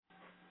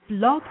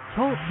Blog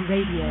Talk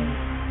Radio.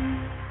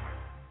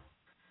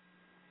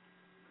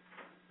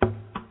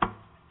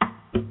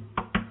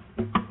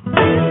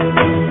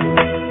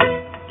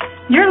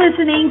 You're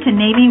listening to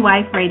Navy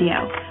Wife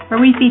Radio, where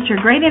we feature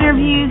great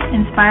interviews,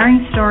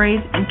 inspiring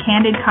stories, and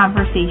candid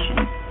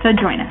conversations. So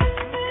join us.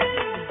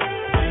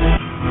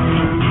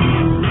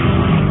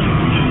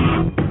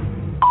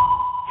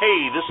 Hey,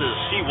 this is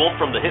Seawolf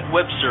from the hit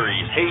web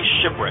series Hey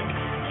Shipwreck.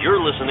 You're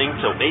listening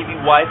to Navy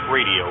Wife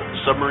Radio,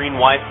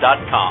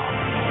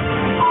 submarinewife.com.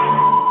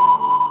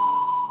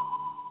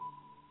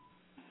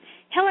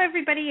 Hello,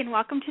 everybody, and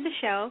welcome to the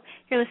show.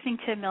 You're listening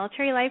to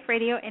Military Life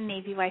Radio and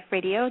Navy Wife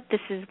Radio. This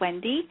is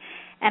Wendy,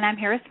 and I'm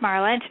here with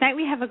Marla. And tonight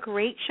we have a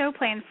great show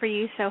planned for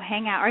you, so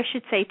hang out, or I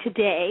should say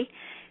today,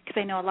 because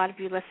I know a lot of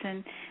you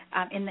listen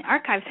in the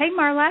archives. Hey,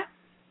 Marla.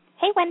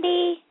 Hey,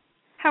 Wendy.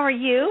 How are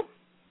you?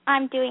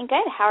 I'm doing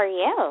good. How are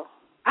you?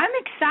 I'm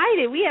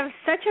excited. We have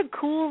such a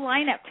cool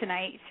lineup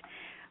tonight.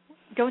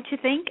 Don't you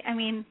think? I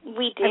mean,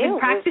 we do.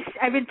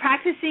 I've been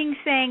practicing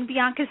saying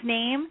Bianca's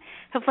name.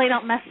 Hopefully I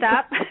don't mess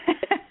up.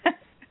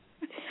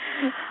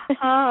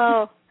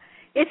 Oh,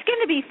 it's going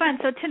to be fun.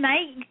 So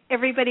tonight,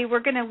 everybody, we're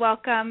going to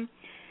welcome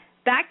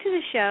back to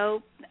the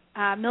show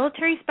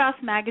Military Spouse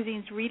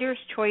Magazine's Reader's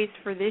Choice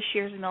for this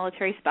year's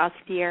Military Spouse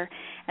of the Year,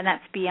 and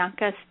that's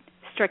Bianca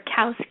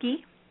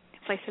Strzalkowski.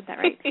 If I said that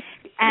right.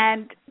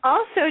 And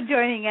also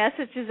joining us,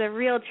 which is a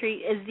real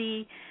treat, is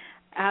the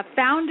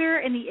founder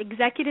and the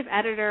executive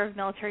editor of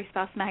Military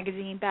Spouse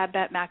Magazine,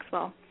 Babette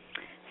Maxwell.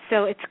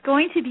 So it's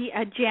going to be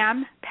a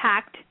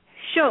jam-packed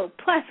show.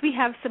 Plus, we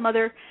have some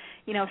other,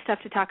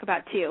 stuff to talk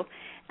about too.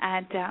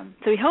 And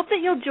so we hope that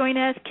you'll join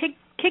us.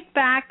 Kick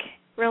back,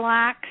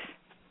 relax.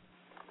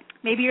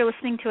 Maybe you're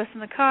listening to us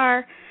in the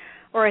car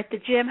or at the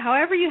gym.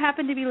 However you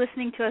happen to be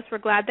listening to us, we're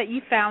glad that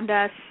you found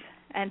us,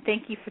 and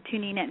thank you for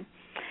tuning in.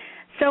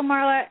 So,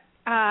 Marla,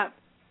 a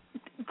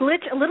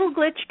little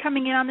glitch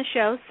coming in on the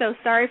show, so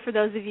sorry for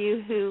those of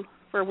you who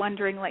were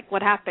wondering,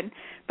 what happened.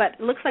 But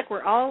it looks like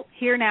we're all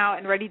here now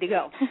and ready to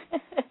go.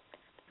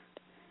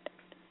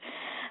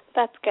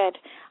 That's good.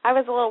 I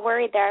was a little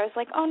worried there. I was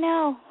like, oh,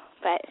 no.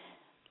 But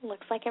it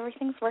looks like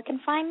everything's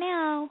working fine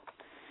now.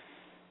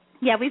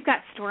 Yeah, we've got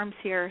storms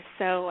here,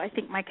 so I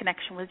think my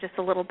connection was just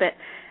a little bit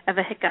of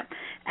a hiccup.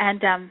 And,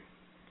 so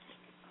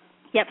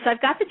I've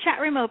got the chat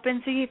room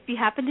open, so if you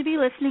happen to be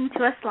listening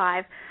to us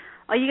live,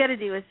 all you got to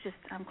do is just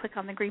click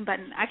on the green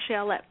button. Actually,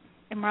 I'll let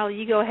Marla,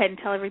 you go ahead and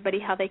tell everybody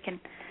how they can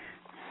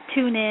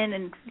tune in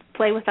and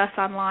play with us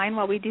online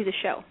while we do the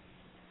show.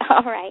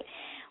 All right.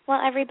 Well,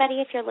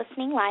 everybody, if you're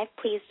listening live,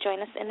 please join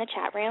us in the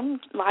chat room.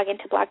 Log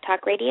into Blog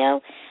Talk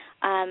Radio.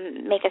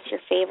 Make us your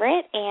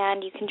favorite,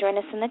 and you can join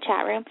us in the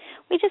chat room.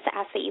 We just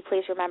ask that you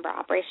please remember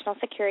operational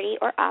security,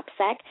 or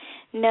OPSEC,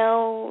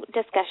 no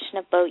discussion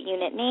of boat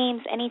unit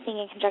names, anything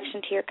in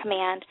conjunction to your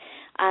command.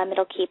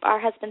 It'll keep our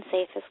husbands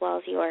safe as well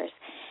as yours.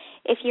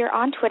 If you're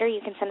on Twitter,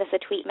 you can send us a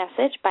tweet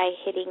message by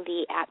hitting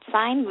the @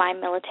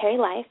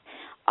 @MyMilitaryLife.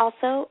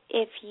 Also,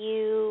 if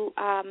you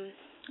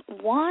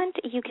want,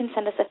 you can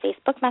send us a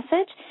Facebook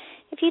message.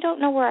 If you don't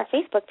know where our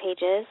Facebook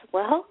page is,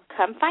 well,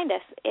 come find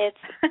us. It's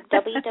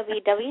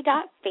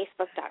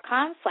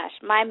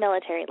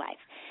www.facebook.com/MyMilitaryLife.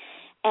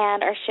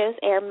 And our shows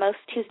air most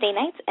Tuesday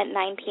nights at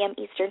 9 p.m.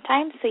 Eastern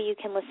Time, so you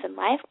can listen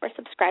live or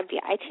subscribe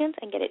via iTunes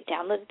and get it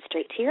downloaded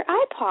straight to your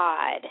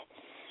iPod.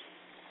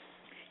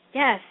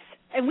 Yes,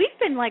 and we've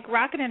been,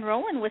 rocking and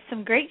rolling with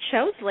some great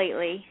shows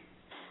lately.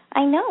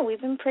 I know. We've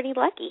been pretty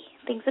lucky.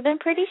 Things have been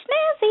pretty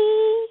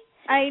snazzy.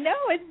 I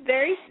know.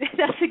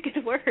 That's a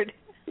good word.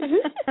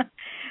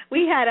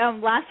 We had,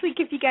 last week,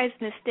 if you guys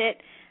missed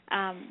it,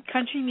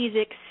 country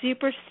music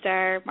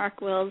superstar Mark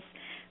Wills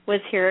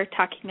was here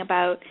talking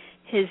about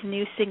his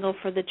new single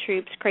for the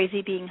troops,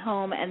 "Crazy Being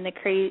Home," and the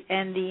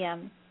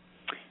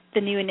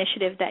new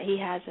initiative that he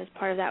has as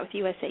part of that with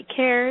USA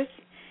Cares.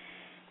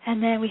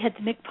 And then we had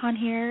the MCPON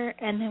here,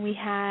 and then we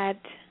had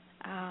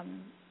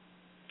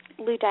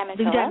Lou Diamond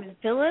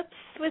Phillips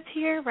was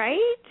here,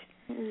 right?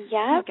 Yep.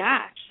 Oh my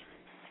gosh.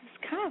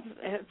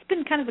 It's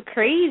been kind of a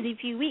crazy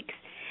few weeks.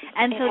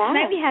 And so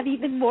tonight we have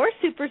even more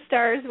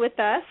superstars with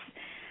us.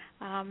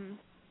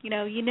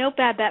 You know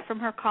Babette from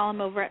her column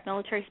over at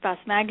Military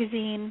Spouse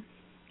Magazine,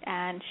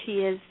 and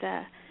she is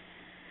the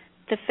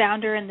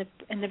founder and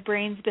the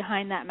brains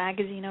behind that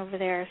magazine over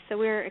there. So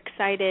we're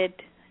excited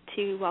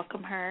to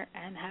welcome her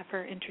and have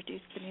her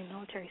introduce the new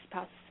Military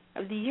Spouse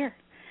of the Year.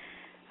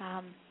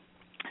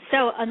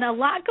 So a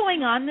lot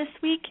going on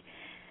this week.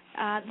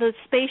 The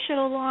space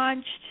shuttle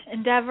launched,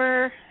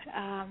 Endeavour,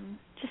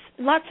 just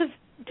lots of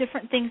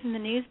different things in the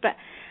news. But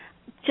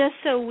just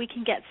so we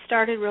can get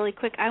started really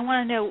quick, I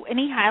want to know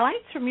any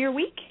highlights from your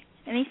week?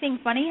 Anything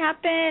funny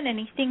happen?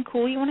 Anything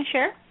cool you want to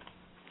share?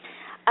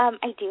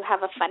 I do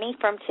have a funny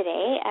from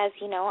today. As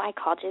you know, I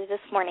called you this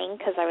morning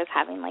because I was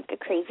having a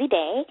crazy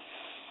day.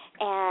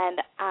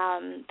 And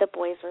the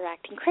boys were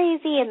acting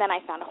crazy, and then I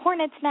found a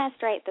hornet's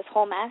nest, right, this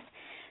whole mess.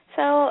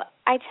 So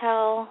I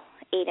tell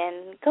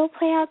Aiden, go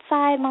play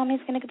outside.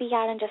 Mommy's going to be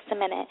out in just a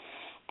minute.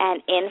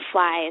 and in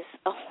flies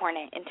a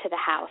hornet into the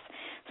house.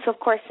 So, of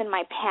course, in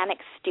my panic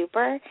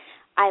stupor,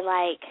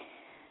 I,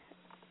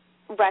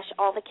 rush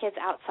all the kids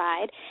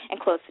outside and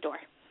close the door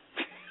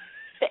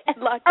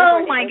and lock the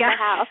hornet in the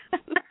house.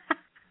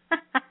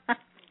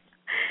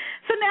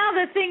 So now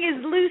the thing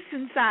is loose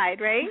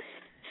inside, right?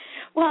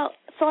 Well,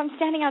 so I'm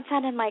standing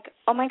outside and I'm like,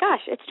 oh, my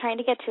gosh, it's trying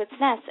to get to its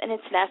nest, and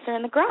its nests are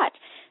in the garage.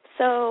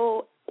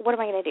 So what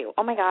am I going to do?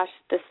 Oh, my gosh,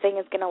 this thing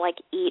is going to,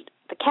 eat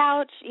the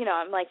couch.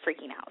 I'm,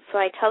 freaking out. So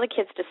I tell the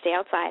kids to stay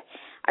outside.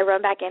 I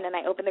run back in, and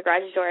I open the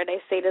garage door, and I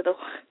say to the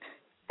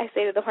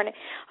hornet,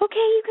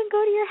 okay, you can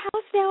go to your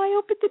house now. I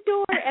opened the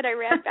door, and I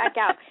ran back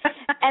out.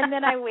 And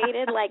then I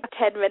waited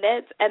 10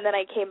 minutes, and then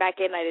I came back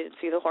in, and I didn't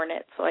see the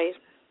hornet, so I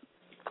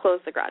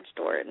closed the garage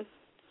door.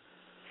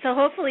 So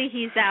hopefully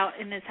he's out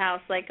in his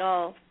house,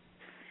 all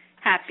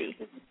happy.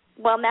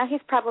 Well, now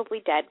he's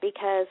probably dead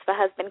because the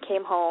husband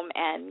came home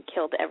and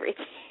killed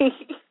everything.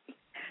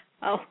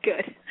 Oh,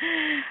 good.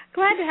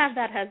 Glad to have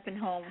that husband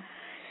home,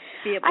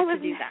 be able to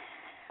do that.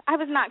 I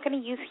was not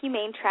going to use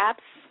humane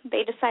traps.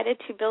 They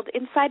decided to build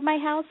inside my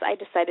house. I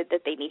decided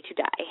that they need to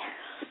die.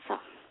 So,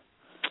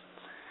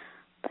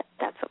 but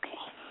that's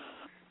okay.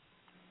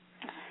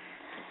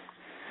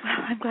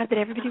 Well, I'm glad that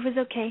everybody was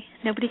okay.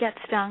 Nobody got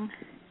stung.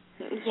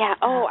 Yeah.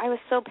 Oh, I was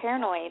so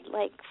paranoid,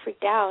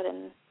 freaked out,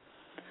 and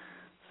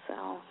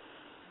so.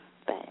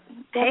 But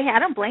hey, I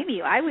don't blame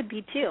you. I would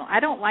be too. I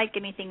don't like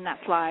anything that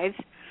flies.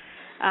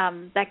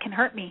 That can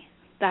hurt me.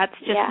 That's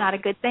just not a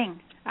good thing.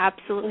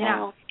 Absolutely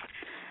not.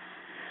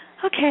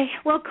 Okay,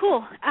 well,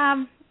 cool.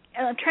 I'm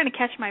trying to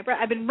catch my breath.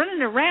 I've been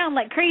running around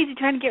like crazy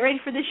trying to get ready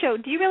for the show.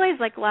 Do you realize,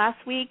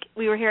 last week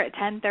we were here at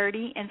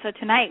 10:30, and so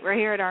tonight we're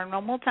here at our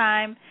normal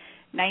time,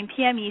 9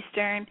 p.m.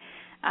 Eastern.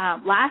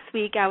 Last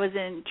week I was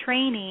in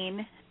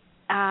training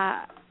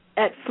at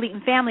Fleet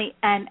and Family,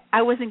 and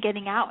I wasn't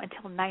getting out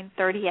until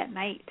 9:30 at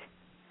night.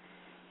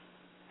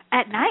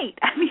 At night.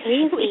 I'm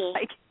usually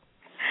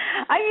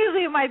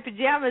in my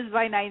pajamas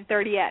by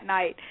 9:30 at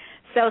night.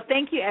 So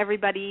thank you,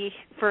 everybody,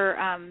 for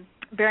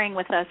bearing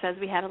with us as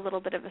we had a little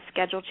bit of a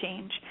schedule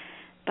change.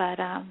 But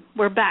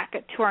we're back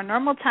to our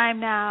normal time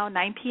now,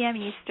 9 p.m.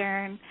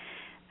 Eastern,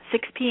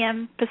 6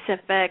 p.m.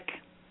 Pacific.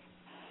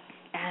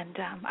 And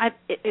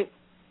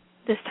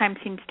this time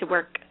seems to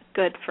work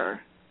good for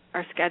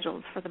our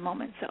schedules for the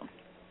moment. So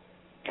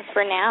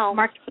for now.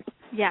 Mark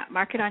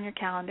it on your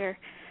calendar.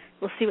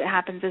 We'll see what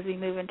happens as we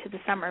move into the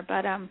summer.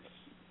 But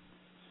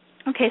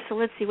okay, so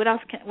let's see. What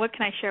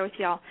can I share with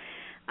y'all?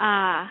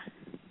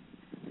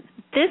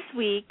 This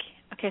week,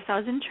 so I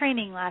was in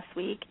training last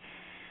week.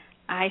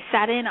 I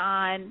sat in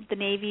on the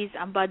Navy's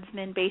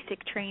Ombudsman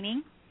Basic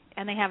Training,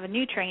 and they have a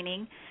new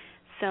training,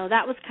 so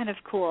that was kind of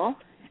cool.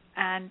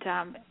 And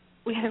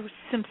we had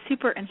some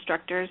super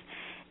instructors,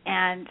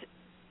 and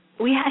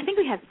I think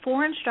we had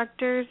 4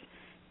 instructors,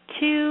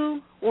 2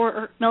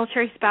 were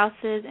military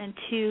spouses, and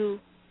 2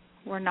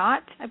 were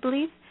not, I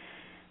believe.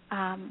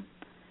 And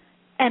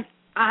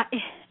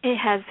it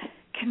has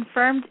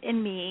confirmed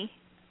in me,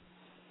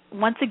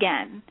 once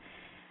again,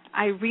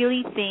 I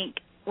really think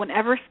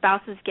whenever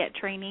spouses get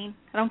training,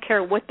 I don't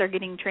care what they're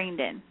getting trained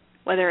in,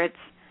 whether it's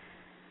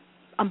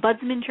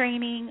ombudsman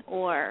training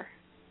or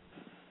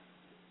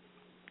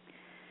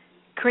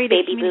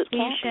creative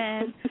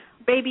communication,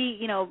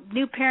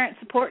 new parent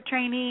support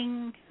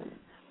training,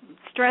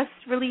 stress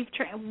relief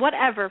training,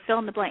 whatever, fill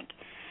in the blank.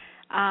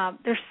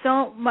 There's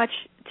so much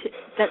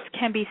that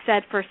can be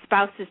said for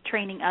spouses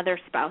training other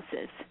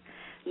spouses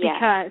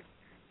because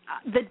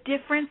the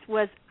difference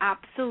was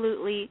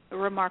absolutely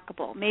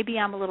remarkable. Maybe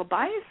I'm a little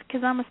biased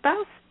because I'm a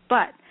spouse,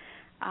 but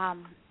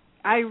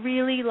I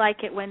really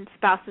like it when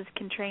spouses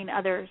can train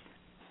other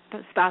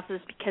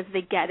spouses because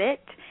they get it,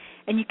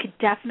 and you could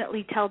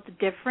definitely tell the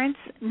difference.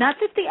 Not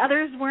that the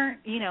others weren't,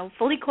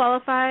 fully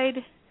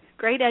qualified,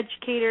 great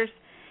educators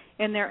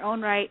in their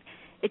own right.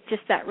 It's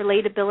just that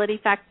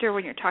relatability factor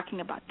when you're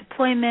talking about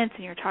deployments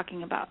and you're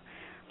talking about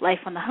life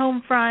on the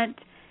home front.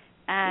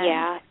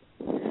 And,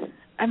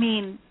 I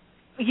mean,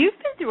 you've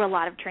been through a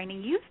lot of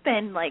training. You've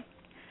been,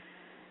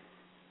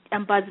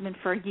 ombudsman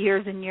for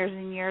years and years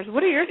and years.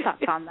 What are your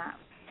thoughts on that?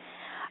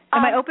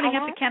 Am I opening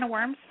up a can of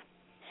worms?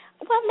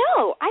 Well,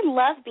 no. I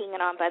love being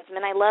an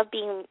ombudsman. I love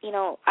being,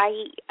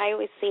 I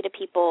always say to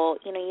people,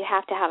 you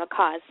have to have a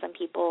cause. Some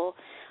people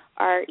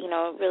are,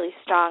 really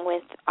strong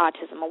with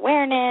autism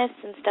awareness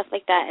and stuff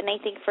like that. And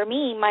I think for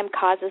me, my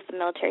cause is the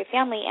military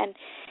family. And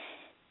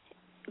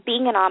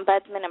being an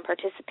ombudsman and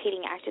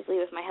participating actively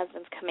with my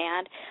husband's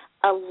command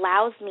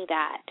allows me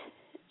that,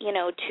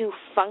 to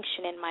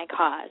function in my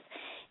cause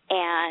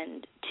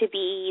and to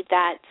be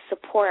that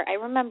support. I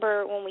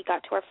remember when we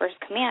got to our first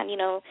command,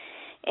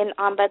 in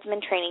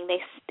ombudsman training,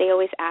 they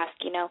always ask,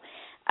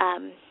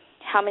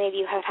 how many of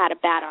you have had a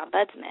bad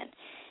ombudsman?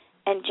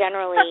 And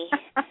generally,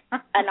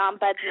 an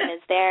ombudsman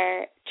is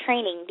there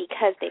training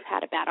because they've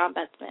had a bad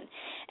ombudsman.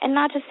 And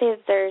not to say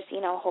that there's,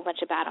 a whole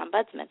bunch of bad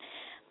ombudsmen,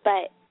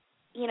 but,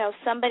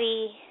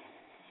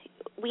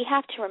 we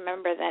have to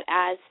remember that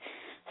as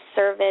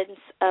servants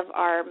of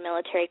our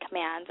military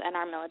commands and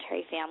our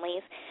military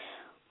families,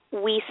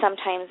 we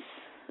sometimes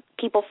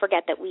people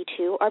forget that we,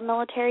 too, are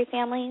military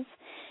families,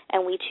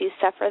 and we, too,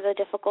 suffer the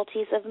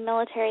difficulties of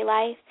military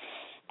life.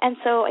 And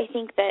so I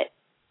think that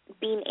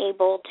being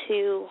able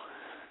to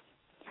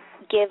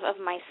give of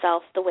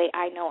myself the way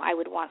I know I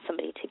would want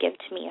somebody to give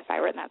to me if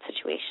I were in that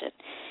situation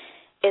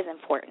is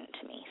important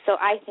to me. So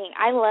I think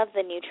I love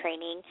the new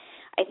training.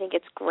 I think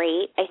it's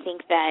great. I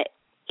think that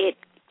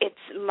it's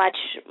much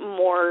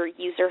more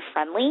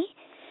user-friendly.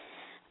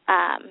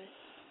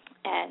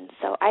 And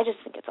so I just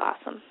think it's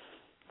awesome.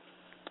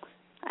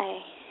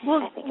 I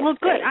think it's good.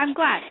 Great. I'm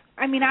glad.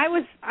 I mean, I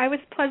was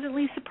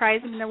pleasantly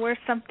surprised. I mean, there were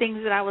some things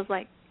that I was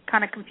like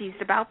kind of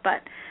confused about,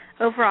 but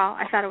overall,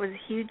 I thought it was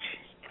huge.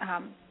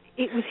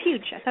 It was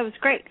huge. I thought it was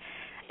great.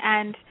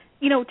 And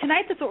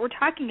tonight that's what we're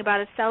talking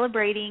about, is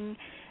celebrating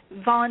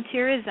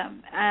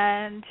volunteerism,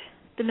 and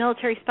the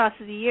Military Spouse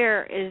of the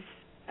Year is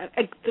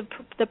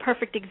the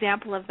perfect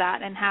example of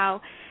that, and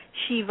how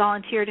she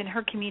volunteered in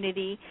her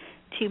community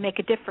to make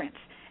a difference.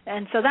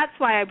 And so that's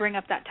why I bring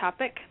up that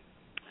topic.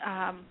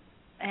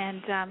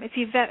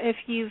 If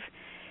you've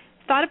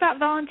thought about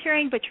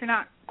volunteering but you're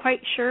not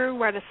quite sure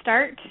where to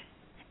start,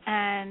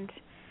 and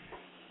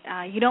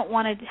you don't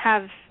want to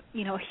have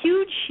a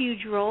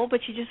huge role,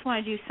 but you just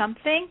want to do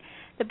something,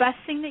 the best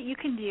thing that you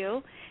can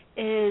do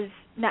is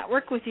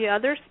network with the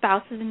other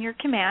spouses in your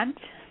command,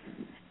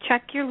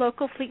 check your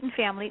local fleet and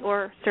family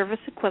or service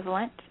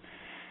equivalent,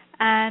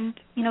 and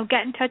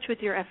get in touch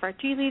with your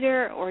FRG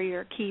leader or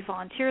your key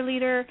volunteer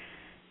leader,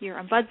 your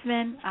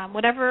ombudsman,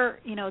 whatever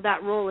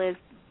that role is,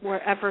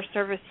 wherever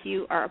service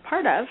you are a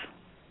part of,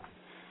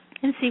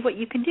 and see what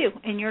you can do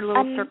in your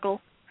little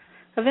circle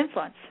of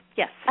influence.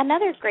 Yes.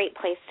 Another great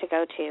place to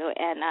go to,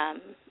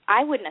 and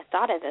I wouldn't have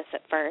thought of this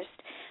at first,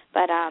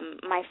 but a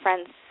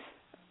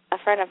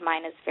friend of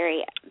mine is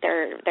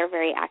they're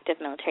very active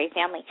military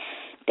family.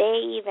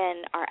 They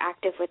even are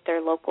active with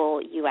their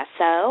local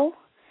USO.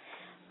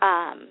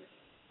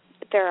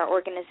 There are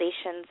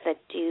organizations that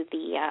do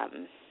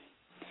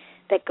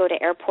that go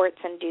to airports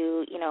and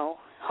do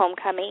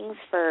homecomings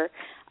for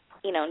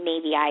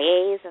Navy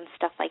IAs and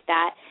stuff like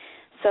that.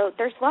 So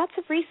there's lots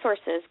of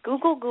resources.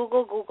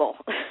 Google.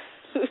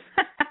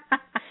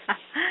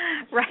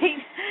 Right?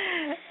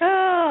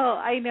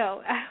 Oh, I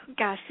know.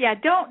 Gosh, yeah.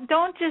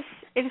 Don't just,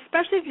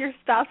 especially if your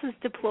spouse is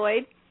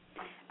deployed,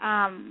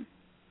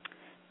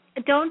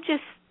 don't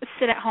just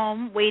sit at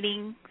home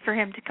waiting for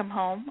him to come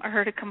home or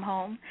her to come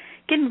home.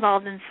 Get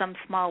involved in some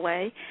small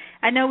way.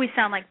 I know we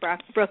sound like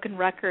broken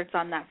records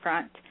on that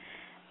front,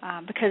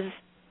 because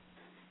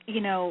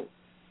we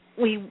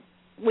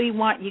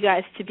want you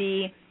guys to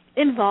be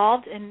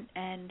involved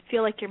and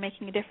feel like you're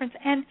making a difference.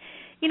 And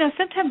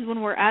sometimes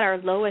when we're at our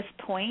lowest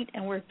point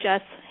and we're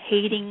just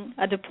hating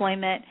a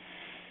deployment,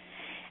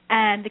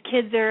 and the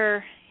kids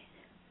are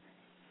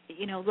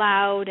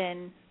loud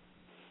and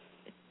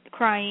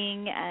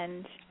crying,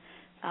 and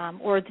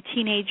or the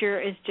teenager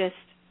is just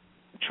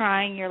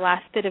trying your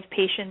last bit of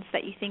patience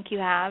that you think you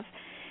have,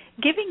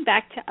 giving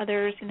back to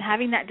others and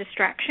having that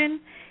distraction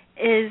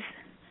is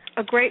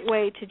a great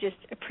way to just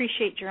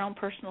appreciate your own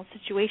personal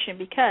situation,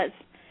 because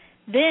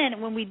then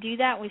when we do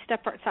that, when we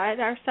step outside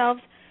ourselves,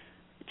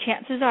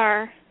 chances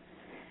are,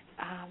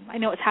 I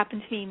know it's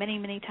happened to me many,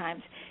 many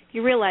times,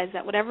 you realize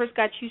that whatever's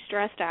got you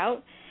stressed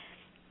out,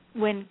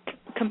 when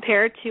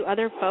compared to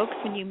other folks,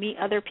 when you meet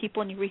other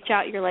people and you reach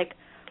out, you're like,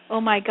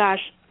 oh my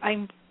gosh,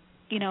 I'm,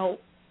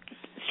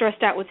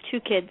 stressed out with 2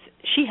 kids.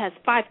 She has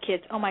 5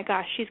 kids. Oh my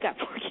gosh, she's got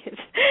 4 kids.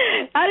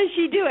 How does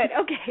she do it?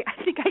 Okay,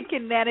 I think I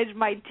can manage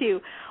my 2,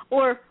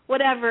 or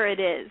whatever it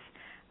is.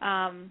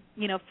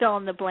 Fill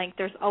in the blank.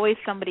 There's always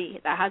somebody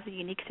that has a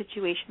unique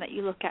situation that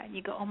you look at and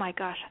you go, oh my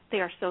gosh, they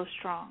are so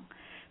strong.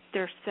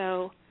 They're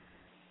so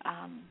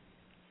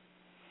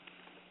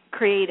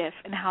creative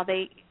in how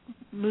they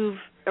move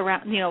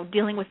around,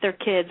 dealing with their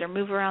kids or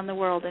move around the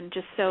world, and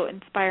just so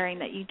inspiring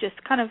that you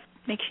just kind of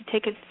makes you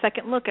take a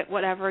second look at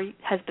whatever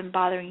has been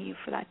bothering you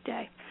for that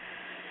day.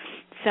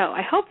 So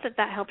I hope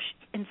that helps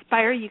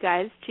inspire you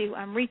guys to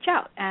reach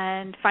out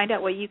and find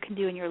out what you can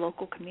do in your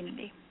local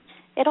community.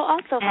 It'll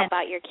also help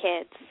out your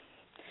kids.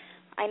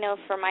 I know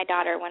for my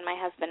daughter, when my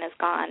husband is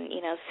gone,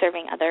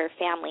 serving other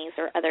families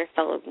or other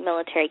fellow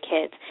military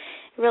kids,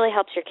 it really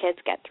helps your kids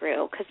get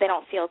through, because they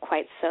don't feel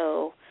quite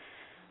so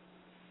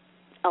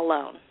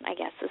alone, I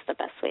guess is the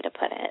best way to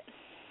put it.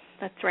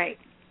 That's right.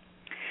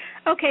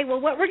 Okay, well,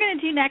 what we're going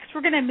to do next,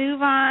 we're going to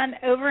move on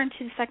over into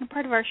the second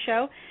part of our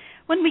show.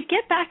 When we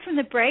get back from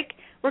the break,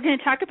 we're going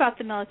to talk about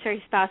the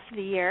Military Spouse of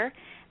the Year,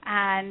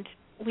 and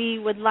we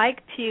would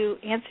like to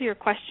answer your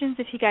questions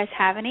if you guys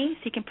have any.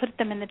 So you can put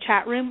them in the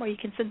chat room, or you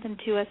can send them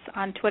to us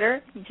on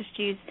Twitter. You just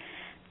use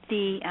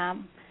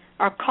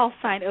our call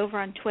sign over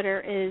on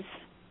Twitter is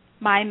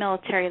My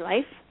Military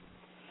Life.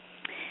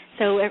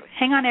 So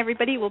hang on,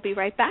 everybody. We'll be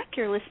right back.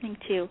 You're listening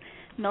to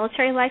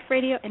Military Life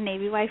Radio and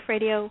Navy Wife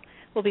Radio.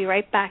 We'll be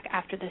right back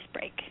after this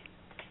break.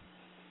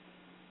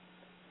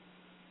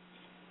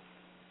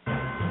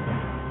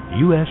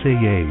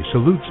 USAA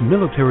salutes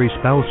military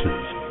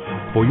spouses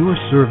for your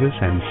service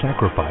and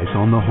sacrifice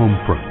on the home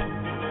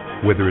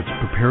front. Whether it's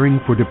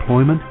preparing for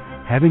deployment,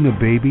 having a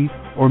baby,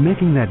 or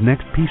making that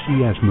next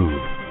PCS move,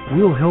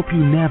 we'll help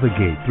you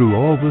navigate through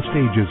all the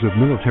stages of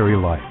military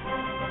life.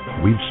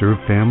 We've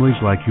served families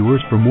like yours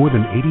for more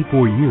than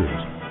 84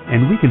 years,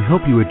 and we can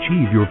help you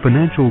achieve your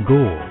financial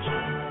goals.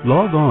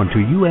 Log on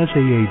to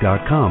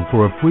USAA.com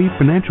for a free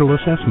financial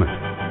assessment,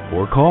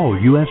 or call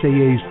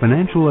USAA's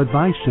Financial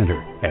Advice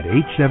Center at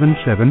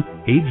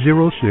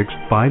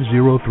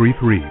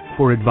 877-806-5033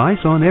 for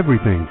advice on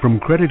everything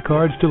from credit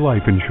cards to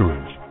life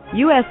insurance.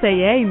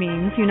 USAA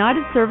means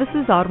United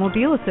Services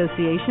Automobile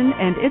Association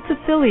and its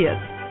affiliates.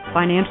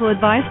 Financial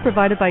advice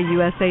provided by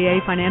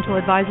USAA Financial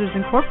Advisors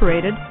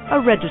Incorporated,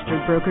 a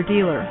registered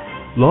broker-dealer.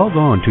 Log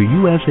on to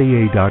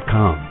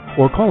USAA.com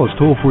or call us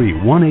toll-free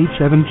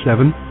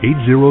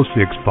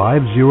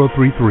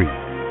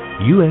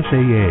 1-877-806-5033.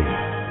 USAA.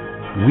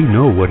 We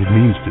know what it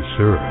means to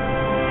serve.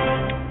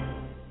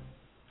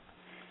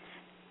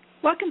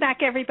 Welcome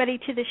back, everybody,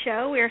 to the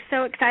show. We are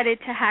so excited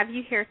to have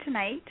you here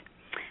tonight.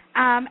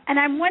 And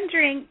I'm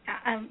wondering,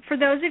 for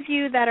those of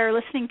you that are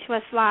listening to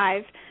us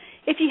live,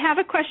 if you have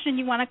a question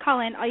you want to call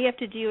in, all you have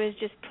to do is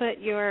just put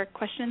your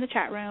question in the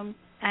chat room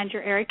and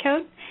your area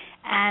code,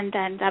 and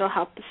then that'll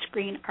help to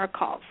screen our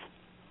calls.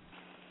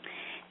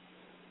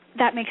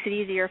 That makes it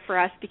easier for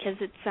us because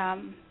it's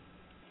a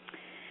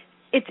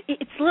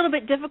little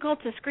bit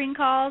difficult to screen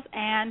calls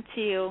and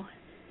to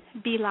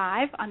be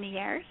live on the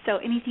air. So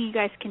anything you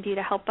guys can do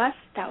to help us,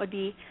 that would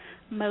be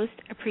most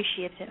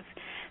appreciative.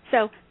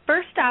 So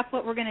first off,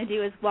 what we're going to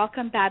do is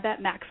welcome Babette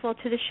Maxwell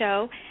to the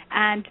show.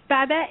 And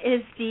Babette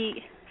is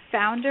the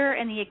founder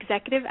and the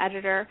executive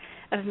editor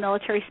of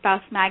Military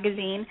Spouse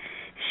Magazine.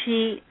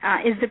 She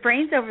is the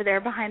brains over there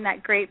behind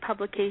that great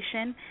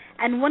publication.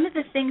 And one of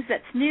the things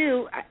that's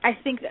new, I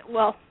think that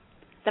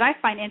I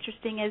find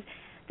interesting is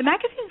the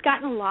magazine's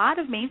gotten a lot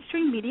of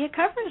mainstream media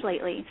coverage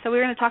lately. So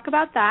we're going to talk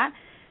about that,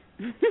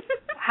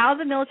 how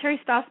the Military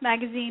Spouse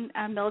Magazine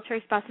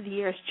Military Spouse of the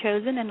Year is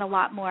chosen, and a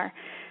lot more.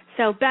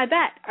 So,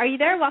 Babette, are you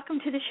there? Welcome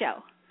to the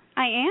show.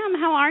 I am.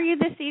 How are you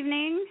this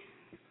evening?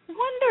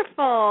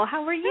 Wonderful.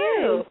 How are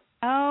you?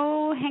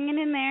 Oh, hanging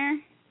in there.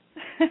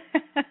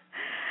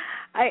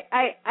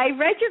 I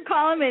read your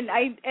column, and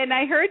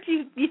I heard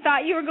you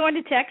thought you were going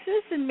to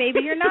Texas, and maybe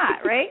you're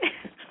not, right?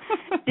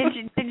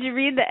 Did you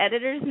read the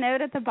editor's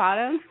note at the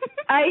bottom?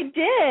 I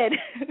did.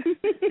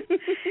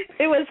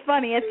 It was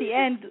funny. At the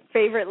end,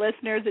 favorite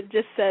listeners, it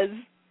just says,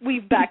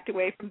 we've backed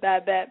away from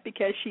Babette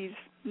because she's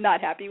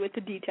not happy with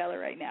the detailer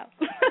right now.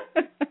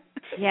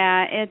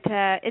 Yeah,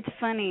 it's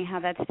funny how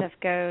that stuff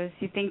goes.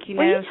 You think you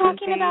know something. Were you talking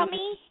something. about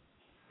me?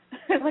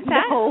 What's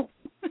that? No.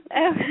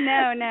 Oh,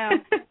 no.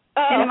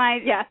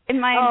 In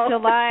my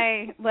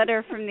July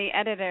letter from the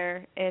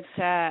editor,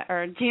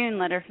 or June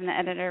letter from the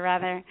editor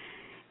rather,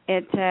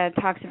 it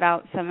talks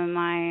about some of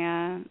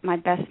my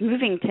best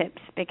moving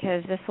tips,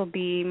 because this will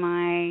be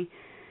my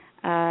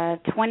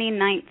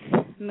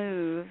 29th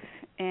move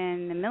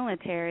in the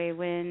military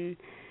when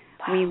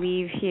we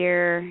leave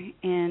here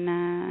in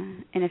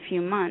a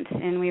few months.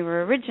 And we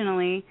were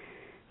originally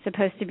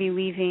supposed to be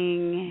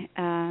leaving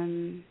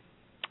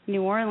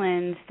New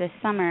Orleans this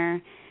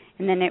summer,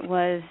 and then it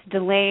was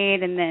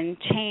delayed and then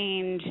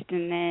changed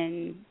and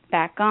then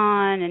back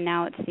on, and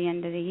now it's the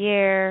end of the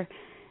year,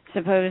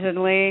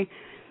 supposedly.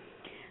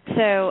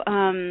 So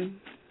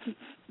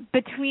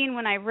between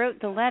when I wrote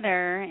the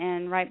letter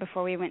and right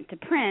before we went to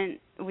print,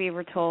 we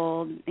were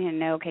told,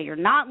 okay, you're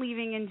not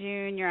leaving in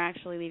June, you're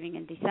actually leaving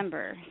in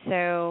December.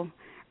 So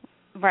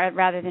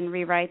rather than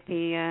rewrite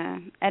the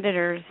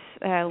editor's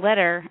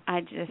letter, I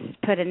just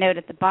put a note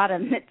at the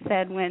bottom that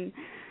said when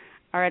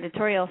our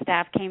editorial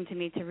staff came to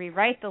me to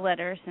rewrite the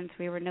letter, since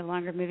we were no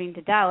longer moving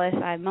to Dallas,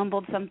 I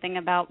mumbled something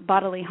about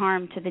bodily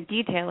harm to the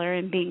detailer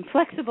and being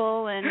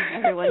flexible, and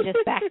everyone just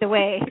backed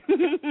away.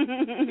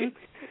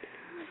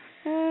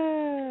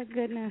 Oh,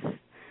 goodness.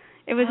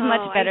 It was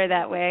much better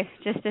that way,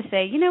 just to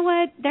say, you know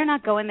what, they're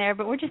not going there,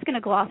 but we're just going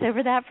to gloss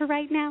over that for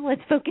right now.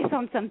 Let's focus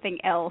on something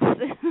else.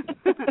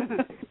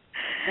 The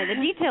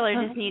detailer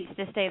just needs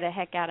to stay the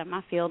heck out of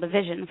my field of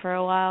vision for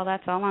a while.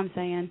 That's all I'm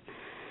saying.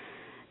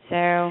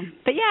 So,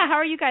 but yeah, how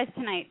are you guys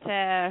tonight?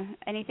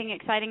 Anything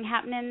exciting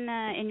happening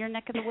in your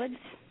neck of the woods?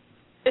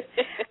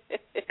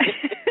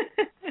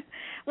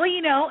 Well,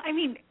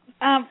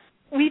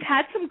 we've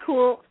had some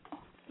cool,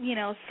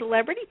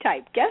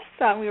 celebrity-type guests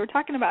we were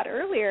talking about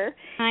earlier.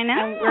 I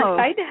know. And we're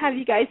excited to have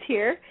you guys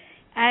here.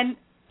 And,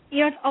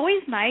 it's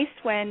always nice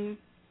when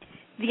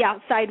the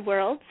outside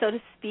world, so to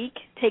speak,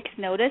 takes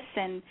notice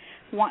and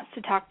wants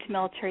to talk to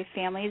military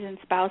families and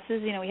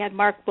spouses. We had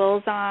Mark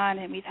Wills on,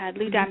 and we've had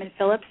Lou Diamond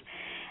Phillips.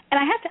 And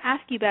I have to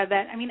ask you,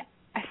 Babette,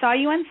 I saw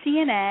you on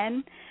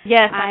CNN.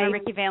 Yes, I'm a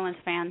Ricky Valens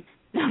fan.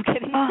 No, I'm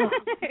kidding. Oh.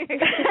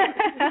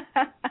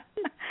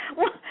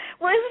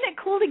 Well, isn't it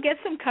cool to get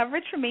some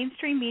coverage from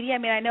mainstream media?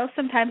 I know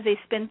sometimes they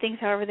spin things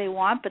however they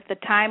want, but the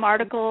Time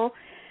article,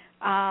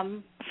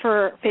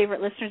 for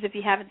favorite listeners, if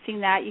you haven't seen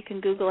that, you can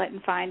Google it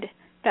and find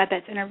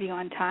Babette's interview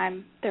on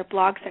Time, their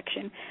blog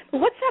section. But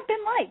what's that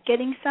been like,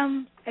 getting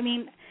some,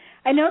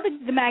 I know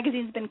the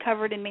magazine's been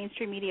covered in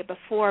mainstream media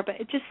before, but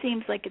it just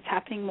seems like it's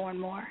happening more and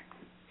more.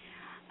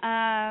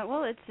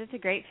 Well, it's a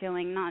great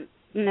feeling, not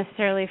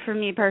necessarily for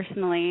me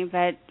personally,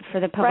 but for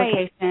the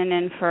publication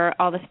and for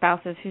all the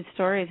spouses whose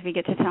stories we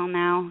get to tell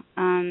now.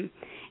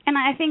 And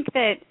I think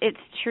that it's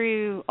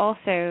true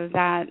also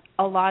that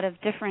a lot of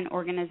different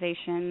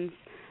organizations,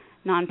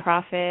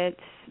 nonprofits,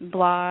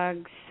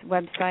 blogs,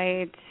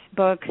 websites,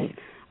 books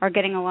are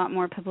getting a lot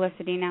more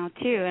publicity now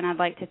too, and I'd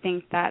like to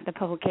think that the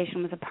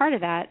publication was a part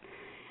of that.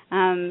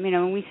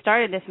 When we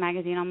started this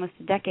magazine almost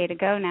a decade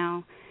ago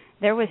now,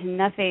 there was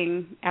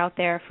nothing out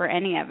there for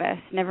any of us,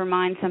 never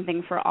mind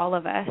something for all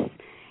of us.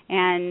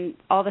 And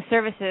all the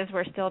services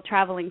were still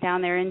traveling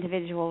down their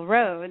individual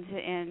roads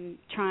and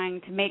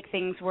trying to make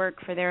things work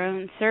for their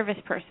own service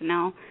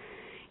personnel.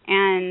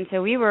 And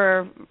so we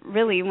were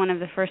really one of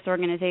the first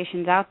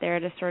organizations out there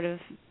to sort of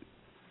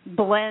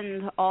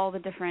blend all the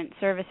different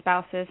service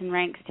spouses and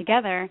ranks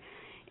together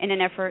in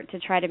an effort to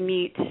try to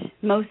meet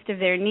most of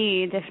their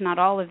needs, if not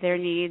all of their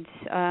needs,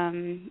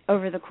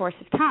 over the course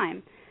of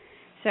time.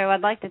 So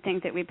I'd like to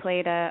think that we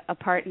played a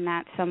part in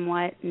that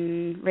somewhat,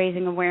 in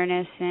raising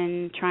awareness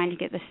and trying to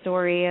get the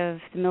story of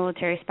the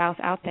military spouse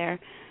out there.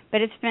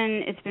 But it's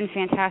been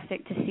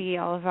fantastic to see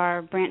all of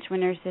our branch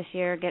winners this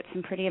year get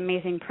some pretty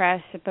amazing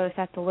press, both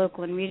at the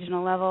local and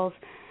regional levels,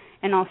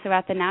 and also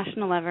at the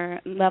national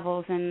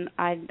levels. And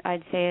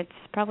I'd say it's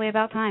probably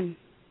about time.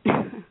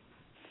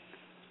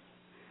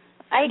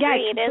 I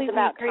agree. It is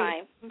about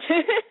time.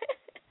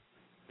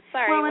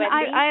 Sorry, well, and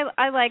Wendy.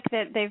 I like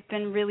that they've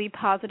been really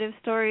positive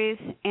stories,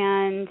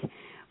 and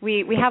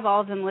we have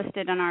all of them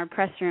listed on our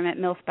press room at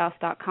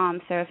millspouse.com.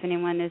 So if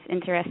anyone is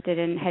interested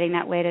in heading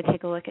that way to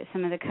take a look at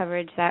some of the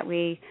coverage that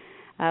we've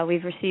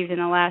received in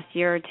the last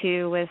year or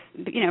two, with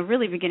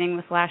really beginning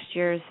with last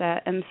year's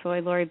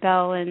MSOY Lori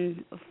Bell,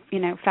 and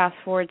fast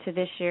forward to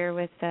this year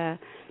with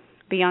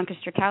Bianca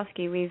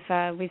Strzalkowski,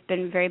 we've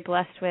been very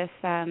blessed with.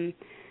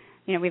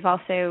 We've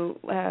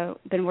also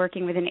been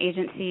working with an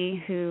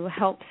agency who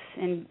helps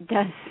and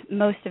does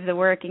most of the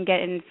work and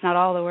if not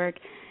all the work,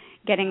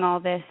 getting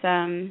all this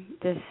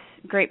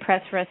great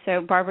press for us.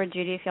 So Barbara,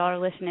 Judy, if y'all are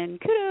listening,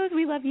 kudos,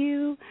 we love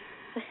you.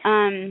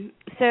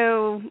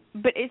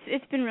 But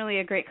it's been really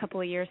a great couple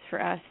of years for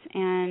us,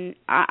 and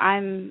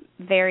I'm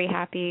very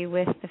happy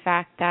with the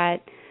fact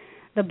that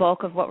the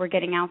bulk of what we're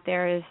getting out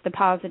there is the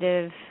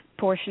positive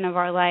portion of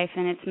our life,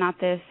 and it's not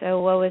this, oh,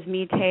 woe is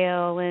me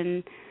tale,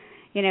 and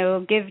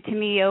give to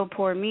me, oh,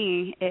 poor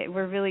me.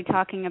 We're really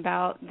talking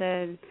about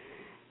the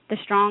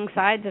strong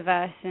sides of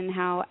us and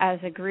how, as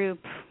a group,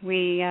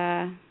 we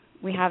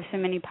have so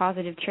many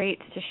positive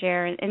traits to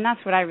share. And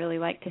that's what I really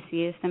like to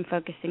see, is them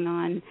focusing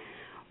on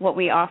what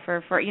we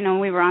offer. For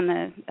we were on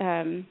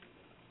the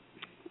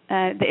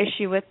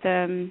issue with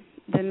the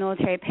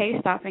military pay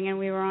stopping, and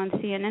we were on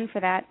CNN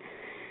for that.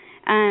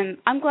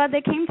 I'm glad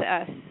they came to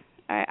us.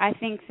 I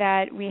think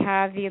that we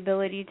have the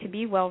ability to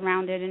be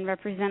well-rounded and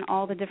represent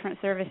all the different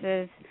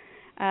services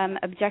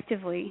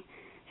objectively.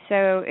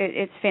 So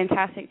it's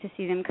fantastic to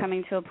see them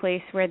coming to a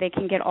place where they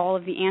can get all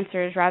of the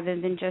answers rather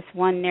than just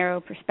one narrow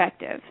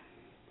perspective.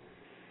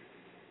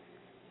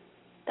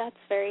 That's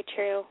very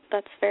true.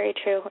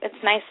 It's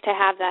nice to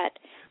have that,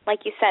 like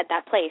you said,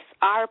 that place,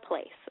 our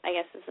place, I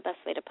guess is the best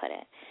way to put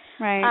it.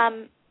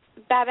 Right.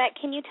 Babette,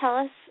 can you tell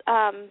us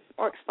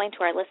or explain to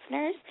our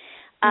listeners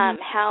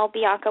how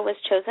Bianca was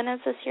chosen as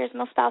this year's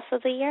Milspouse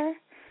of the Year?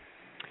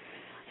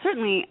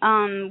 Certainly.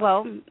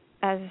 Well,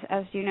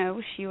 as you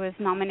know, she was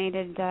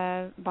nominated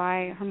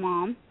by her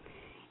mom,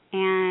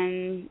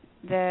 and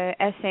the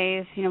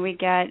essays, we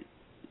get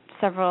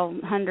several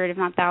hundred, if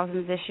not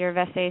thousands this year, of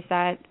essays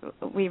that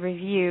we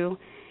review,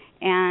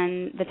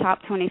 and the top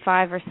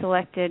 25 are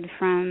selected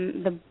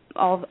from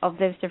all of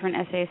those different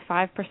essays,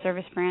 5 per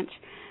service branch,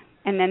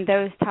 and then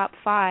those top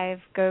 5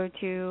 go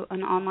to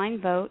an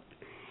online vote,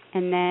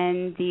 and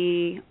then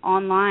the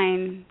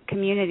online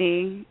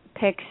community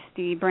picks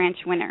the branch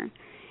winner.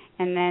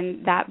 And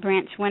then that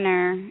branch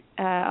winner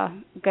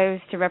goes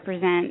to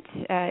represent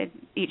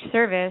each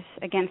service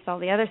against all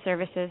the other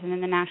services, and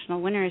then the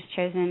national winner is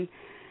chosen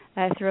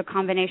through a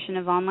combination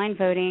of online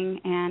voting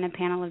and a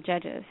panel of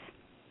judges.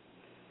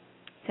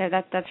 So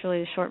that's really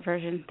the short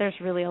version. There's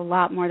really a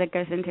lot more that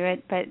goes into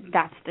it, but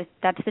that's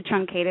the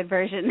truncated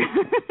version.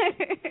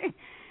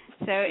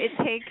 So it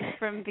takes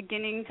from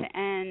beginning to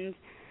end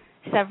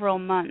several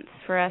months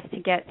for us to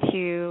get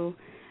to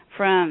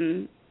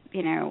from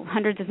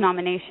hundreds of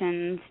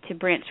nominations to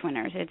branch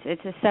winners.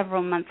 It's a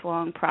several month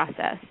long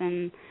process,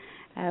 and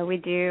we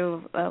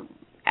do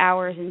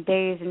hours and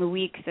days and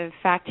weeks of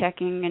fact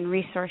checking and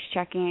resource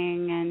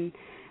checking and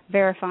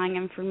verifying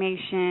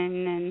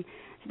information, and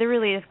so there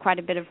really is quite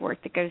a bit of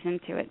work that goes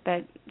into it.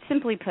 But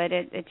simply put,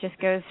 it just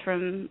goes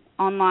from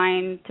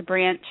online to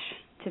branch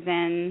to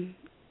then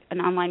an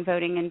online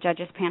voting and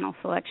judges panel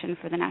selection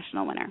for the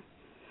national winner.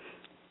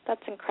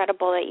 That's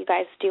incredible that you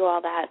guys do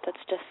all that. That's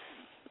just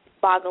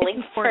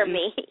boggling for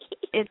me.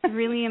 It's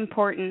really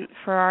important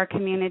for our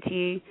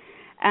community,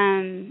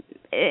 and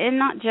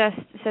not just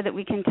so that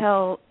we can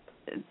tell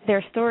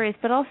their stories,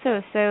 but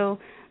also so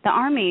the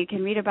Army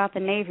can read about the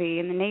Navy,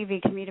 and the Navy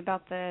can read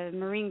about the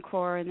Marine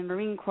Corps, and the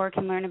Marine Corps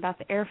can learn about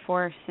the Air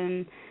Force,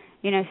 and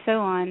so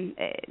on.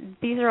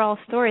 These are all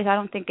stories I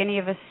don't think any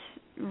of us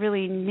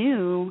really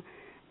knew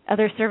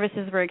other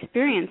services were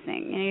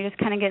experiencing. You just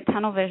kind of get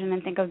tunnel vision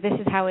and think, oh, this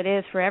is how it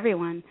is for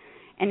everyone.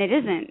 And it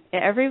isn't.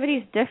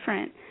 Everybody's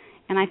different.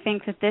 And I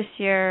think that this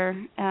year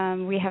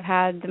we have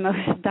had the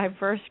most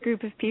diverse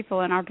group of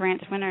people in our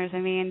branch winners. I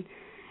mean,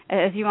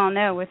 as you all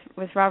know,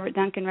 with Robert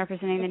Duncan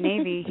representing the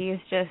Navy,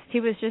 he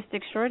was just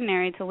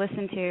extraordinary to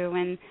listen to.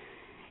 And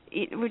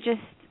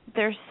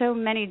there's so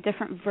many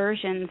different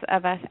versions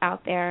of us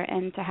out there,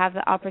 and to have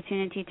the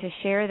opportunity to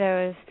share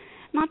those,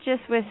 not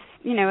just with,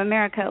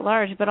 America at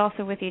large, but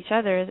also with each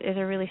other is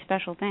a really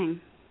special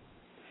thing.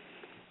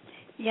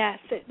 Yes,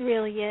 it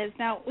really is.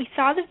 Now, we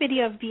saw the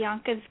video of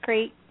Bianca's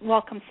great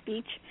welcome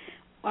speech,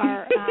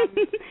 or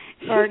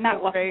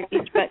not welcome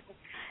speech, but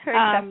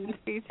acceptance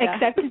speech,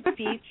 acceptance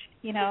speech,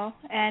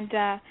 and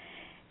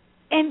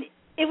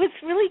it was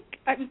really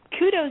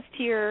kudos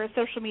to your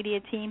social media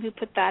team who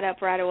put that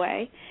up right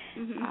away.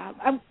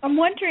 Mm-hmm. I'm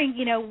wondering,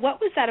 what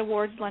was that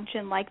awards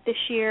luncheon like this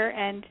year?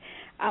 And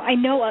I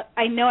know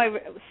I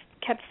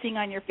kept seeing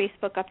on your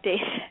Facebook update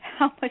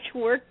how much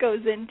work goes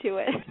into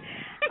it.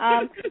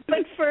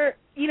 But for,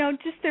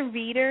 just the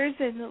readers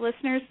and the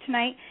listeners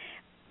tonight,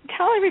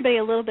 tell everybody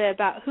a little bit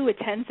about who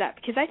attends that,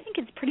 because I think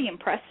it's pretty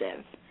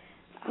impressive.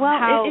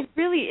 Well, it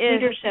really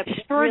is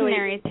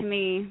extraordinary to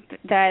me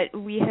that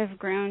we have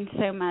grown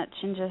so much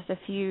in just a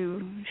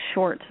few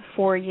short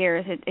 4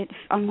 years. It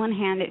on one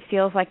hand, it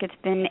feels like it's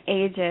been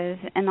ages,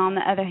 and on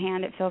the other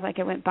hand, it feels like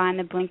it went by in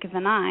the blink of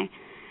an eye.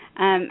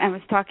 I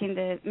was talking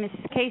to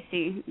Mrs.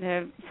 Casey,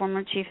 the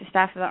former Chief of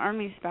Staff of the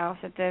Army spouse,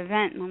 at the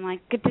event, and I'm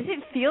like, does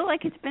it feel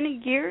like it's been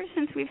a year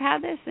since we've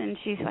had this? And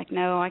she's like,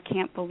 no, I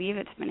can't believe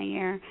it's been a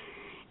year.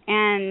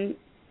 And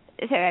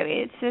so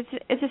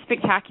it's a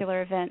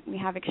spectacular event. We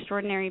have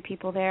extraordinary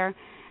people there,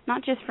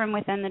 not just from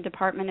within the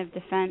Department of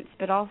Defense,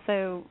 but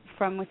also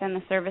from within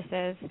the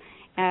services.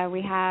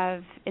 We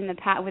have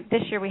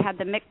this year we had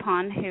the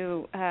MCPON,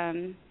 who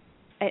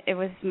it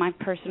was my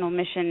personal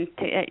mission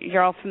to.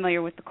 You're all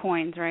familiar with the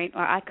coins, right?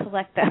 Well, I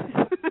collect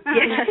those.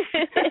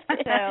 Yes.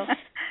 So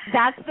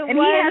that's the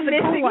one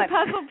missing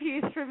puzzle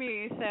piece for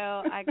me. So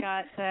I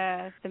got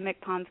the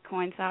MCPON's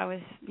coin, so I was,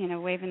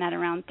 waving that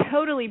around,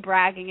 totally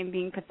bragging and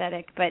being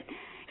pathetic, but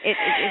it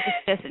was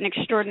just an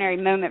extraordinary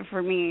moment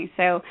for me.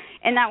 So,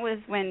 and that was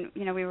when,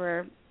 we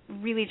were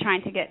really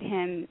trying to get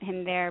him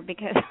there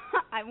because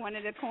I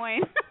wanted a coin.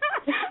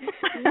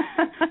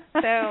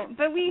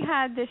 But we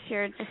had this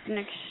year just an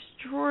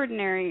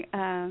extraordinary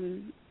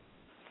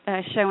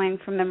showing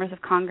from members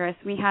of Congress.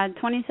 We had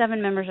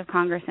 27 members of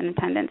Congress in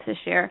attendance this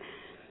year.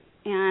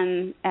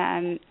 And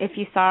if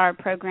you saw our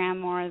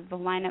program or the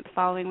lineup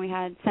following, we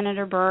had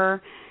Senator Burr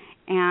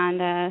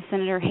and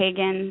Senator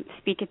Hagan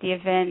speak at the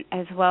event,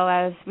 as well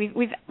as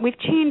we've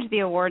changed the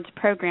awards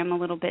program a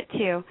little bit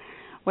too,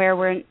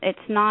 where it's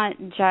not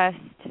just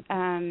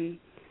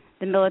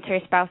the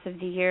Military Spouse of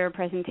the Year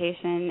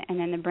presentation and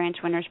then the Branch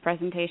Winners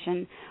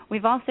presentation.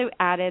 We've also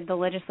added the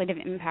Legislative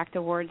Impact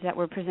Awards that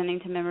we're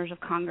presenting to members of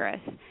Congress.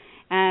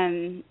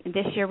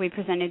 This year we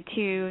presented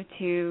 2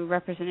 to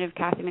Representative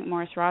Kathy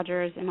McMorris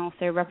Rogers and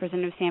also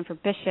Representative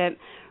Sanford Bishop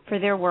for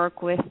their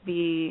work with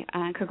the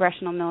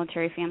Congressional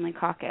Military Family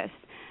Caucus.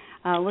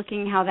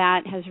 Looking how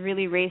that has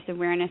really raised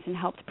awareness and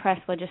helped press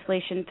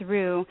legislation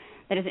through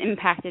that has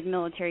impacted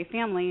military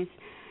families,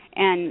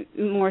 and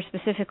more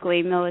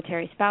specifically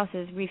military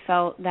spouses, we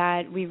felt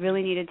that we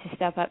really needed to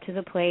step up to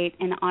the plate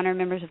and honor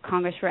members of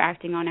Congress for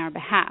acting on our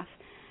behalf.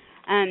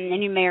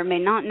 And you may or may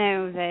not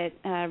know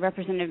that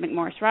Representative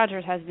McMorris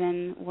Rogers'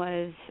 husband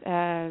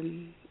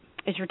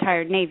is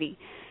retired Navy.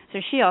 So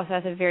she also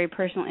has a very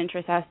personal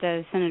interest, as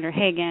does Senator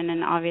Hagan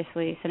and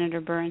obviously Senator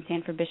Burr and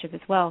Sanford Bishop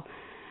as well.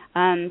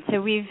 And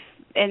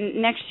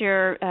next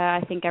year,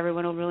 I think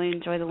everyone will really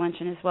enjoy the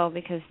luncheon as well,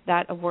 because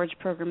that awards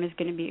program is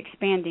going to be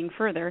expanding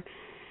further.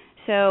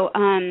 So,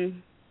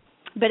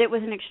 but it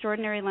was an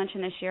extraordinary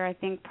luncheon this year. I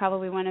think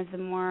probably one of the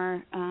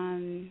more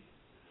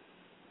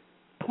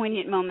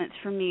poignant moments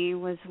for me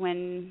was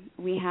when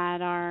we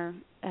had our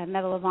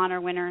Medal of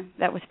Honor winner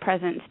that was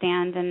present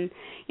stand, and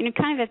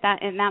kind of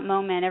in that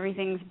moment,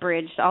 everything's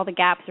bridged. All the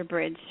gaps are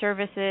bridged.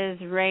 Services,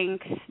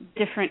 ranks,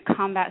 different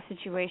combat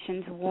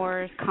situations,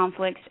 wars,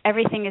 conflicts.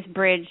 Everything is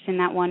bridged in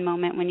that one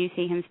moment when you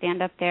see him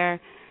stand up there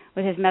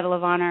with his Medal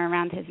of Honor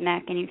around his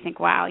neck, and you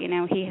think, wow,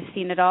 he has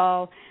seen it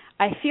all.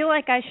 I feel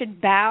like I should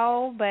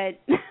bow, but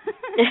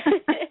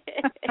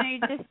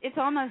it's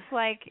almost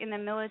like in the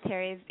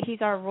military, he's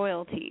our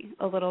royalty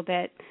a little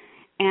bit.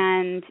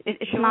 And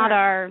it's not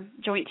our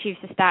Joint Chiefs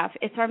of Staff.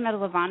 It's our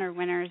Medal of Honor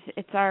winners.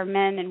 It's our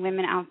men and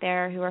women out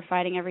there who are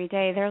fighting every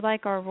day. They're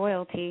like our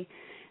royalty.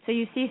 So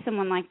you see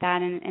someone like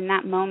that, and in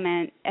that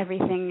moment,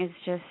 everything is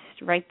just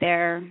right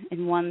there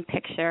in one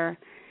picture.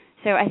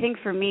 So I think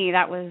for me,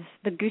 that was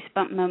the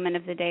goosebump moment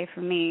of the day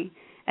for me.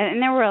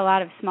 And there were a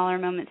lot of smaller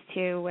moments,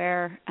 too,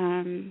 where,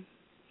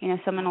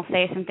 someone will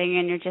say something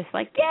and you're just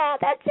like, yeah,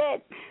 that's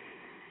it.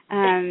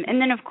 And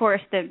then, of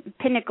course, the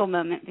pinnacle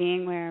moment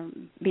being where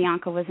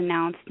Bianca was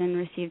announced and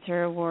received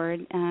her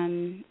award.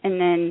 And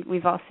then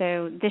we've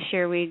also, this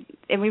year, we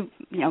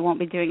won't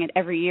be doing it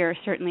every year,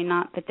 certainly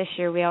not, but this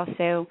year we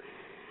also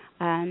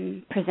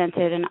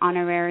presented an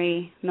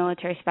honorary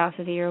Military Spouse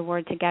of the Year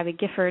award to Gabby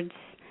Giffords,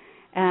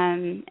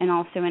 and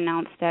also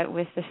announced that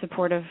with the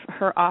support of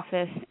her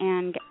office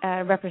and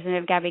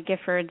Representative Gabby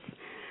Giffords,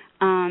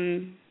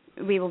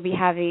 we will be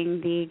having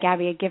the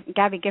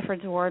Gabby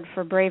Giffords Award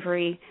for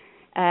Bravery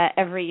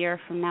every year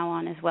from now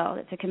on as well.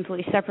 It's a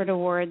completely separate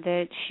award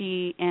that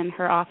she and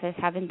her office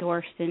have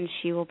endorsed, and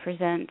she will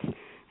present,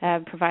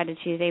 provided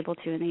she is able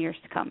to in the years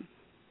to come.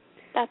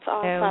 That's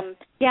awesome.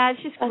 So, yeah,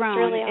 it's just grown.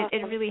 Really awesome.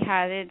 It really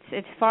has.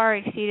 It's far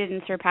exceeded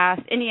and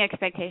surpassed any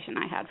expectation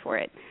I had for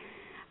it.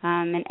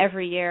 And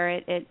every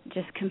year it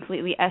just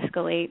completely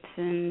escalates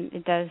and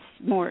it does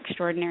more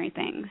extraordinary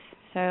things.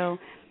 So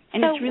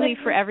it's really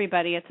for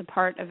everybody. It's a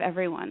part of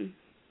everyone.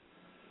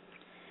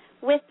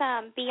 With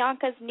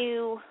Bianca's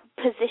new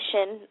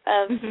position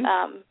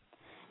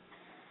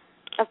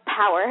of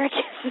power, I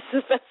guess is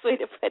the best way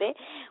to put it,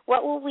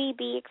 what will we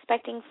be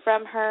expecting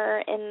from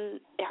her in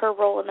her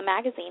role in the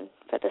magazine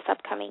for this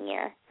upcoming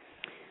year?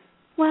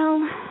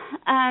 Well,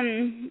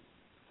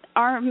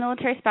 our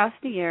Military Spouse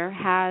of the Year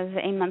has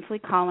a monthly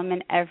column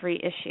in every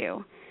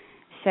issue.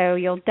 So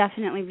you'll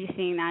definitely be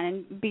seeing that.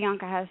 And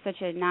Bianca has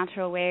such a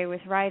natural way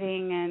with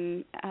writing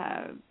and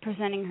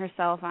presenting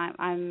herself.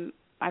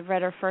 I've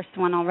read her first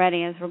one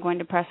already, as we're going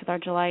to press with our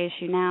July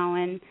issue now,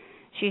 and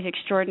she's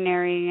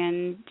extraordinary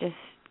and just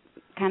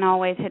kind of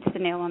always hits the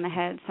nail on the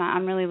head. So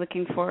I'm really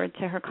looking forward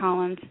to her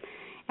columns.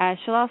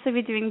 She'll also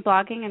be doing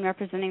blogging and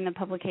representing the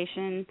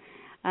publication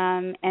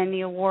and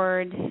the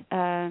award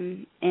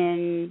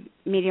in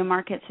media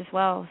markets as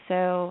well.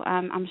 So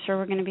I'm sure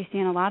we're going to be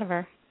seeing a lot of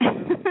her.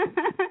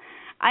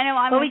 I know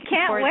I'm we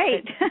can't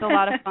wait. It's a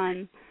lot of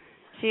fun.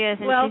 She is,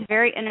 and she's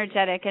very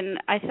energetic. And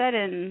I said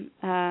in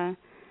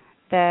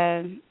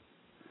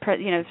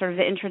sort of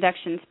the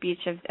introduction speech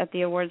at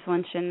the awards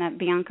luncheon that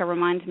Bianca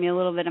reminds me a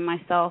little bit of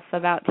myself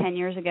about 10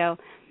 years ago,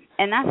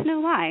 and that's no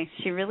lie.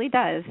 She really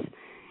does.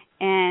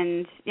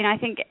 And I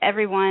think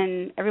every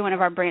one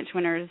of our branch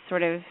winners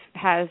sort of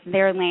has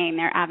their lane,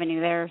 their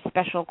avenue, their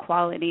special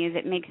qualities.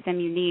 It makes them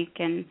unique,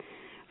 and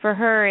for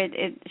her,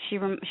 she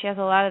has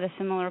a lot of the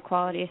similar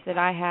qualities that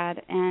I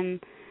had, and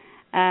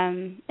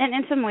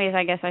in some ways,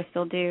 I guess I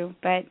still do,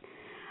 but.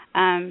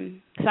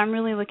 So I'm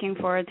really looking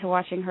forward to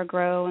watching her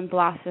grow and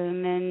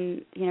blossom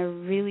and,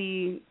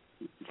 really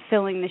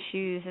filling the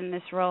shoes in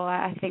this role.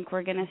 I think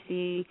we're going to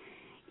see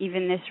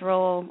even this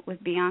role with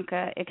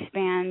Bianca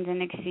expand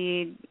and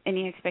exceed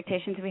any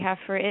expectations we have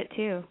for it,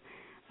 too.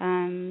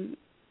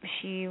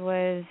 She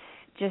was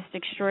just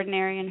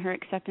extraordinary in her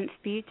acceptance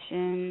speech,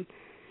 and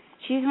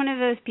she's one of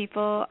those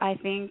people, I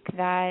think,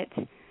 that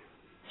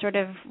sort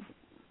of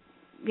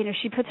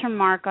she puts her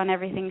mark on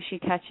everything she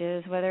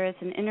touches, whether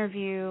it's an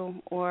interview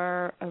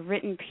or a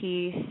written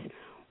piece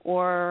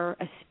or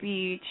a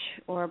speech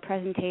or a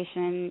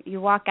presentation. You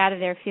walk out of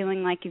there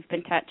feeling like you've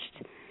been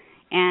touched.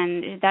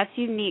 And that's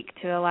unique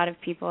to a lot of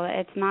people.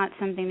 It's not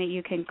something that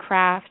you can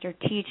craft or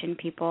teach in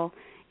people.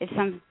 It's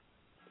something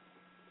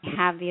you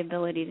have the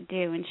ability to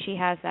do, and she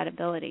has that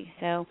ability.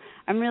 So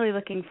I'm really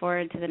looking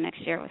forward to the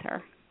next year with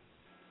her.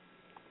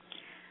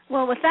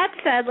 Well, with that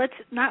said, let's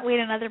not wait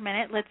another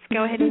minute. Let's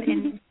go ahead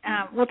and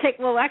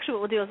actually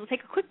what we'll do is we'll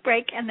take a quick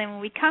break, and then when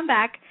we come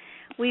back,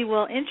 we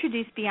will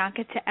introduce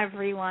Bianca to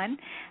everyone.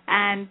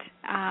 And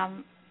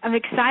I'm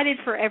excited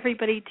for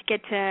everybody to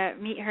get to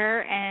meet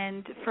her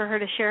and for her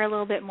to share a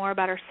little bit more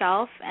about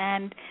herself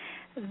and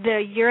the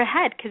year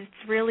ahead, because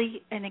it's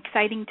really an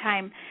exciting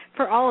time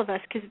for all of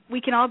us, because we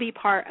can all be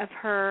part of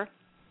her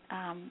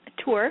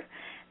tour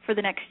for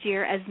the next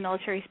year as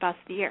Military Spouse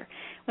of the Year.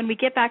 When we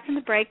get back from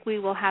the break, we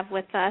will have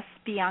with us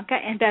Bianca,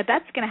 and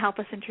Babette's going to help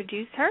us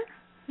introduce her.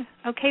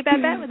 Okay,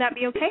 Babette, would that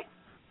be okay?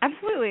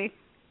 Absolutely.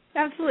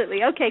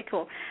 Absolutely. Okay,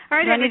 cool. All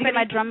right, do I need to get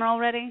my drum roll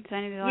ready? Do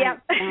I need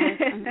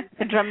to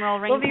the drum roll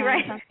ring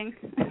or something?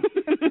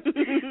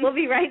 We'll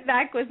be right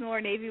back with more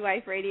Navy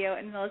Wife Radio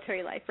and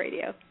Military Life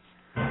Radio.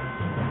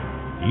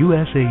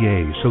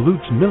 USAA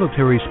salutes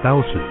military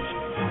spouses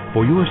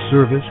for your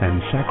service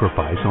and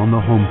sacrifice on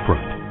the home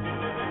front.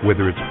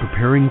 Whether it's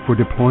preparing for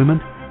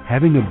deployment,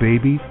 having a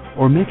baby,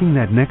 or making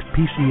that next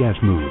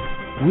PCS move,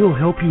 we'll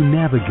help you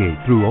navigate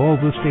through all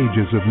the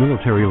stages of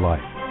military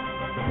life.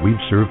 We've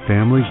served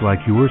families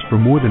like yours for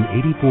more than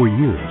 84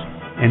 years,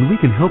 and we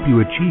can help you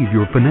achieve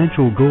your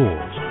financial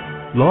goals.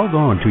 Log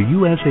on to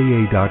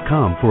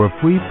USAA.com for a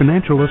free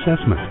financial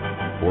assessment,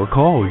 or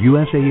call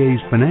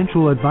USAA's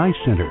Financial Advice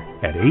Center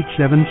at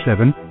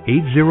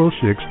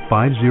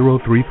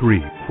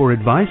 877-806-5033 for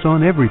advice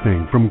on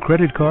everything from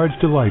credit cards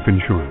to life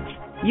insurance.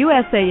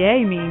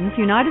 USAA means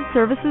United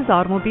Services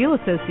Automobile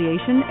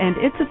Association and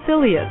its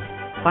affiliates.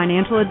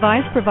 Financial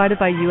advice provided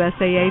by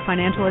USAA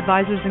Financial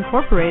Advisors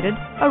Incorporated,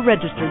 a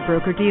registered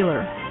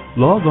broker-dealer.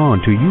 Log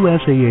on to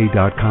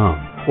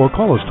USAA.com or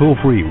call us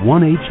toll-free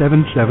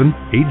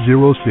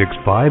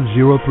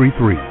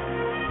 1-877-806-5033.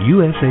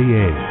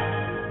 USAA.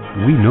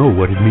 We know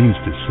what it means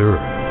to serve.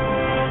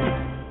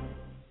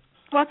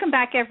 Welcome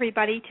back,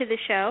 everybody, to the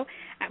show.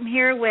 I'm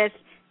here with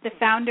the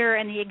founder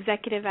and the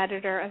executive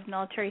editor of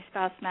Military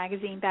Spouse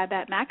Magazine,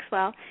 Babette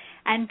Maxwell.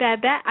 And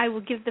Babette, I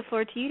will give the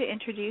floor to you to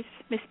introduce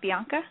Miss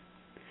Bianca.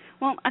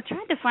 Well, I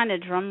tried to find a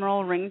drum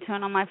roll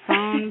ringtone on my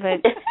phone,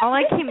 but all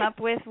I came up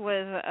with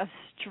was a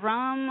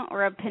strum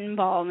or a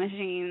pinball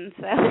machine.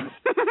 So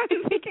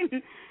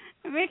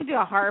maybe I could do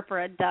a harp or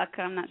a duck.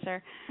 I'm not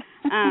sure.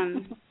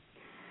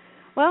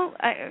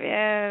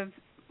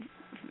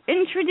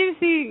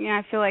 Introducing,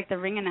 I feel like the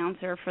ring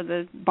announcer for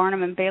the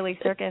Barnum and Bailey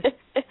Circus.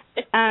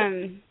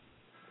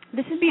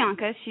 This is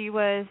Bianca. She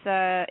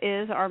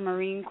is our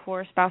Marine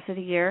Corps Spouse of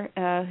the Year,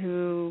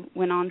 who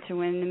went on to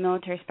win the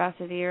Military Spouse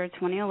of the Year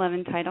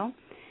 2011 title.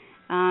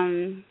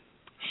 I'm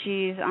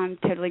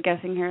totally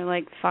guessing here,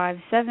 like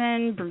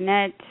 5'7",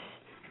 brunette,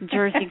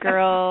 Jersey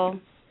girl,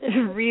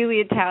 really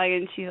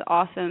Italian. She's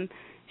awesome.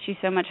 She's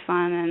so much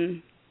fun,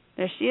 and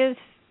there she is.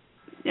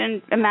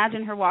 And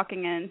imagine her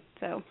walking in.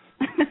 So,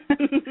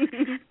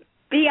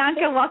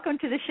 Bianca, welcome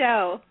to the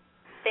show.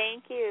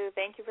 Thank you.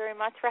 Thank you very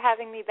much for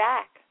having me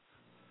back.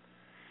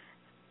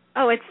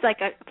 Oh, it's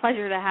like a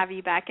pleasure to have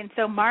you back. And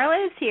so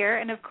Marla is here,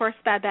 and, of course,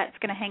 Babette's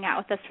going to hang out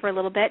with us for a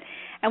little bit.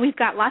 And we've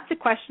got lots of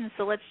questions,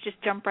 so let's just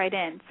jump right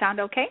in. Sound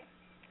okay?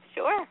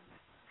 Sure.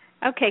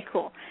 Okay,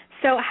 cool.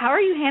 So how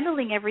are you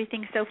handling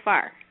everything so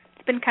far?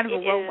 It's been kind of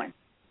a whirlwind.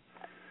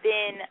 It's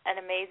been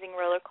an amazing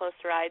roller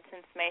coaster ride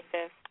since May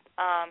 5th.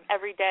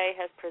 Every day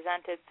has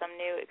presented some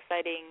new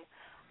exciting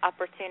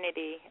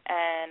opportunity,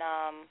 and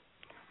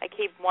I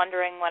keep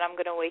wondering when I'm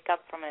going to wake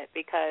up from it,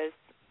 because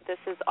this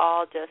is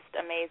all just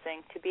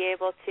amazing to be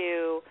able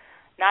to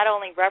not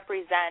only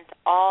represent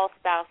all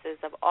spouses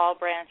of all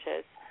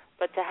branches,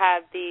 but to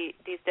have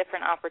these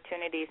different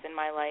opportunities in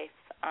my life.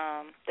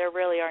 There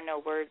really are no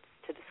words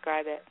to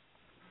describe it.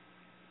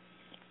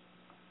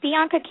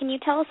 Bianca, can you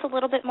tell us a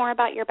little bit more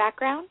about your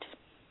background?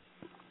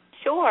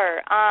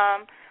 Sure.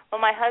 Well,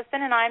 my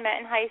husband and I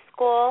met in high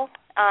school.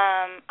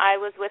 I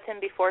was with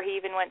him before he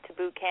even went to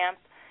boot camp,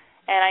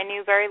 and I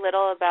knew very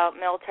little about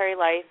military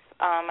life.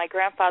 My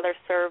grandfather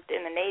served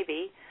in the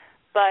Navy,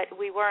 but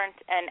we weren't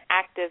an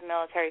active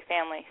military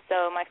family.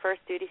 So my first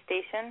duty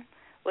station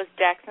was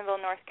Jacksonville,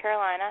 North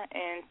Carolina.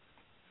 In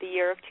the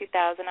year of 2000,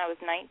 I was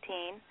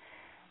 19,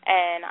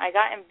 and I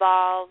got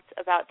involved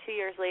about 2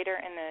 years later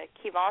in the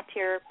Key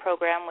Volunteer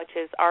Program, which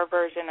is our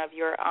version of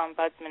your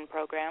Ombudsman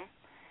program.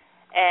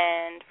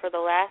 And for the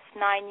last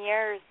 9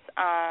 years,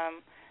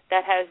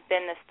 that has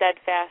been the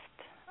steadfast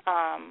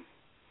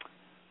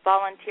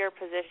volunteer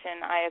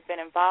position I have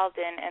been involved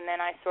in. And then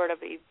I sort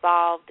of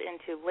evolved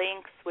into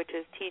LINKS, which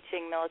is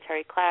teaching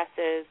military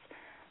classes,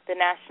 the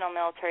National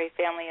Military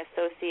Family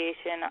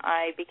Association.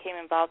 I became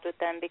involved with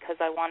them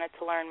because I wanted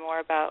to learn more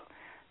about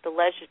the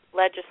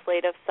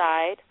legislative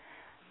side.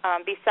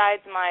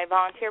 Besides my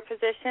volunteer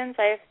positions,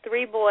 I have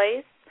 3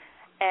 boys.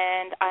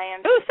 And I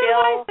am so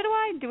still... do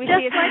I. Do we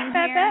just see a like theme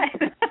that?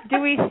 here? Do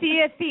we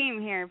see a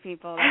theme here,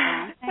 people?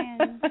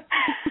 And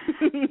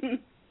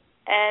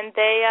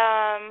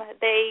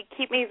they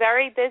keep me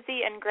very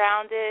busy and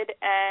grounded.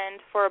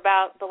 And for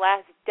about the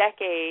last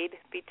decade,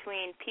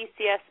 between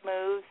PCS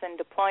moves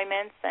and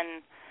deployments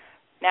and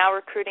now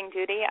recruiting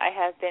duty, I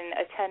have been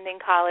attending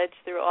college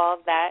through all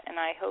of that. And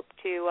I hope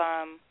to...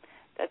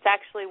 that's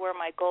actually where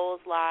my goals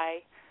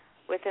lie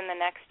within the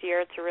next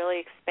year, to really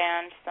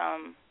expand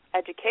some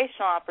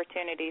educational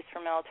opportunities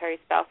for military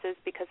spouses,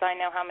 because I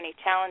know how many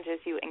challenges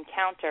you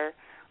encounter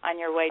on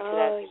your way to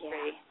that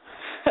degree.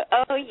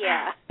 Yeah. Oh,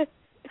 yeah.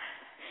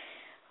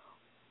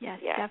 Yes,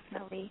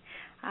 definitely.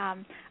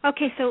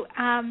 Okay, so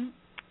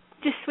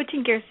just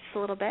switching gears just a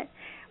little bit,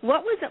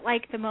 what was it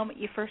like the moment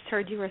you first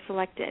heard you were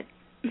selected?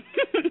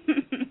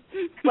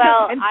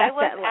 Well, I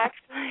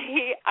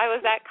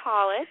was at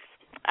college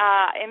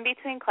in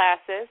between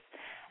classes,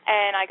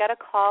 and I got a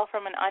call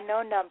from an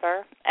unknown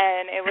number,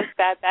 and it was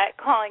Babette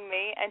calling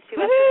me, and she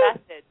left a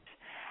message.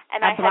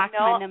 And I blocked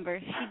had my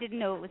number. She didn't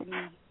know it was me.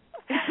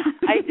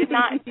 I did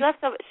not. She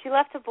left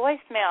a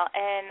voicemail,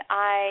 and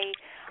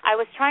I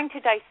was trying to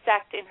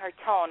dissect in her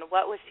tone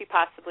what was she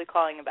possibly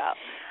calling about.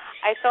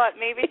 I thought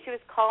maybe she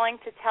was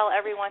calling to tell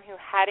everyone who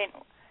hadn't,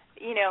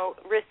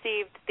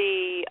 received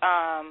the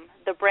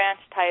branch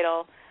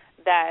title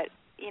that,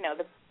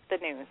 the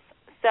news.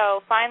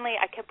 So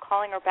finally, I kept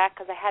calling her back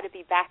because I had to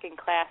be back in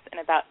class in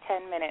about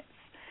 10 minutes.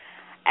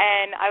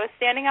 And I was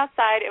standing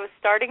outside. It was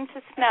starting to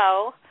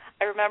snow.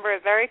 I remember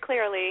it very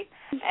clearly.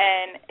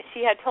 And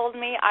she had told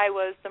me I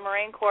was the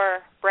Marine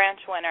Corps branch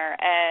winner.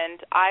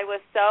 And I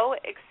was so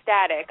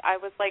ecstatic. I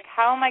was like,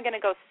 how am I going to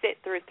go sit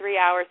through 3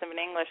 hours of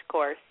an English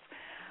course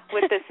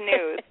with this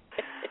news?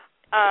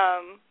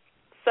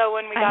 So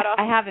when we got off...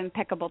 I have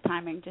impeccable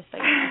timing, just so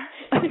you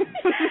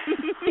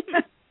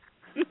know.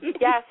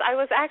 Yes, I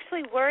was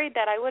actually worried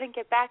that I wouldn't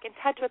get back in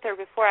touch with her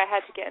before I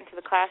had to get into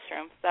the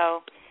classroom.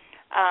 So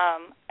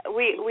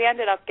we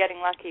ended up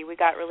getting lucky. We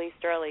got released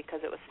early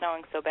because it was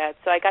snowing so bad.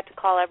 So I got to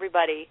call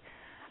everybody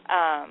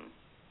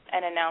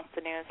and announce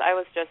the news. I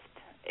was just,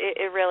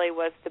 it really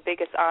was the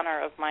biggest honor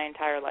of my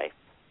entire life.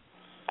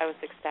 I was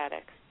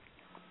ecstatic.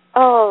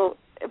 Oh,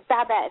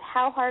 Babette,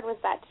 how hard was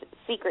that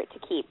secret to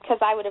keep? Because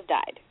I would have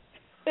died.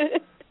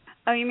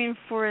 Oh, you mean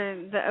for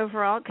the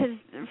overall? Because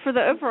for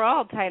the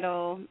overall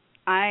title,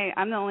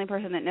 I'm the only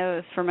person that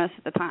knows for most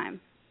of the time.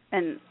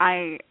 And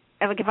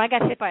if I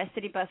got hit by a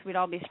city bus, we'd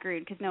all be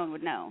screwed because no one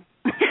would know.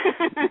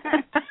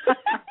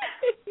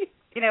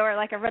 Or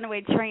like a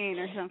runaway train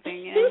or something.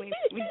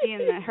 We'd be in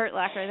the Hurt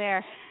Locker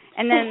there.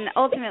 And then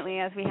ultimately,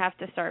 as we have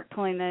to start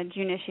pulling the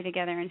June issue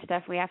together and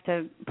stuff, we have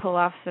to pull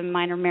off some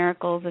minor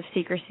miracles of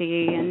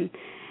secrecy. And,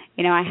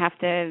 I have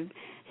to,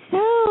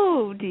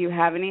 so do you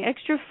have any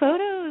extra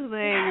photos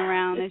laying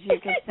around that you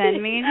could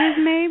send me? Just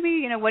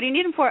maybe, what do you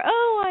need them for?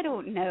 Oh, I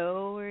don't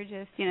know. Or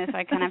just, so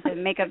I kind of have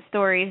to make up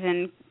stories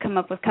and come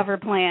up with cover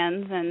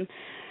plans. And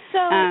so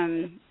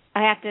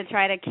I have to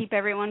try to keep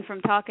everyone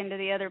from talking to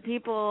the other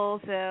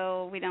people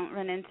so we don't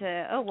run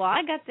into, oh, well,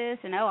 I got this,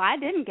 and oh, I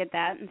didn't get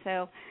that. And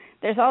so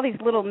there's all these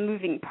little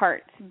moving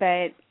parts,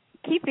 but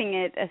keeping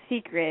it a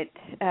secret,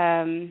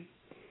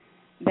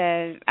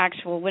 the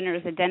actual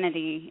winner's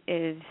identity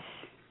is,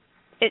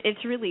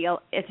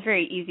 it's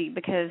very easy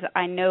because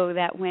I know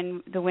that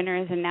when the winner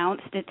is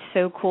announced, it's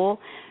so cool.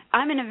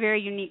 I'm in a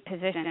very unique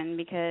position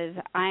because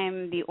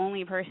I'm the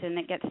only person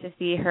that gets to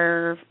see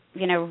her,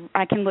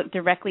 I can look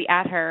directly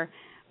at her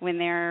when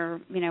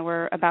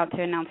we're about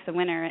to announce the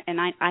winner, and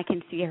I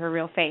can see her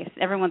real face.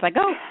 Everyone's like,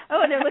 oh,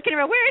 they're looking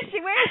around. Where is she?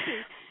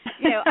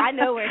 I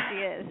know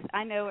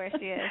where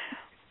she is.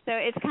 So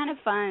it's kind of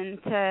fun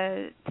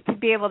to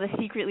be able to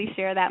secretly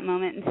share that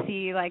moment and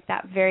see, like,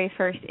 that very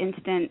first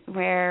instant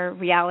where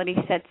reality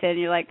sets in.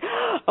 You're like,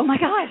 oh, my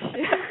gosh.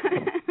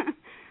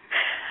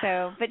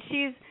 But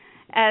she's,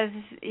 as,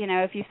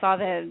 if you saw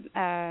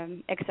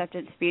the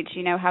acceptance speech,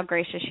 how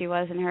gracious she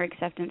was in her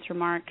acceptance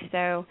remarks.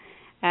 So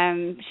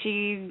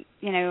she,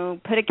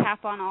 put a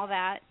cap on all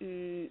that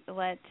and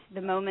let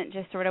the moment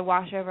just sort of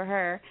wash over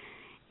her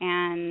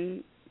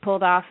and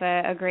pulled off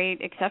a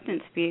great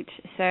acceptance speech.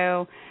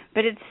 So,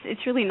 but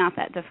it's really not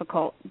that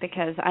difficult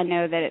because I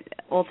know that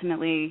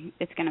ultimately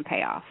it's going to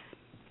pay off.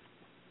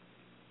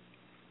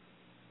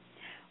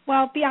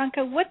 Well,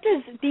 Bianca, what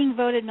does being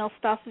voted Mill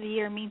Spouse of the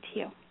Year mean to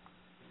you?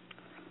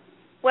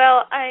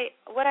 Well,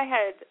 what I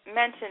had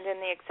mentioned in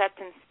the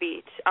acceptance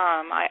speech,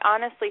 I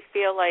honestly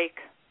feel like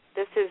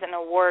this is an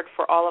award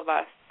for all of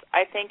us.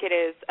 I think it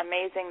is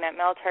amazing that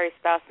Military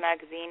Spouse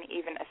Magazine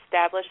even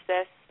established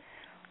this,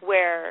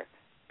 where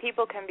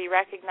people can be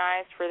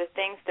recognized for the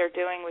things they're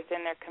doing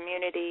within their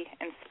community,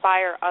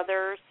 inspire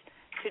others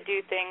to do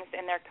things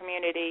in their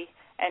community,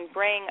 and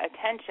bring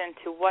attention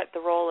to what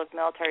the role of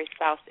military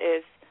spouse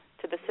is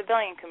to the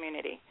civilian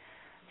community.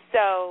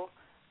 So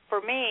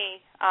for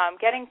me,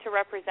 getting to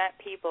represent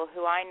people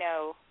who I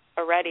know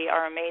already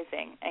are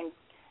amazing and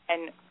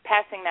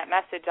passing that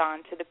message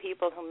on to the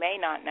people who may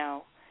not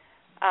know,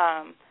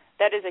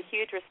 that is a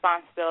huge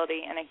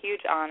responsibility and a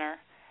huge honor.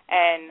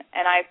 And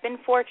I've been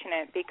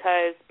fortunate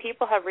because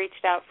people have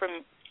reached out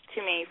to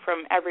me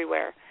from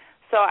everywhere.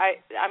 So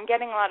I'm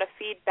getting a lot of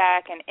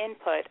feedback and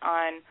input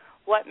on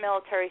what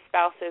military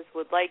spouses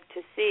would like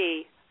to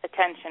see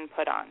attention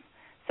put on.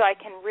 So I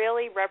can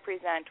really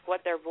represent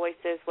what their voice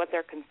is, what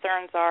their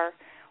concerns are,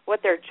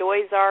 what their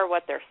joys are,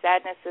 what their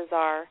sadnesses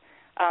are.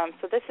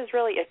 So this is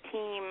really a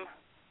team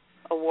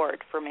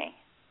award for me.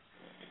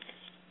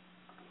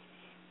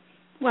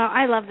 Well,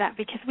 I love that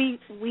because we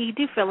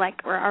do feel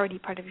like we're already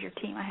part of your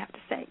team, I have to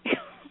say.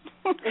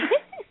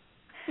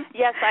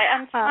 Yes,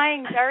 I'm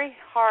trying very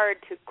hard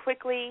to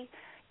quickly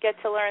get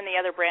to learn the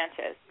other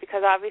branches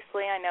because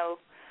obviously I know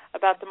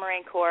about the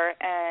Marine Corps,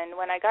 and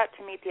when I got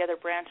to meet the other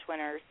branch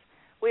winners,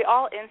 we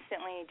all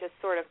instantly just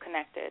sort of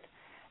connected.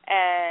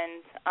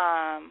 And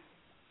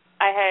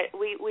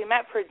we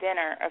met for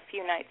dinner a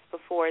few nights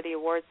before the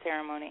award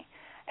ceremony,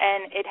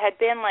 and it had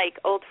been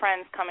like old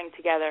friends coming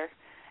together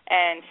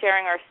and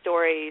sharing our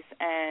stories,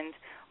 and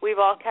we've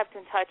all kept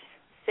in touch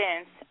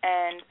since,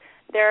 and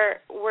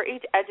we're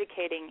each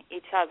educating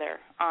each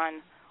other on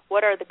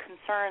what are the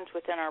concerns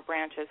within our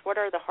branches, what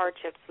are the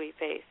hardships we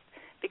face,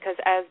 because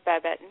as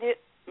Babette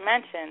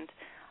mentioned,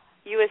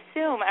 you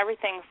assume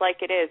everything's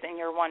like it is in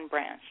your one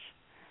branch.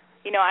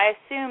 I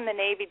assume the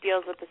Navy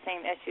deals with the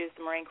same issues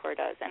the Marine Corps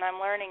does, and I'm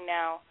learning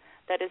now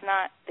that is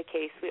not the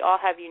case. We all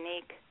have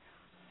unique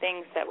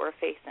things that we're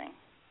facing.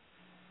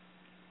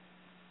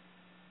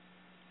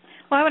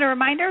 Well, I want to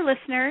remind our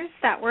listeners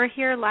that we're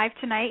here live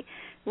tonight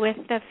with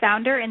the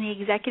founder and the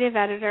executive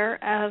editor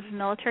of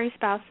Military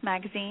Spouse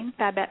Magazine,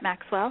 Babette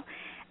Maxwell,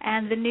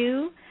 and the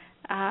new,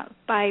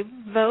 by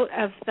vote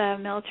of the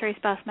Military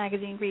Spouse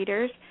Magazine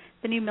readers,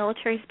 the new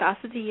Military Spouse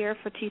of the Year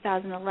for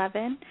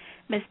 2011,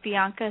 Ms.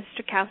 Bianca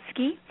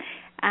Strzalkowski.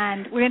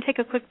 And we're going to take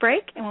a quick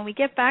break, and when we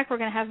get back, we're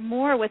going to have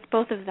more with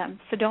both of them.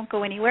 So don't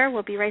go anywhere.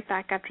 We'll be right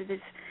back after this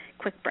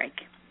quick break.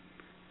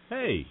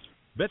 Hey,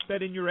 bet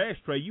that in your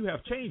ashtray you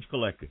have change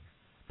collected,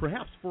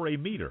 perhaps for a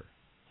meter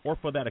or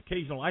for that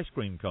occasional ice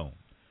cream cone.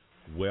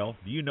 Well,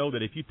 do you know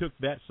that if you took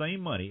that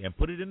same money and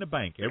put it in the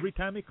bank every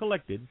time it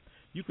collected,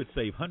 you could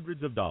save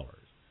hundreds of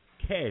dollars,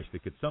 cash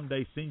that could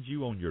someday send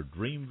you on your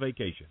dream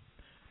vacation.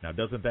 Now,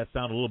 doesn't that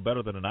sound a little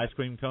better than an ice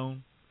cream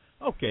cone?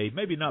 Okay,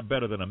 maybe not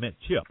better than a mint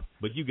chip,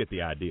 but you get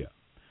the idea.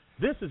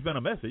 This has been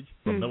a message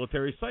from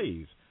Military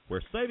Saves,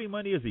 where saving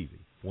money is easy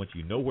once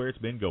you know where it's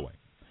been going.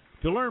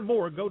 To learn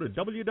more, go to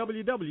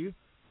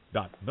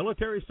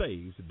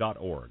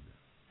www.militarysaves.org.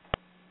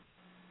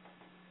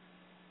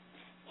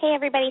 Hey,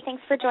 everybody.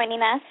 Thanks for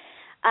joining us.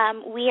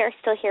 We are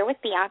still here with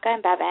Bianca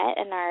and Babette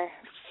and our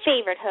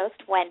favorite host,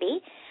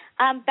 Wendy.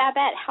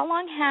 Babette, how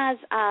long has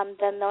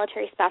the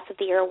Military Spouse of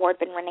the Year Award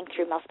been running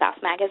through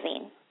MilSpouse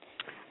Magazine?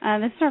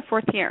 This is our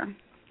 4th year.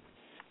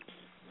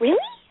 Really?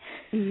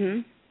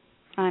 Mhm.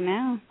 I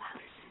know.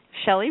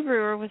 Shelley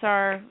Brewer was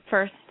our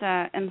first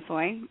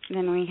MSOY.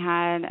 Then we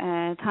had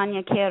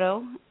Tanya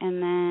Quero,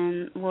 and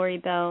then Lori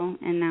Bell,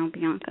 and now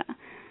Bianca.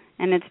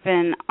 And it's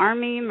been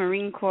Army,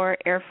 Marine Corps,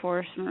 Air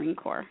Force, Marine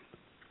Corps.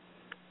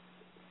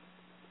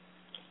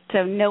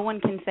 So no one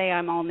can say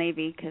I'm all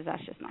Navy, because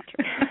that's just not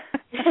true.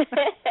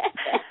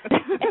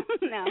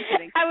 No, I'm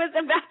kidding. I was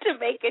about to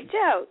make a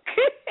joke.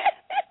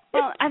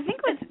 Well, I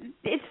think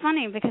it's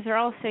funny because they're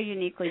all so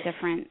uniquely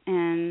different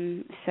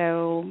and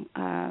so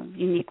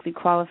uniquely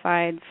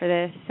qualified for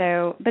this.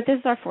 So, but this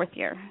is our 4th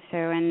year,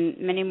 and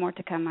many more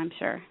to come, I'm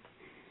sure.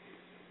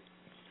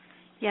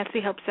 Yes,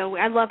 we hope so.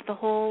 I love the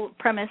whole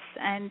premise,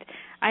 and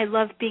I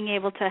love being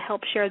able to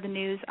help share the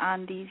news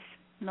on these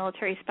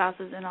military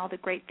spouses and all the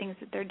great things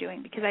that they're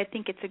doing, because I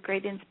think it's a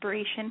great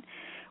inspiration,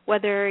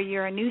 whether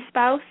you're a new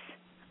spouse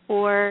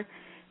or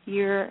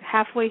you're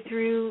halfway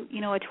through,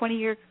 a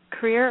 20-year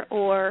career,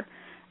 or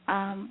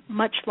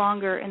much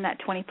longer in that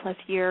 20-plus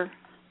year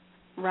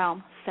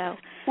realm. So,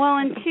 well,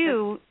 and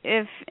two,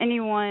 if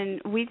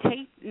anyone, we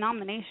take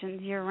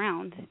nominations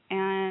year-round,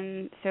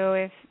 and so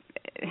if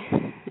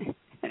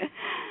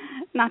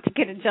not to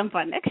get a jump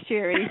on next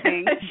year or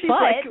anything, she's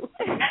but like,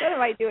 what am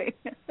I doing?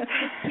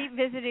 keep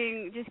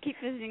visiting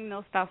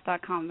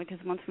milspouse.com, because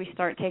once we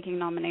start taking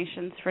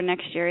nominations for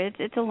next year,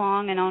 it's a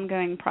long and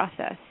ongoing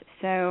process.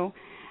 So,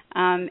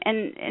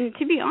 and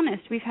to be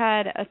honest, we've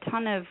had a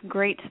ton of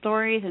great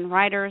stories and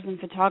writers and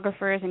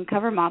photographers and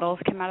cover models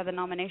come out of the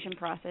nomination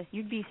process.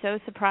 You'd be so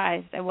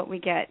surprised at what we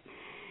get,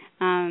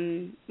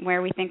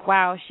 where we think,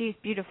 wow, she's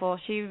beautiful,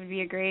 she would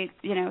be a great,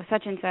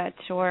 such and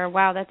such, or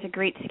wow, that's a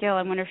great skill,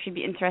 I wonder if she'd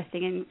be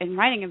interested in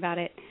writing about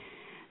it.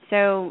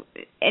 So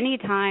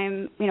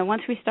anytime,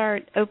 once we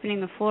start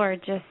opening the floor,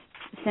 just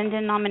send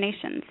in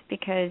nominations,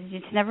 because you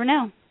just never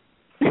know.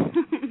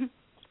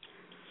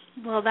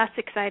 Well, that's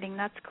exciting.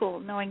 That's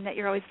cool, knowing that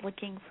you're always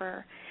looking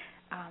for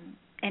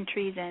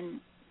entries and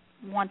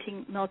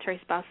wanting military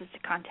spouses to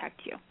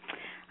contact you.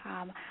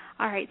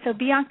 All right, so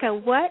Bianca,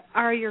 what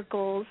are your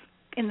goals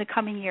in the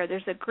coming year?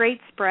 There's a great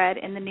spread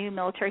in the new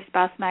Military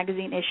Spouse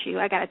Magazine issue.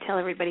 I got to tell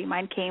everybody,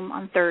 mine came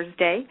on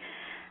Thursday.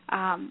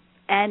 And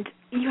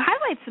you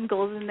highlight some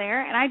goals in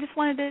there, and I just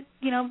wanted to,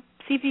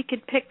 see if you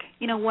could pick,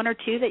 one or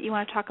two that you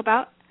want to talk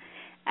about.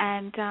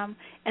 And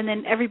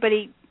then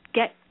everybody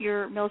get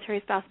your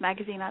Military Spouse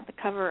Magazine at the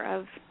cover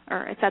of,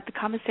 or it's at the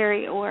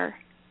commissary or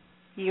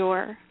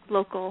your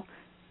local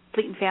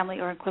Fleet and Family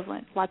or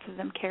equivalent. Lots of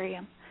them carry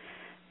them.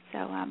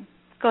 So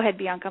go ahead,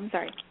 Bianca. I'm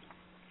sorry.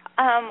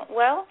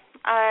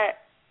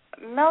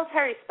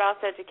 Military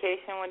spouse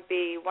education would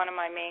be one of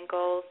my main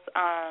goals.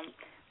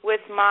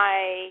 With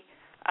my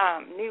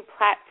new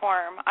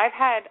platform, I've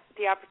had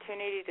the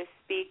opportunity to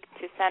speak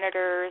to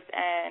senators,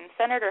 and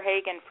Senator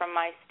Hagan from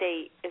my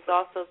state is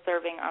also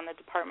serving on the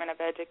Department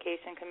of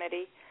Education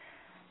Committee.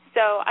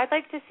 So I'd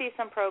like to see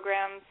some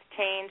programs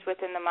change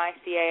within the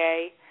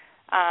MyCAA,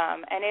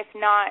 and if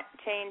not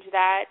change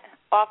that,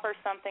 offer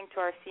something to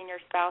our senior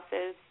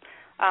spouses.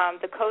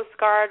 The Coast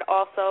Guard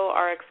also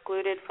are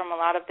excluded from a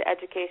lot of the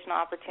educational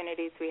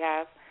opportunities we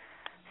have.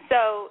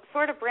 So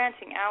sort of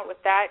branching out with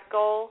that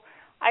goal,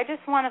 I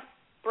just want to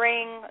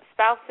bring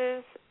spouses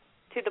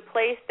to the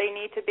place they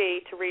need to be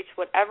to reach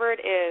whatever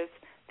it is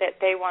that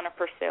they want to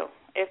pursue.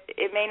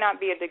 It may not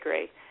be a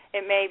degree.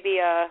 It may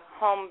be a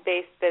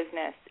home-based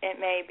business.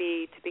 It may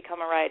be to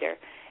become a writer.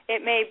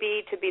 It may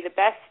be to be the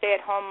best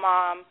stay-at-home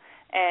mom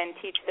and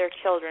teach their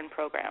children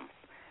programs.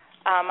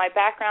 My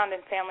background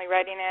in family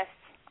readiness,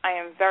 I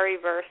am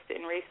very versed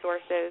in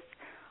resources.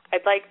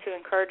 I'd like to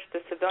encourage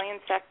the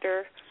civilian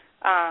sector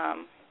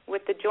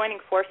with the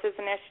Joining Forces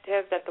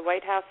initiative that the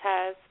White House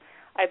has.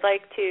 I'd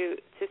like to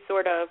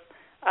sort of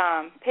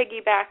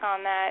piggyback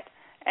on that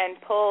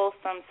and pull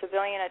some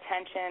civilian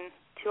attention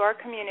to our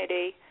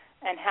community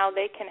and how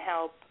they can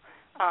help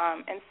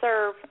and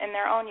serve in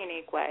their own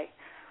unique way.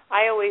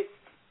 I always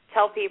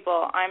tell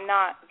people I'm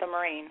not the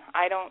Marine.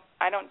 I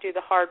don't do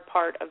the hard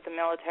part of the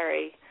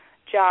military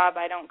job.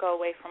 I don't go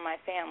away from my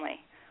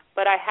family.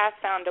 But I have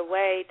found a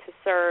way to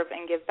serve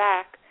and give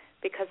back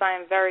because I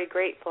am very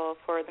grateful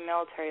for the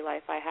military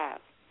life I have.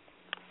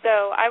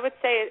 So I would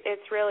say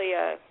it's really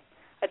a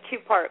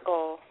two-part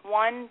goal.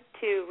 One,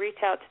 to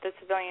reach out to the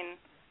civilian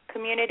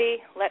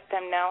community, let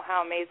them know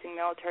how amazing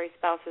military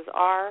spouses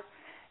are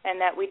and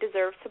that we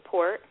deserve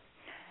support.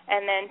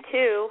 And then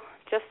two,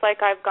 just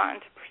like I've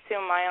gotten to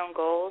pursue my own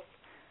goals,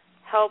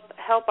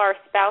 help our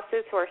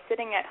spouses who are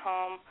sitting at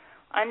home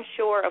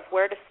unsure of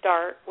where to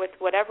start with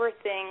whatever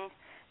thing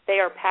they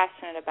are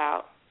passionate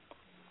about,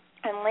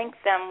 and link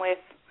them with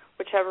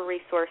whichever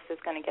resource is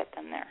going to get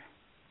them there.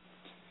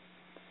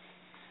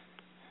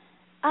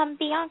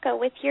 Bianca,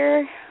 with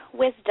your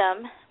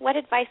wisdom, what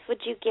advice would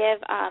you give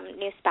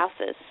new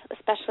spouses,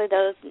 especially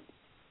those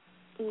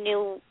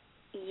new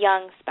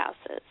young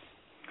spouses?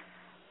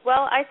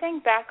 Well, I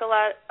think back a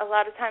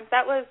lot of times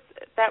that was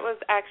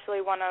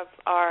actually one of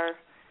our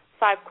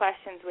 5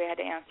 questions we had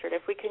answered.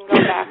 If we can go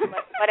back,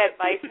 what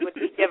advice would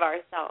we give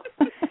ourselves?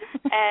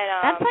 And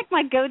that's like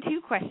my go-to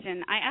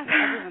question. I ask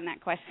everyone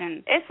that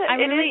question. I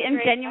really am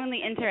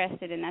genuinely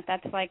interested in that.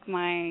 That's like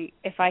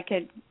if I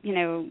could,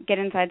 get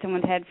inside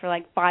someone's head for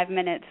like 5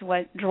 minutes,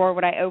 what drawer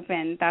would I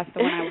open? That's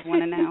the one I would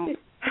want to know.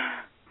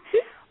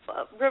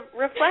 Well,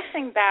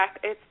 reflecting back,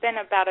 it's been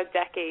about a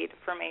decade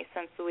for me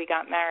since we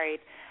got married.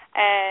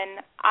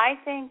 And I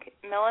think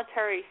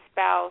military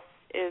spouse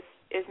is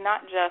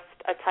not just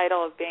a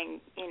title of being,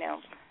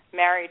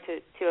 married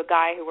to a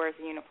guy who wears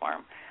a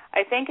uniform.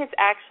 I think it's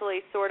actually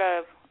sort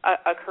of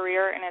a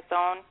career in its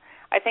own.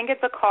 I think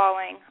it's a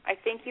calling. I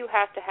think you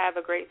have to have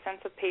a great sense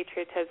of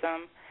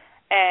patriotism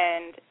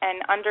and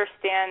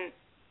understand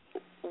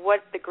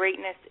what the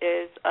greatness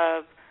is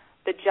of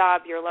the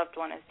job your loved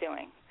one is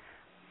doing.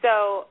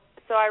 So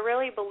I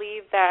really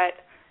believe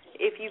that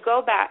if you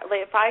go back,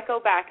 if I go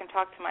back and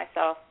talk to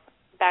myself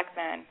back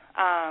then,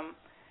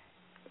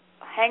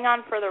 hang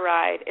on for the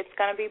ride. It's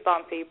going to be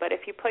bumpy, but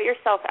if you put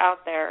yourself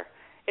out there,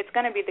 it's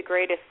going to be the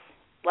greatest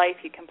life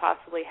you can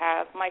possibly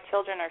have. My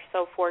children are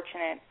so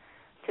fortunate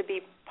to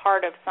be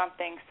part of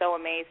something so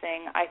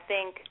amazing. I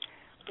think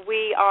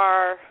we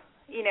are,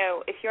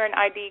 if you're an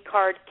ID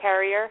card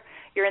carrier,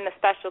 you're in the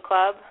special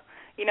club.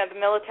 The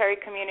military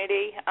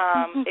community,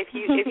 if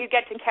you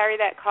get to carry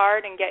that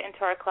card and get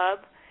into our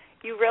club,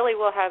 you really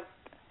will have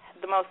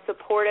the most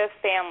supportive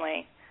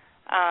family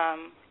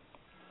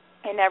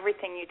in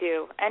everything you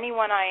do.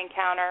 Anyone I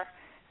encounter,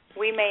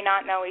 we may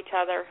not know each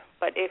other,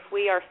 but if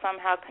we are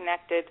somehow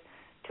connected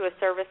to a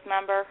service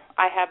member,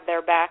 I have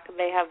their back,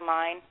 they have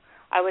mine.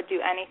 I would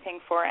do anything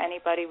for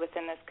anybody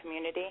within this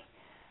community,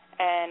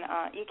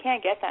 and you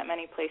can't get that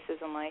many places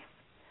in life.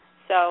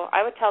 So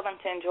I would tell them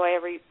to enjoy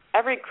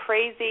every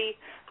crazy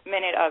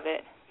minute of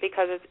it,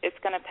 because it's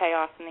going to pay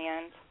off in the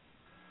end.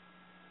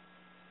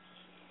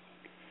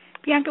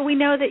 Bianca, we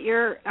know that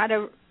you're at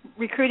a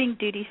recruiting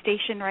duty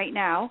station right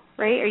now,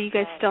 right? Are you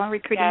guys still on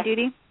recruiting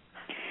duty?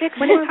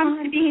 When it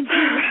comes to being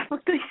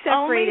geographically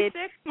separated.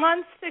 Only 6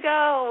 months to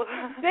go.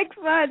 6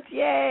 months,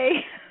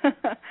 yay.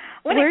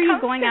 Where are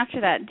you going after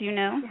that? Do you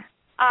know?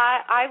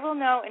 I will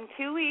know in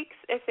 2 weeks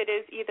if it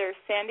is either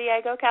San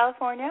Diego,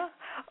 California,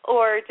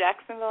 or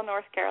Jacksonville,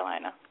 North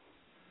Carolina.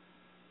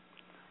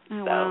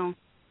 Oh, wow.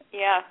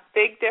 Yeah,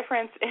 big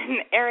difference in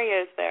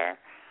areas there.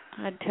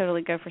 I'd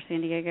totally go for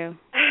San Diego.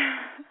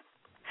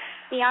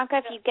 Bianca,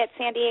 if you get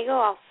San Diego,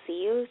 I'll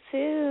see you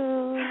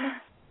soon.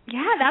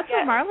 Yeah, that's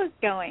where Marla's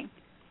going.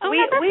 Oh,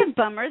 that's a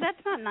bummer. That's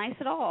not nice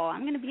at all.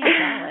 I'm going to be in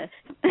Dallas.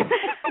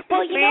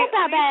 Well,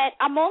 Babette,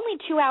 I'm only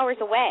 2 hours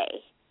away.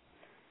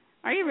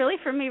 Are you really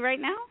from me right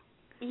now?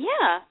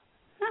 Yeah.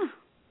 Oh.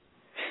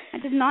 I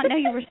did not know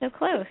you were so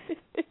close.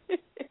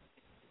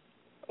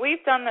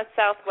 We've done the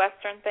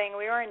southwestern thing.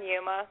 We were in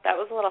Yuma. That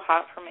was a little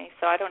hot for me,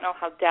 so I don't know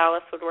how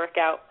Dallas would work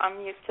out. I'm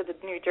used to the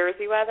New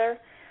Jersey weather,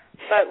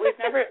 but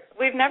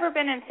we've never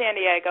been in San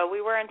Diego.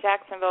 We were in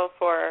Jacksonville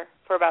for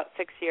about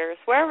 6 years.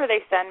 Wherever they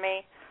send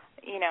me,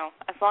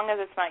 as long as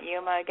it's not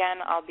Yuma again,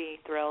 I'll be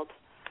thrilled.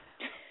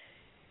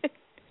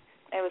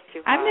 It was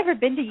too hot. I've never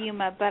been to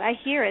Yuma, but I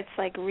hear it's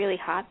like really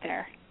hot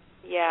there.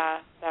 Yeah,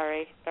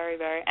 very, very,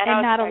 very.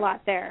 And not a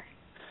lot there.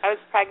 I was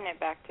pregnant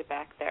back to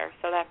back there,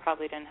 so that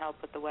probably didn't help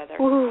with the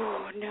weather.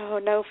 Ooh,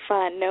 no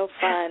fun.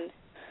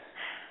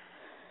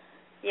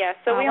 Yeah,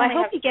 so we only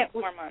have 6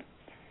 more months.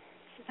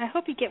 I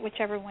hope you get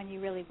whichever one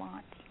you really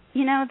want.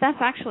 That's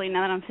actually,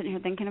 now that I'm sitting here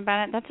thinking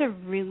about it, that's a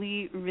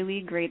really, really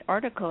great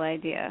article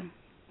idea.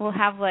 We'll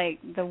have,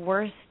 the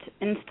worst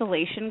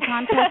installation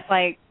contest,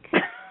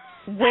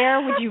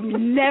 where would you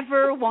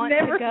never want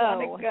to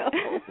go?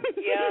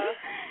 Yeah.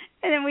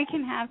 And then we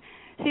can have,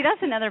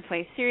 that's another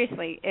place,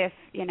 seriously, if,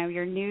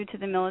 you're new to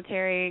the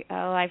military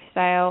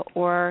lifestyle,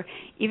 or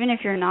even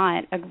if you're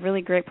not, a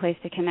really great place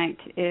to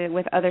connect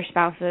with other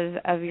spouses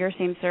of your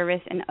same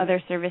service and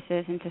other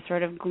services, and to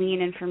sort of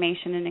glean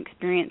information and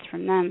experience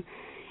from them,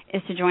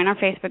 is to join our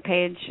Facebook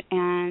page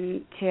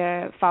and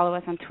to follow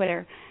us on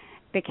Twitter,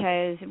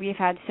 because we've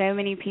had so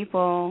many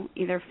people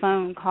either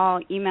phone, call,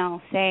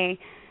 email, say,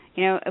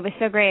 it was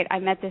so great. I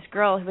met this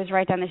girl who was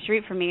right down the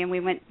street from me, and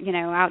we went,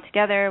 out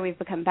together. We've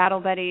become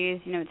battle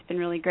buddies. It's been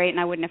really great, and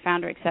I wouldn't have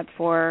found her except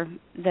for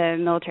the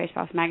Military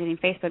Spouse Magazine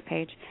Facebook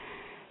page.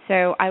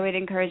 So I would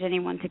encourage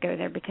anyone to go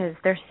there, because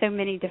there's so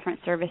many different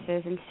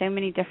services and so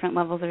many different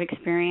levels of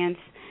experience,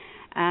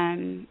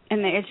 and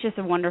it's just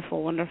a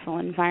wonderful, wonderful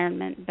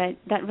environment. But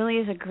that really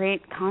is a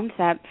great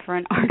concept for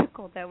an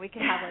article, though. We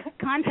could have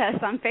a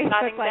contest on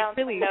Facebook,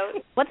 really,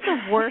 what's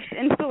the worst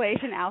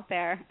installation out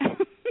there?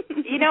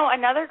 You know,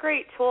 another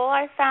great tool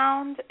I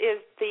found is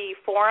the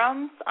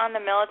forums on the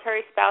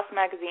Military Spouse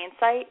Magazine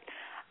site.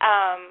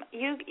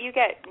 You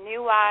get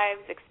new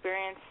wives,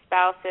 experienced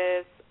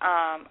spouses.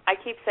 I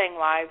keep saying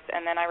wives,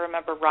 and then I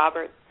remember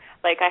Robert.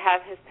 Like, I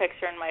have his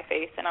picture in my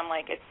face, and I'm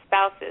like, it's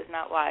spouses,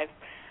 not wives.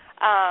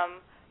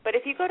 But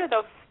if you go to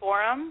those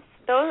forums,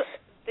 the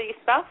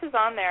spouses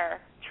on there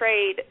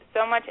trade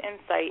so much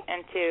insight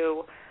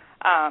into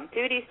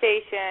duty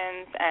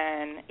stations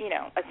and, you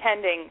know,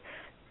 attending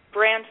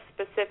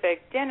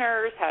branch-specific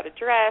dinners, how to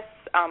dress,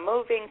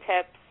 moving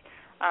tips.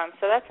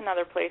 So that's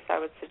another place I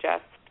would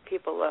suggest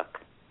people look.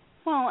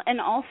 Well, and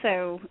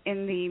also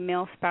in the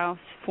Male Spouse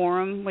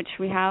Forum, which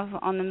we have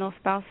on the Male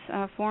Spouse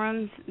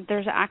forums,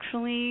 there's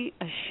actually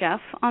a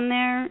chef on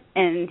there,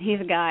 and he's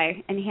a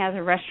guy, and he has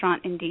a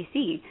restaurant in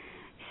D.C.,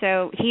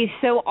 so he's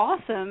so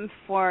awesome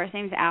for, his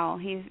name's Al.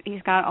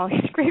 He's got all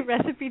these great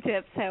recipe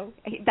tips, so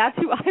that's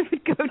who I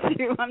would go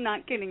to. I'm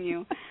not kidding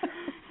you.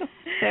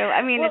 So,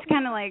 I mean, it's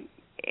kind of like,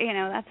 you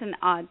know, that's an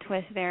odd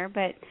twist there,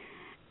 but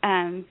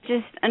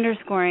just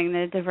underscoring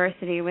the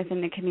diversity within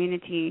the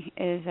community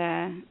is,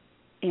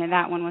 you know,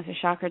 that one was a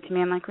shocker to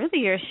me. I'm like, really,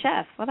 you're a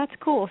chef? Well, that's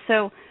cool.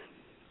 So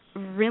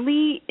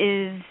really,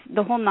 is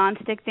the whole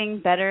nonstick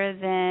thing better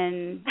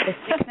than the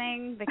stick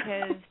thing?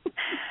 Because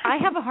I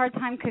have a hard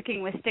time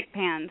cooking with stick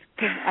pans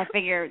because I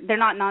figure they're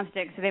not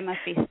nonstick, so they must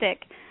be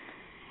stick.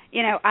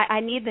 You know, I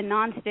need the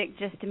nonstick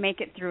just to make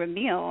it through a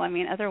meal. I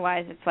mean,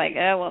 otherwise it's like,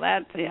 oh, well,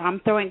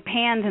 I'm throwing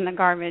pans in the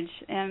garbage.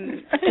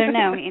 And so,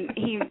 no, I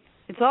mean,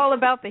 it's all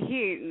about the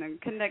heat and the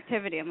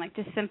conductivity. I'm like,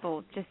 just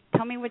simple. Just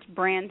tell me which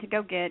brand to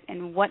go get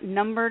and what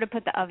number to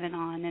put the oven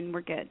on, and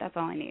we're good. That's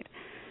all I need.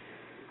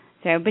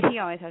 So, but he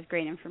always has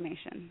great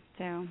information.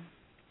 So,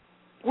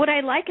 what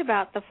I like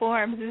about the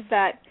forums is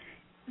that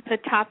the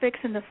topics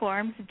in the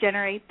forums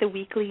generate the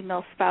weekly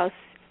MilSpouse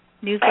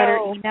newsletter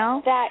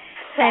email.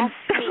 And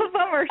some of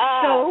them are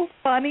so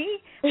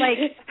funny.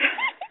 Like,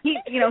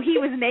 he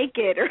was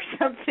naked or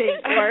something,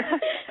 or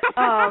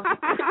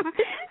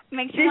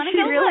makes you want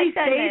to really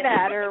like say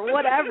that or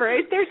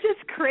whatever. They're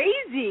just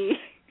crazy.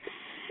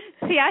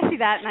 See, I see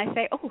that and I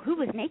say, oh, who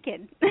was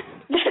naked?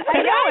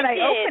 I know, and I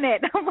open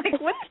it. I'm like,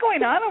 what's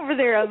going on over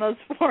there on those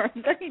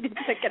forums? I need to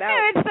check it out.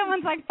 Yeah, it's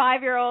someone's like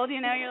 5-year-old, you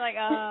know, you're like,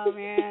 oh,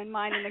 man,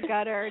 mine in the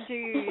gutter,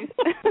 jeez.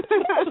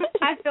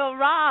 I feel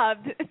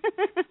robbed.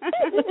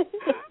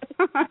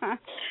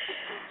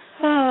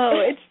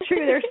 Oh, it's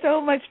true. They're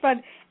so much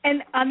fun.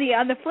 And on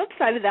the flip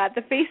side of that,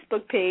 the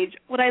Facebook page,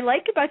 what I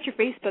like about your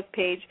Facebook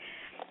page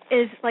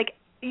is, like,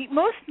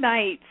 most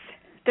nights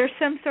there's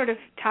some sort of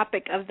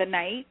topic of the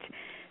night.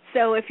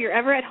 So if you're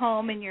ever at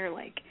home and you're,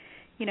 like,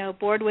 you know,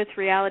 bored with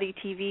reality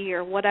TV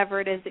or whatever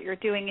it is that you're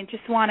doing and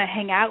just want to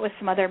hang out with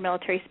some other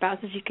military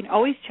spouses, you can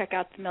always check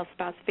out the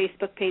MilSpouse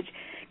Facebook page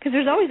because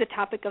there's always a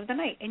topic of the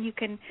night, and you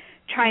can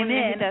chime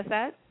in. Who does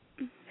that?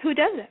 Who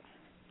does it?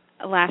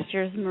 Last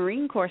year's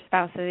Marine Corps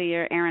Spouse of the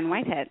Year, Erin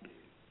Whitehead.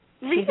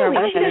 Really? She does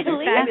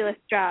a fabulous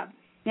job.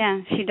 Yeah,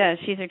 she does.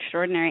 She's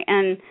extraordinary.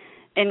 And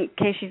in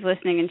case she's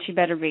listening, and she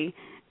better be,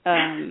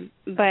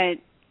 but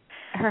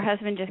her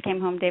husband just came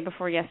home day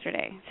before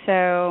yesterday,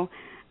 so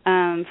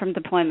from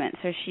deployment.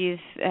 So she's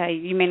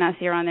you may not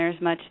see her on there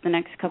as much the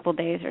next couple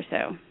days or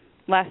so.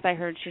 Last I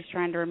heard, she's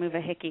trying to remove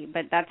a hickey,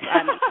 but that's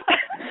I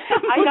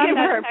got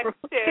that text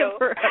too.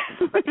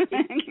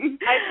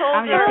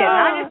 I'm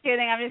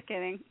just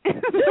kidding.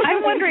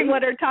 I'm wondering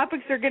what her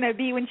topics are going to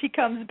be when she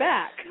comes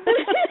back.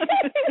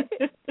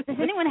 Does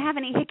anyone have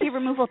any hickey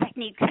removal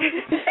techniques?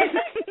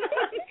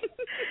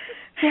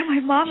 Yeah, my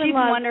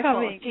mom-in-law is wonderful.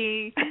 coming.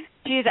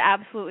 She is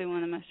absolutely one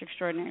of the most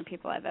extraordinary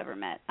people I've ever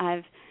met.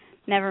 I've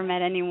never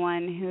met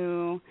anyone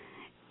who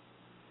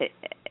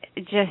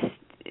just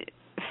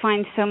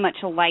finds so much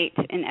light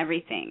in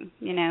everything.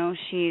 You know,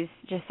 she's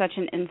just such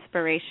an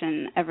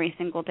inspiration every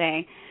single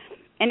day.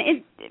 And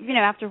it, you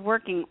know, after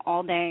working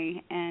all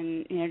day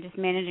and, you know, just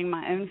managing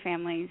my own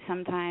family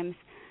sometimes,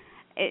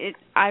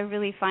 I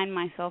really find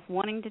myself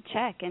wanting to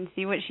check and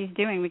see what she's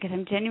doing because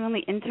I'm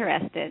genuinely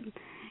interested.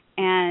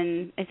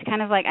 And it's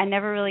kind of like I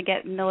never really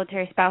get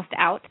military spoused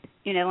out,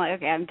 you know, like,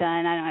 okay, I'm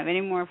done. I don't have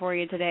any more for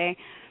you today.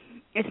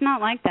 It's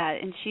not like that.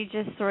 And she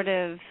just sort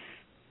of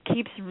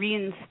keeps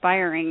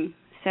re-inspiring.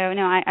 So,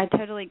 no, I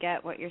totally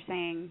get what you're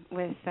saying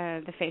with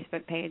the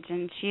Facebook page.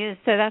 And she is.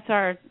 So that's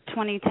our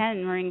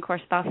 2010 Marine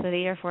Corps Spouse of the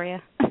Year for you.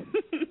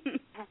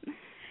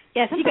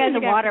 Yes, you guys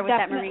are water with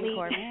that Marine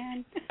Corps,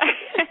 man.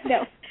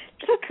 No,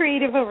 so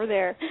creative over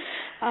there.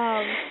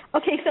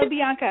 Okay, so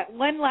Bianca,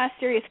 one last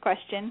serious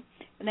question.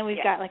 And then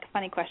we've got, like, a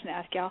funny question to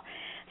ask y'all.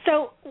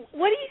 So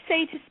what do you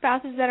say to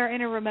spouses that are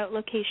in a remote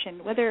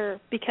location, whether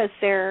because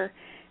they're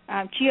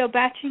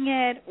geo-batching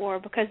it or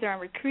because they're on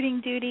recruiting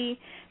duty?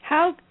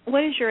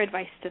 What is your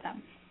advice to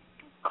them?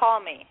 Call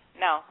me.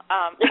 No.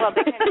 Well,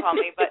 they can call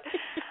me, but...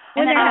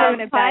 When they're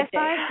having a bad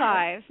day.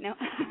 555. No.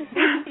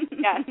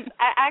 Yes.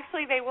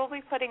 Actually, they will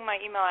be putting my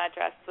email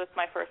address with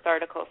my first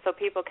article, so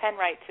people can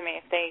write to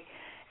me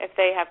if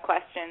they have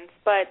questions.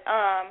 But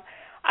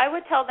I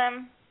would tell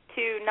them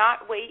to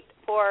not wait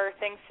for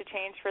things to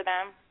change for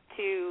them,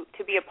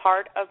 to be a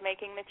part of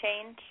making the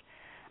change.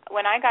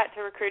 When I got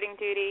to recruiting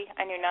duty,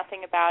 I knew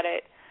nothing about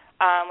it.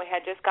 We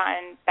had just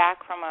gotten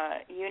back from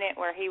a unit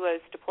where he was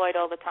deployed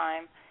all the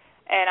time,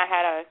 and I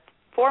had a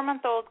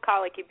 4-month-old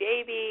colicky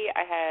baby.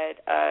 I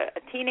had a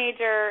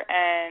teenager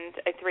and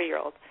a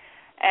 3-year-old.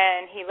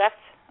 And he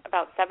left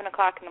about 7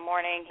 o'clock in the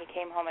morning. He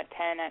came home at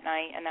 10 at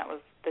night, and that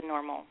was the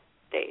normal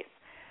days.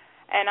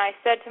 And I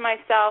said to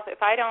myself,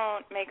 if I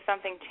don't make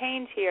something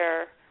change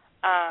here,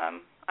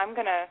 I'm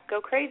going to go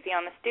crazy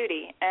on this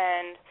duty.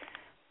 And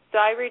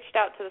so I reached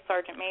out to the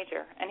sergeant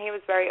major, and he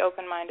was very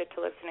open-minded to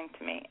listening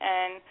to me.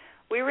 And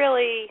we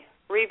really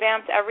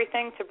revamped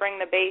everything to bring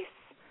the base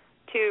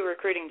to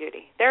recruiting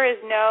duty. There is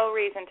no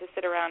reason to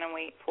sit around and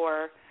wait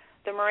for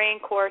the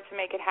Marine Corps to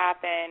make it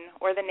happen,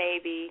 or the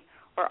Navy,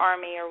 or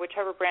Army, or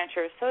whichever branch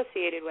you're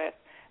associated with.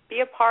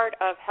 Be a part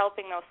of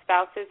helping those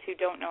spouses who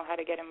don't know how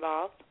to get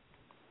involved.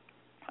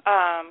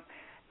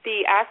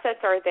 The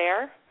assets are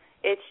there.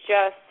 It's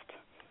just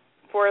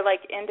for,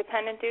 like,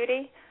 independent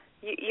duty,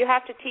 you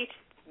have to teach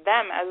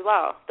them as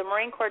well. The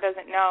Marine Corps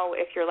doesn't know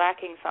if you're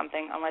lacking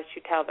something unless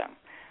you tell them.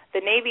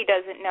 The Navy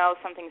doesn't know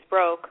something's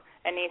broke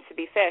and needs to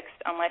be fixed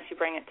unless you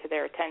bring it to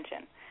their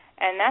attention.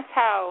 And that's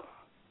how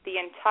the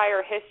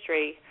entire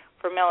history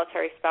for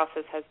military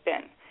spouses has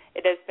been.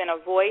 It has been a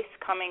voice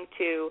coming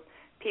to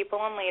people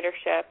in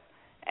leadership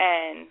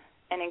and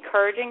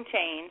encouraging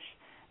change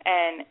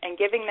and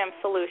giving them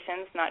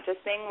solutions, not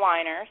just being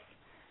whiners.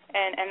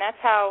 And that's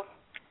how,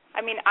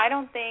 I mean, I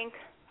don't think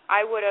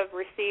I would have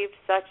received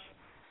such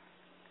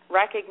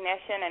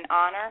recognition and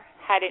honor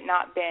had it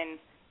not been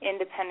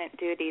independent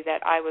duty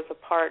that I was a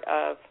part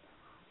of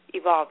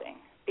evolving,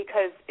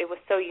 because it was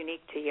so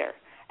unique to here.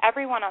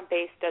 Everyone on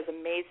base does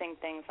amazing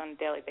things on a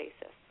daily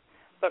basis,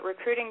 but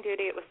recruiting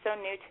duty, it was so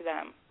new to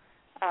them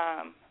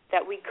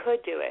that we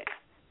could do it.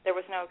 There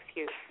was no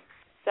excuse.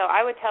 So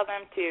I would tell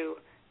them to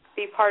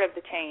be part of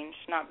the change,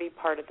 not be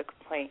part of the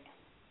complaint.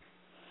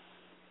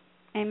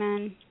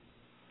 Amen.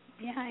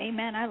 Yeah,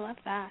 amen. I love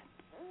that.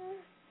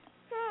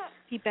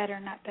 Be better,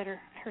 not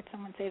better. I heard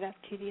someone say that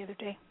too the other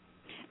day.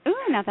 Ooh,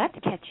 now that's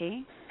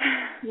catchy.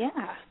 Yeah.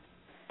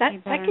 Be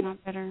better,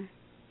 not better.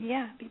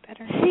 Yeah, be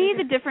better. See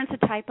the difference a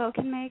typo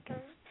can make?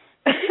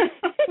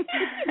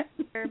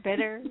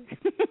 Bitter.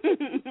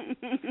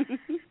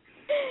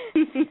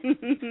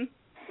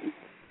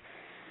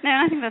 No,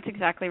 I think that's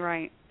exactly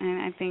right.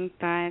 And I think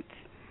that,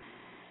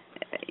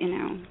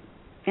 you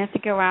have to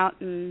go out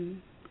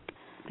and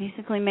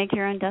basically make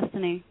your own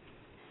destiny.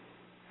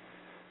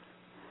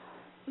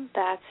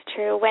 That's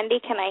true. Wendy,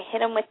 can I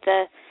hit him with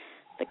the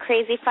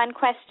crazy fun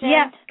question?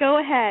 Yeah, go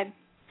ahead.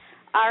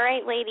 All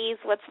right, ladies,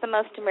 what's the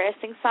most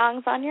embarrassing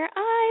songs on your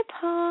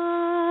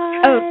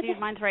iPod? Oh, dude,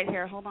 mine's right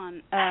here. Hold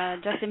on.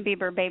 Justin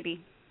Bieber,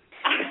 Baby.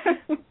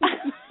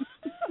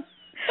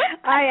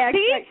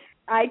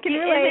 I can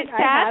relate. Is it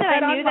sad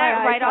that I knew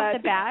that right iPod. off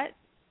the bat?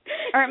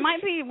 Or it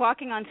might be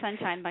Walking on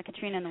Sunshine by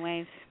Katrina and the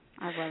Waves.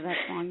 I love that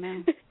song,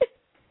 man.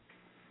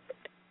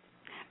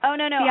 Oh,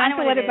 no, Bianca, I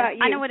know what it is. about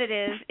you? I know what it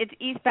is. It's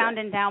Eastbound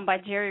and Down by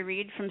Jerry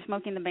Reed from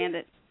Smoking the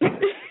Bandit.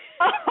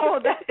 Oh,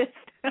 that is...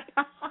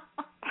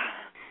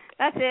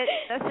 That's it.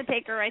 That's the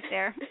taker right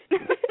there.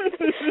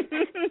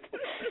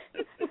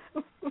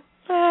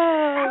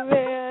 Oh,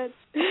 man.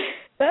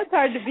 That's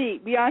hard to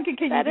beat. Bianca,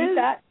 can you beat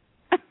that?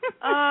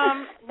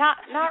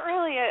 Not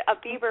really a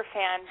Bieber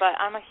fan, but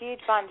I'm a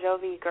huge Bon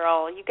Jovi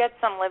girl. You get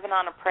some Living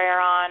on a Prayer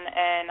on,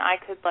 and I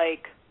could,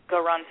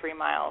 go run 3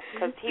 miles,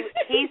 because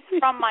he's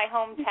from my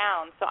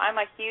hometown, so I'm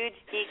a huge,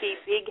 geeky,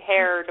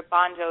 big-haired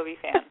Bon Jovi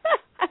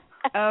fan.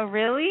 Oh,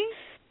 really?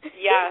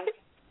 Yeah.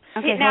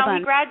 Okay, now, hold on.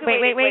 He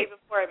graduated Wait. way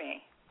before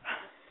me.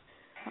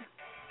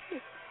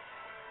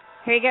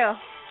 Here you go.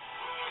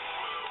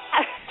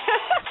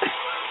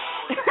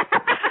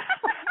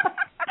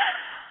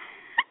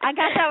 I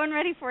got that one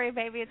ready for you,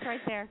 baby. It's right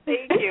there.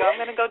 Thank you. I'm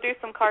going to go do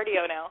some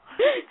cardio now.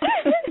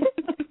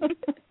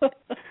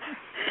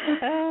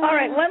 All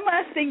right, one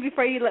last thing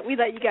before we let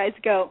you guys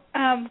go.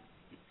 I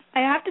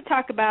have to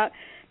talk about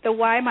the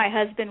Why My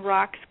Husband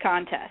Rocks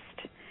contest.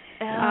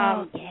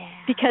 Yeah.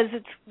 Because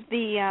it's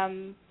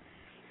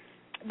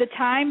the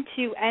time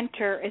to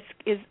enter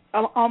is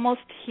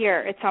almost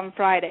here. It's on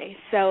Friday.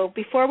 So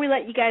before we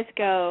let you guys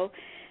go,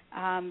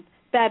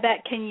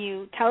 Babette, can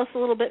you tell us a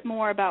little bit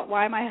more about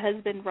Why My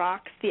Husband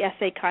Rocks, the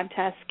essay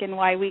contest, and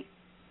why we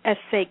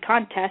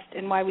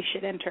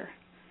should enter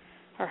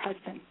our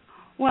husband?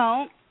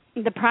 Well,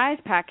 the prize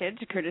package,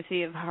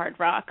 courtesy of Hard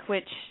Rock,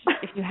 which,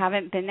 if you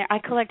haven't been there, I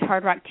collect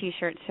Hard Rock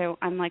T-shirts, so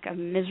I'm like a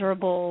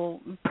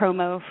miserable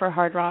promo for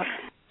Hard Rock,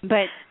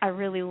 but I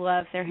really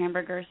love their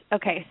hamburgers.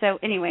 Okay, so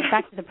anyway,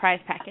 back to the prize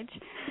package.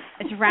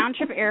 It's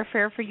round-trip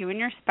airfare for you and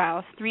your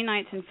spouse, 3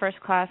 nights in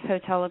first-class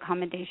hotel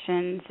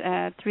accommodations,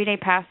 3-day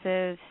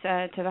passes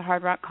to the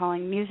Hard Rock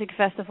Calling Music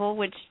Festival,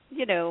 which,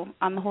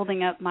 I'm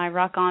holding up my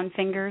rock-on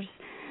fingers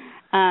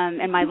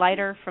and my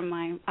lighter from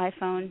my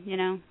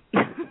iPhone,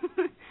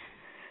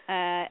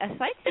 a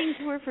sightseeing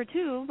tour for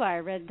 2 by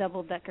a red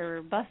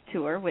double-decker bus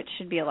tour, which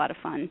should be a lot of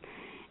fun,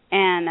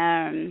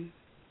 and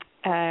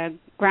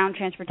ground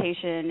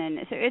transportation, and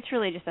so it's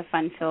really just a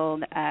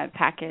fun-filled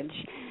package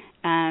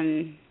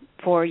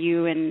for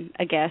you and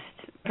a guest,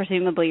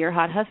 presumably your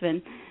hot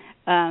husband,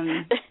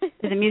 to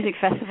the music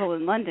festival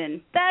in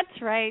London.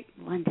 That's right,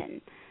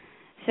 London.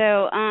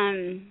 So,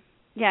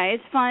 yeah,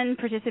 it's fun.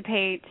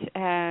 Participate.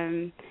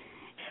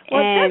 Well,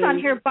 it says on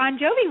here Bon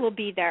Jovi will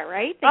be there,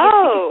 right? They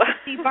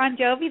see Bon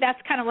Jovi. That's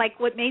kind of like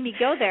what made me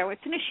go there. As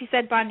soon as she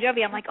said Bon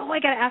Jovi, I'm like, oh, I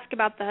got to ask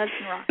about the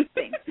husband rock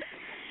thing.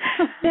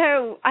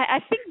 So I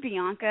think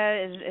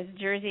Bianca, as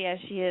Jersey as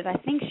she is, I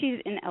think she's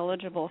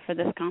ineligible for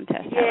this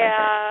contest.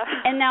 Yeah.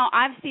 However. And now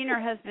I've seen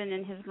her husband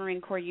in his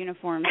Marine Corps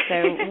uniform,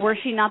 so were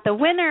she not the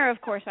winner,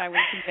 of course I would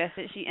suggest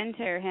that she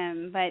enter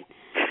him. But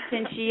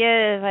since she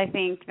is, I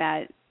think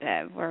that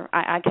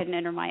I couldn't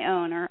enter my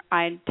own, or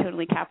I'd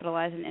totally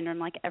capitalize and enter them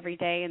like every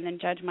day and then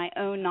judge my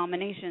own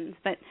nominations.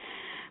 But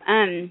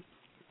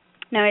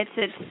no,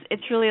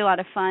 it's really a lot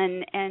of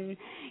fun, and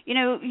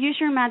use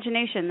your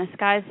imagination. The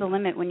sky's the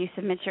limit when you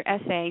submit your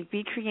essay.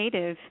 Be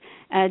creative.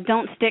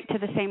 Don't stick to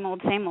the same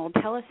old.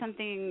 Tell us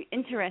something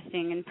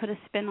interesting and put a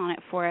spin on it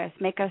for us.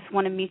 Make us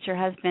want to meet your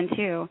husband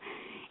too,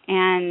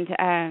 and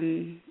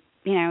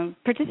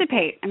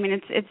participate. I mean,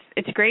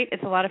 it's great.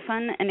 It's a lot of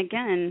fun, and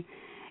again,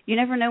 you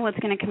never know what's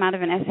going to come out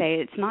of an essay.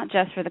 It's not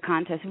just for the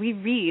contest. We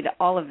read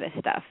all of this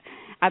stuff.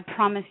 I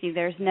promise you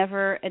there's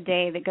never a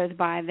day that goes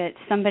by that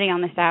somebody on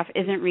the staff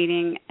isn't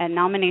reading a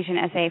nomination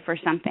essay for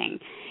something.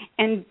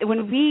 And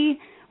when we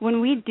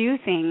do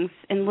things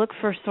and look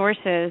for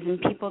sources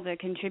and people to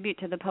contribute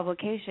to the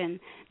publication,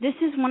 this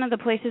is one of the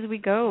places we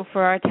go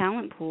for our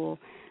talent pool.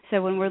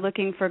 So when we're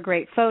looking for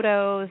great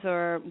photos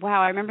or,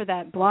 wow, I remember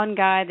that blonde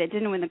guy that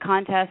didn't win the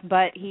contest,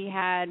 but he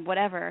had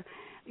whatever,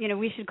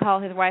 we should call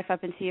his wife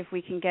up and see if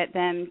we can get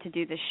them to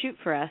do the shoot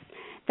for us.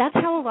 That's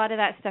how a lot of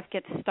that stuff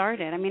gets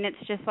started. I mean, it's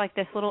just like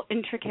this little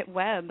intricate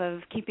web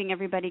of keeping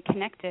everybody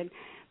connected,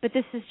 but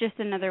this is just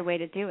another way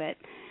to do it.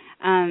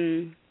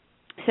 And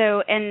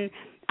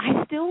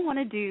I still want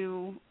to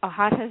do a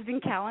hot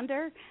husband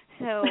calendar,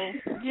 so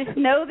just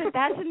know that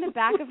that's in the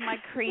back of my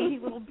crazy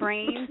little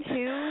brain,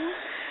 too.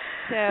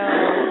 So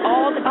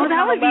all dependent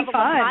on the level of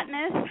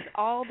hotness.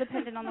 All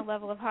dependent on the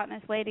level of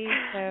hotness, ladies.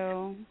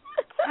 So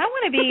I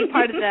want to be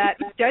part of that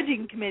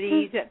judging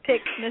committee that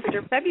picks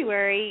Mr.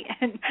 February.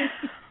 And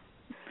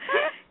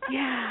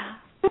yeah.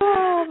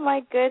 Oh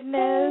my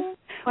goodness.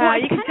 Wow,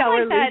 you can tell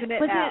we're losing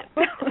it now.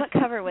 What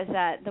cover was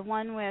that? The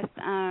one with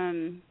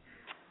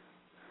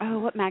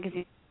what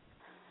magazine?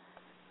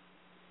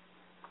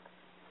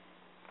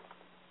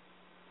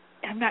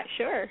 I'm not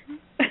sure.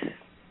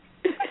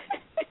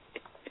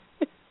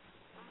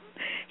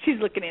 She's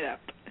looking it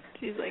up.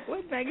 She's like,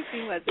 what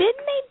magazine was it?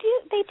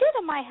 Didn't they did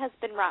a My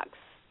Husband Rocks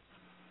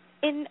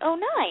in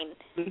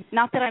 2009.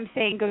 Not that I'm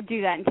saying go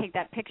do that and take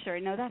that picture.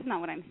 No, that's not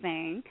what I'm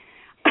saying.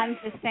 I'm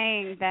just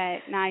saying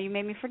that, now you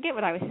made me forget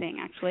what I was saying,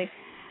 actually.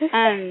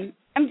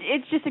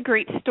 It's just a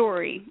great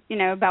story,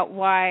 about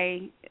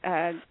why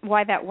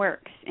that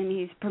works. And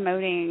he's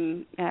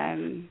promoting,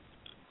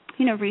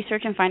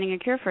 research and finding a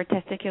cure for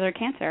testicular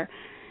cancer.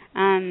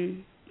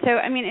 So,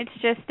 I mean,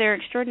 it's just, they're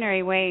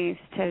extraordinary ways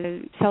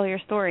to sell your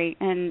story,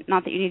 and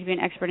not that you need to be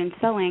an expert in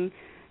selling,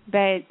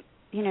 but,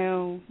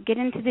 get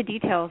into the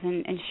details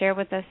and share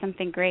with us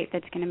something great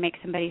that's going to make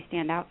somebody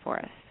stand out for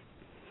us.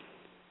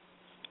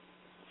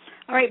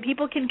 All right,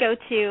 people can go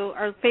to,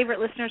 our favorite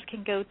listeners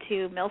can go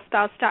to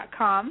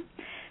millspouse.com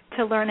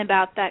to learn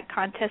about that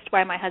contest,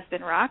 Why My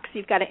Husband Rocks.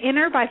 You've got to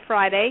enter by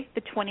Friday,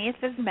 the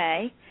 20th of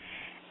May,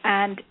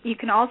 and you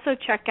can also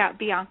check out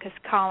Bianca's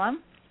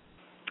column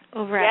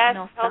over at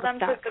millspouse.com. Tell them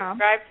to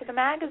subscribe to the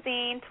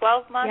magazine.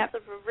 12 months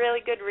of a really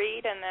good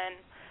read, and then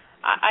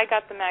I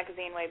got the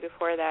magazine way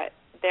before that.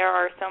 There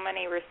are so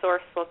many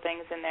resourceful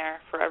things in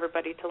there for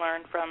everybody to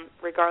learn from,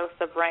 regardless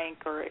of rank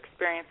or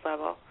experience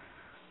level.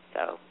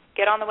 So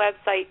get on the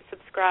website,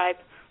 subscribe,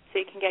 so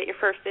you can get your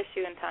first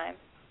issue in time.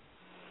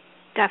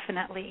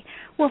 Definitely.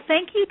 Well,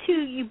 thank you to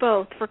you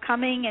both for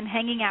coming and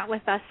hanging out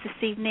with us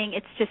this evening.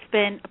 It's just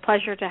been a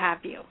pleasure to have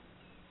you.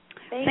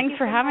 Thanks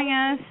for having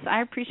us.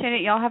 I appreciate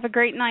it. Y'all have a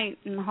great night,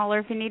 and holler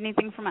if you need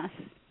anything from us.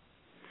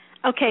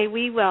 Okay,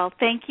 we will.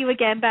 Thank you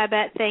again,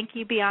 Babette. Thank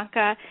you,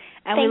 Bianca.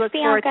 And we look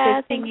Bianca. forward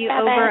to seeing Thanks, you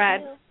Babette. over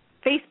at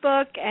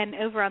Facebook and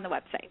over on the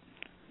website.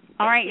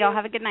 All right, y'all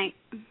have a good night.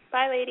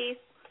 Bye, ladies.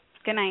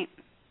 Good night.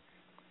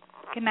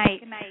 Good night.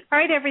 Good night. All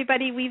right,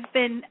 everybody. We've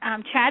been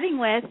chatting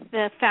with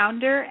the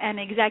founder and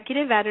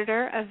executive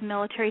editor of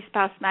Military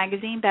Spouse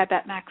Magazine,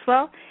 Babette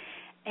Maxwell,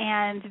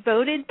 and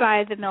voted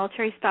by the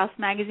Military Spouse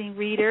Magazine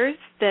readers,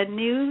 the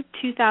new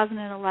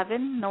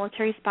 2011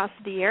 Military Spouse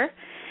of the Year,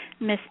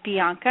 Miss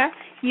Bianca.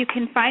 You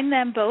can find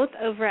them both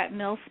over at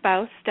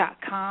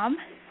millspouse.com,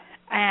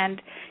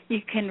 and you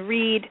can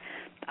read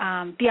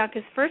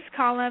Bianca's first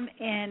column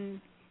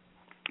in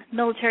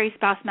Military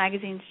Spouse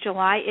Magazine's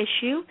July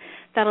issue.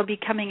 That'll be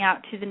coming out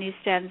to the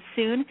newsstands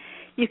soon.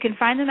 You can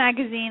find the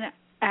magazine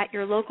at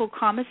your local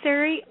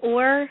commissary,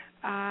 or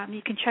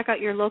you can check out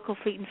your local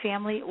Fleet and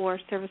Family or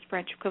Service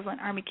Branch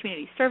equivalent Army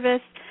Community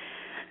Service,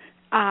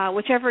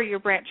 whichever your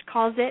branch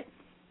calls it.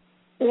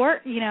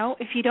 Or,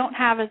 if you don't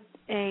have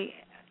an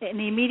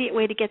immediate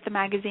way to get the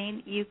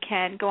magazine, you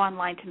can go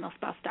online to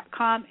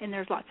milspouse.com, and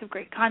there's lots of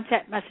great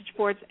content, message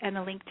boards, and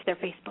a link to their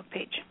Facebook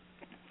page.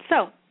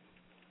 So,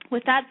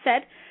 with that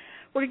said,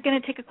 we're going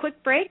to take a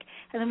quick break,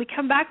 and then we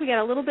come back. We got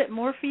a little bit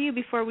more for you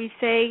before we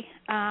say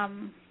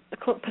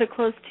put a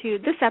close to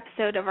this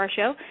episode of our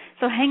show.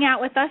 So hang out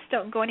with us.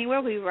 Don't go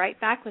anywhere. We'll be right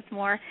back with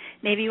more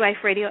Navy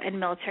Wife Radio and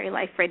Military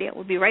Life Radio.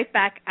 We'll be right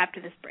back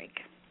after this break.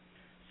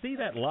 See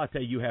that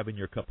latte you have in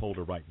your cup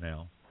holder right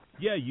now?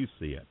 Yeah, you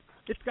see it.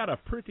 It's got a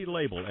pretty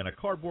label and a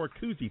cardboard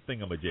koozie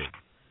thingamajig.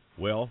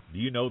 Well, do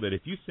you know that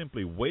if you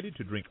simply waited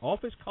to drink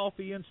office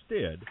coffee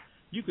instead,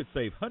 you could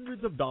save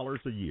hundreds of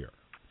dollars a year?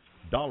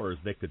 Dollars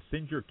that could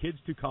send your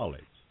kids to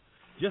college.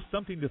 Just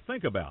something to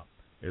think about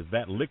as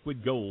that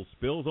liquid gold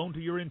spills onto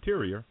your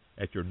interior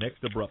at your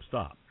next abrupt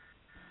stop.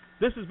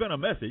 This has been a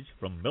message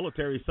from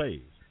Military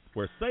Saves,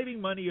 where saving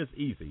money is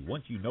easy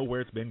once you know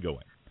where it's been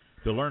going.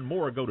 To learn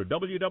more, go to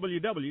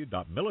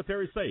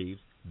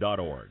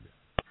www.militarysaves.org.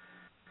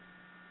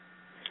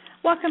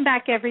 Welcome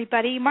back,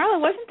 everybody.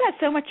 Marla, wasn't that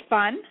so much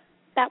fun?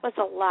 That was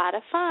a lot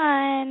of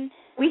fun.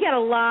 We got a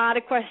lot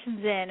of questions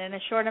in a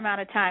short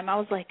amount of time. I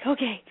was like,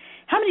 okay,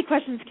 how many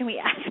questions can we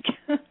ask?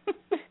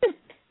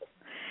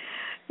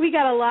 We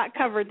got a lot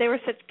covered. They were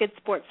such good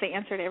sports. They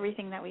answered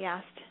everything that we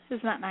asked.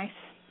 Isn't that nice?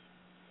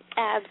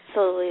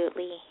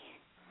 Absolutely.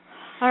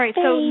 All right,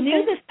 baby, so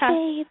new this past...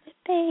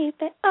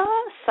 Baby.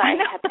 Oh, sorry,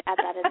 I had to add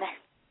that in there.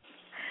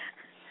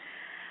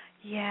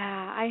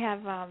 Yeah, I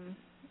have...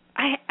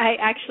 I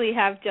actually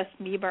have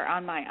Justin Bieber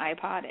on my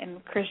iPod,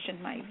 and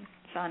Christian, my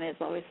son, is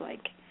always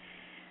like,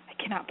 I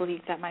cannot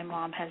believe that my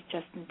mom has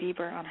Justin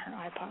Bieber on her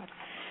iPod.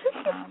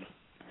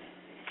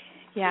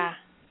 Yeah.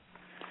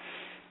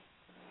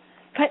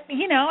 But,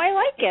 I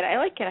like it. I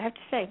have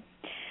to say.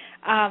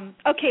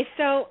 Okay,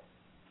 so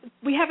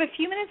we have a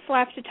few minutes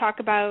left to talk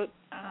about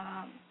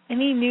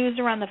any news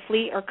around the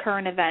fleet or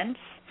current events.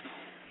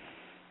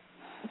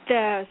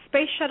 The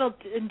Space Shuttle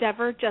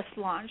Endeavour just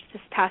launched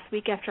this past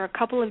week after a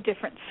couple of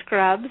different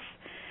scrubs.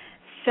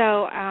 So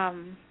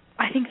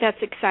I think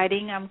that's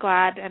exciting. I'm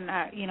glad, and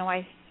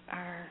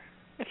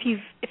if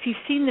you've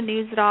seen the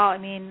news at all,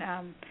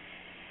 and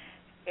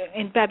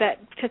Babette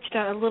touched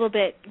on a little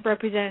bit,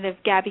 Representative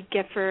Gabby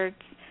Giffords,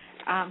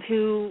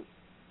 who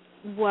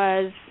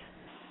was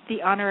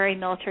the honorary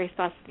military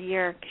spouse of the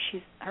year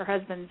because her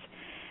husband's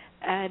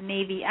a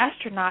Navy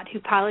astronaut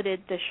who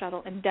piloted the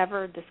shuttle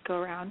Endeavour this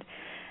go-around.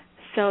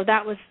 So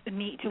that was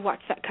neat to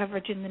watch that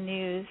coverage in the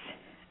news.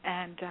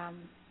 And,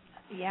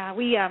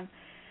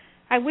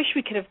 I wish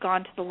we could have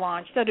gone to the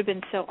launch. That would have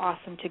been so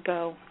awesome to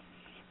go.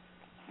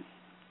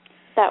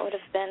 That would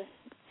have been...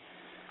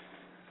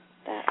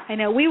 I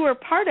know. We were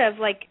part of,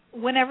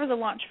 whenever the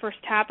launch first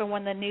happened,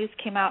 when the news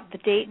came out, the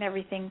date and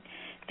everything,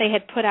 they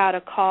had put out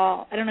a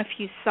call. I don't know if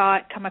you saw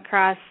it come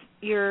across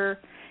your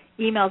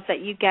emails that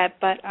you get,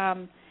 but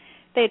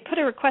they had put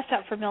a request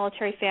out for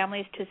military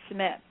families to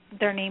submit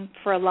their name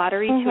for a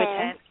lottery to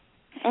attend.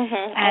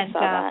 Mm-hmm. I saw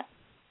that.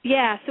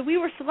 Yeah, so we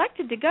were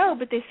selected to go,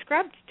 but they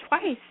scrubbed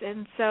twice.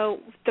 And so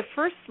the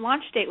first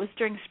launch date was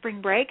during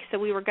spring break, so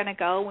we were going to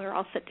go. We were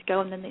all set to go,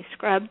 and then they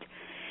scrubbed.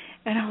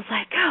 And I was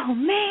like, oh,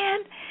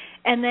 man.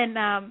 And then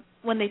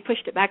when they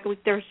pushed it back a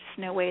week, there was just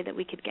no way that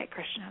we could get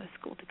Christian out of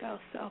school to go.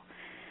 So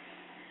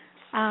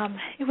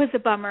it was a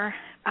bummer.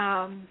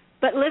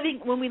 But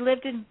when we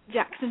lived in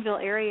Jacksonville,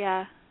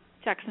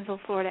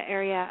 Florida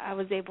area, I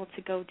was able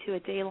to go to a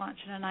day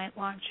launch and a night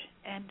launch,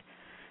 and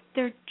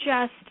they're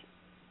just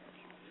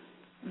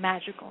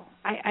magical.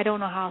 I don't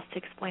know how else to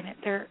explain it.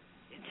 They're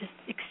just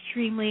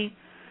extremely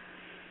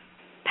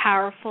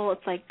powerful.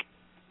 It's like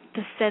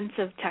the sense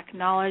of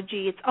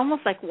technology. It's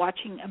almost like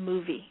watching a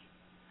movie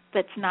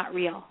that's not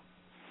real,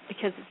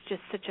 because it's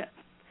just such a,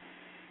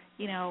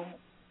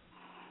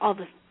 all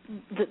the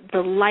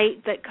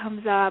light that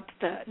comes up,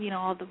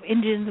 all the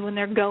engines when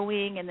they're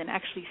going, and then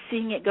actually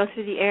seeing it go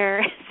through the air.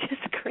 It's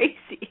just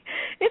crazy.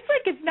 It's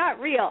like it's not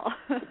real.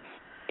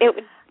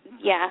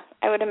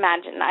 I would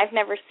imagine. I've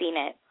never seen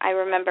it. I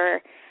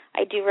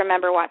do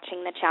remember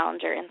watching the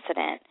Challenger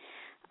incident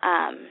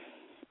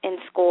in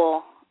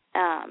school,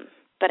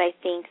 but I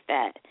think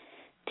that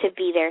to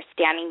be there,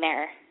 standing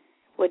there,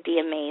 would be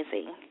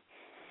amazing.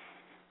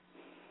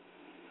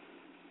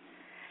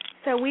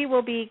 So we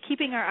will be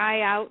keeping our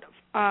eye out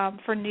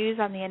for news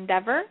on the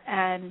Endeavour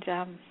and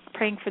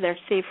praying for their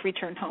safe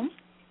return home.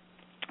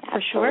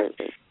 For sure.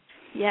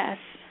 Yes.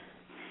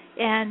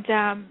 And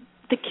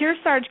the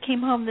Kearsarge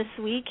came home this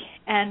week,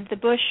 and the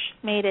Bush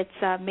made its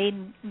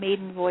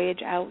maiden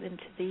voyage out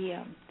into the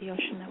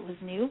ocean that was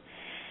new.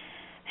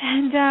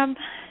 And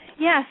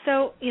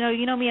so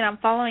you know me, and I'm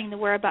following the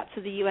whereabouts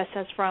of the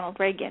USS Ronald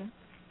Reagan,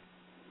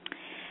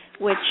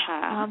 which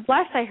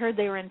last I heard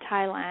they were in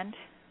Thailand,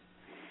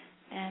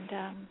 and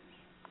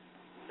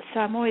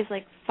so I'm always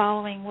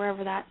following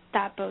wherever that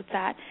boat's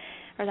at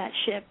or that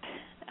ship.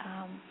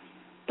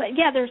 But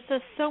there's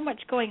just so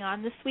much going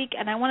on this week,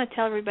 and I want to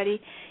tell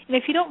everybody,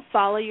 if you don't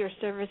follow your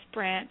service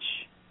branch,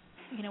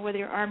 whether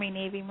you're Army,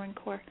 Navy, Marine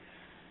Corps,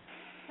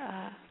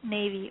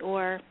 Navy,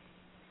 or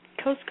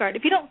Coast Guard.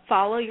 If you don't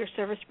follow your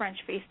Service Branch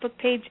Facebook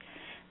page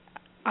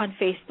on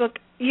Facebook,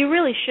 you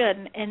really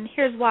should, and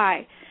here's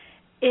why.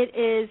 It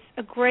is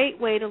a great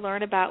way to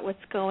learn about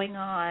what's going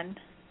on,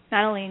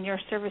 not only in your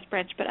service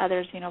branch but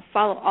others.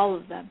 Follow all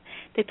of them.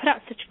 They put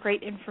out such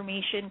great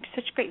information,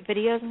 such great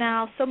videos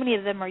now. So many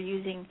of them are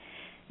using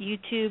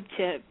YouTube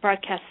to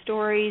broadcast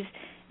stories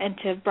and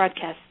to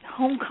broadcast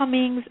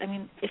homecomings. I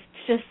mean, it's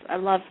just, I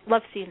love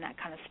seeing that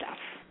kind of stuff.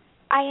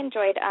 I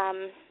enjoyed,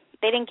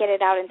 they didn't get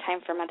it out in time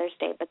for Mother's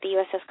Day, but the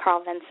USS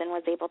Carl Vinson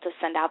was able to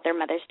send out their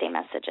Mother's Day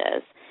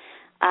messages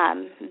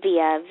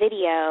via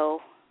video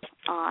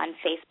on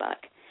Facebook,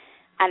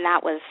 and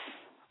that was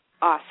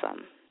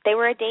awesome. They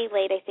were a day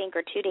late, I think,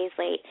 or 2 days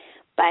late,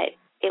 but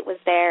it was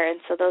there, and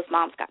so those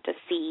moms got to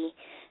see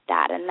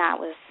that, and that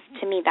was,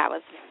 to me, that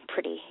was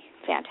pretty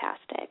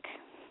fantastic.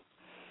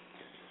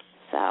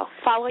 So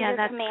follow your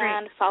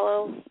command,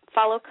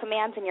 follow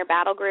commands in your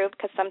battle group,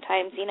 because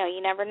sometimes, you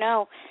never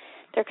know.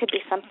 There could be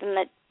something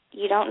that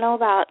you don't know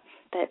about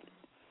that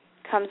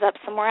comes up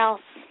somewhere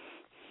else.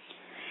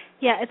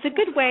 Yeah, it's a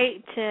good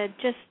way to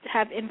just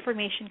have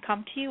information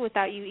come to you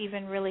without you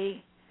even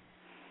really,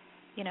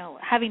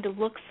 having to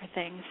look for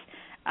things.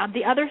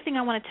 The other thing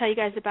I want to tell you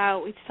guys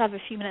about, we just have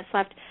a few minutes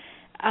left,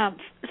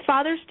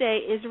 Father's Day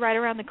is right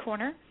around the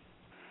corner.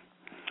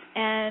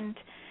 And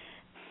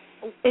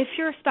if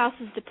your spouse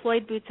is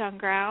deployed boots on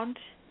ground,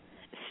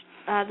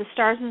 the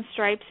Stars and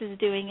Stripes is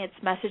doing its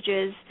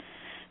messages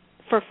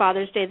for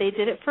Father's Day. They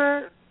did it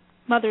for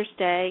Mother's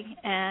Day,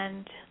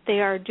 and they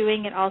are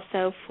doing it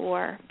also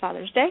for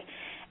Father's Day.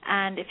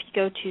 And if you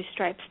go to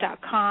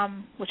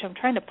stripes.com, which I'm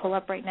trying to pull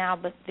up right now,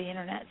 but the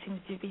internet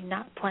seems to be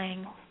not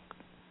playing,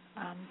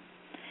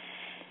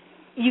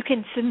 you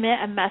can submit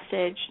a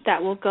message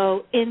that will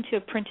go into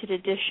a printed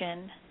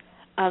edition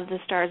of the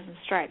Stars and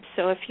Stripes.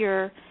 So if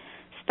your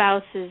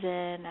spouse is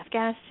in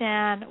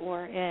Afghanistan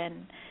or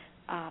in,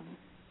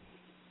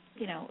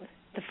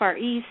 the Far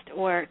East,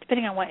 or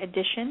depending on what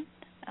edition,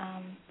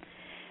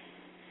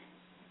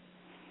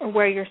 or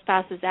where your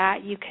spouse is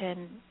at, you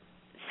can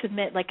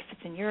submit, like if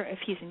it's in Europe, if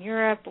he's in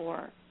Europe,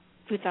 or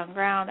boots on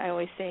ground. I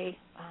always say,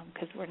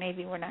 because we're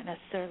Navy, we're not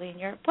necessarily in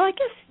Europe. Well, I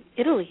guess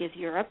Italy is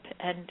Europe,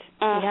 and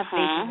we have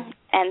bases.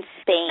 And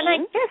Spain. And I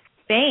guess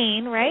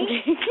Spain, right?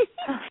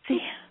 Oh, see,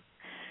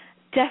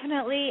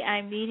 definitely,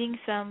 I'm needing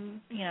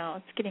some.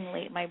 It's getting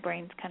late. My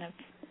brain's kind of.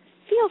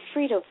 Feel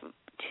free to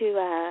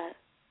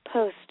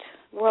post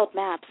world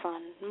maps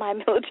on my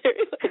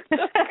military list.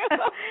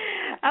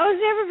 I was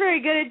never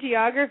very good at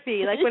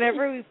geography. Like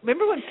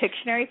remember when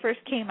Pictionary first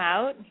came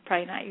out?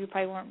 Probably not. You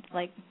probably weren't,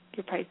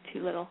 you're probably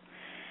too little.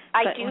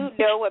 I do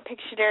know what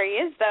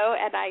Pictionary is, though,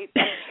 and I'm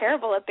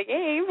terrible at the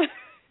game.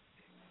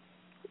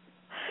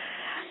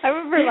 I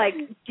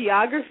remember,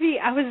 geography,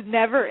 I was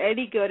never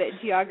any good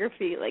at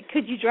geography.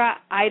 Could you draw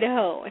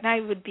Idaho? And I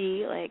would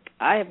be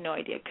I have no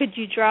idea. Could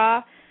you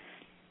draw,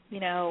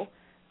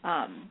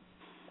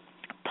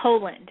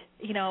 Poland?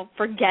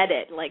 Forget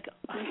it.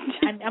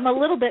 I'm a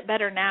little bit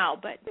better now,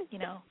 but,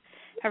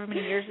 however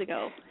many years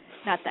ago,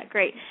 not that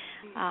great.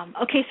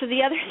 Okay, so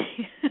the other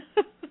thing.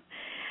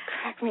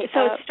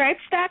 So it's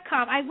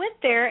stripes.com. I went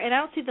there, and I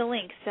don't see the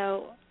link,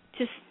 so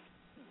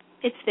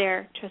it's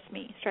there, trust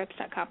me,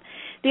 stripes.com.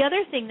 The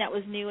other thing that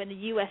was new in the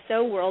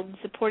USO world in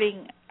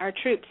supporting our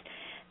troops,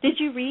 did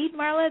you read,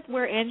 Marla,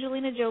 where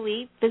Angelina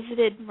Jolie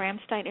visited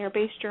Ramstein Air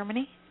Base,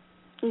 Germany?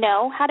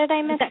 No, how did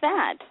I miss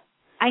that?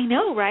 I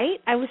know, right?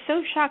 I was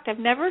so shocked. I've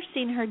never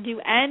seen her do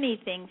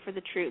anything for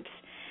the troops.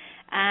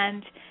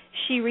 And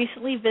she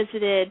recently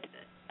visited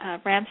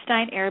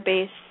Ramstein Air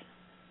Base,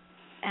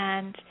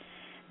 and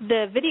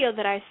the video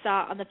that I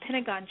saw on the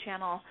Pentagon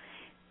channel,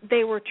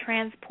 they were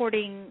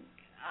transporting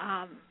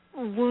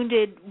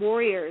wounded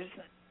warriors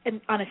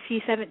on a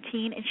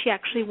C-17, and she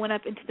actually went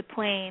up into the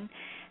plane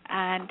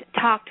and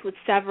talked with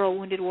several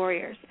wounded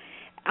warriors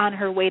on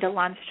her way to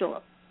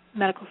Landstuhl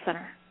Medical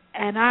Center.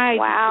 And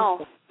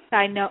wow.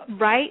 I know,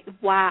 right?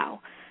 Wow.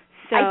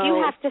 So I do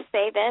have to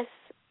say this.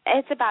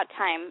 It's about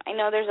time. I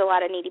know there's a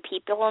lot of needy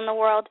people in the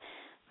world,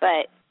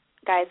 but,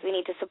 guys, we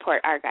need to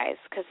support our guys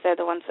because they're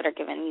the ones that are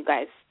giving you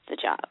guys the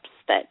jobs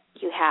that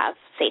you have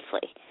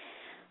safely.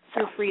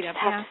 So freedom.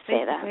 Just have to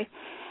say that.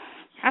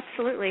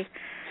 Absolutely.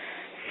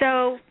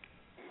 So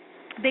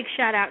big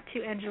shout-out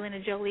to Angelina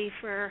Jolie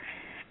for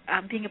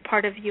being a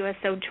part of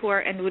USO Tour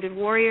and Wounded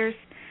Warriors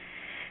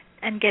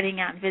and getting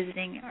out and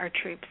visiting our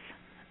troops.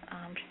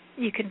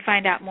 You can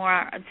find out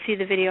more, see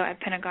the video at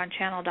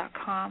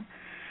PentagonChannel.com.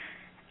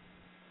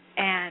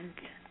 And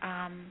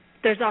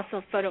there's also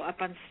a photo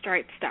up on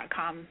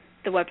Stripes.com,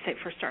 the website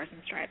for Stars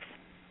and Stripes.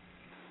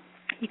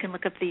 You can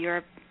look up the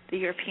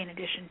European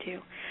edition, too.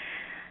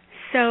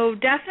 So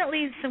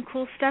definitely some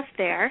cool stuff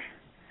there.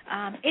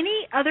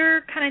 Any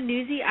other kind of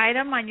newsy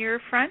item on your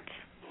front?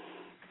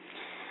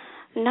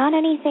 Not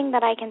anything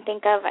that I can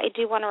think of. I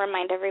do want to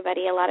remind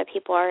everybody, a lot of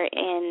people are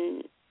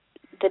in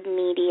the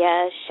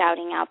media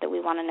shouting out that we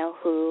want to know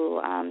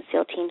who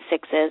SEAL Team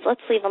 6 is.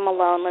 Let's leave them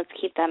alone. Let's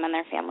keep them and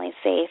their families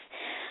safe.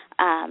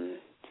 And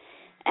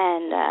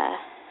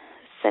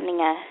sending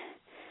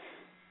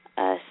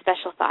a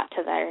special thought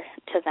to them,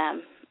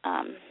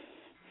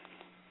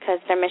 because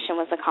their mission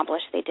was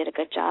accomplished. They did a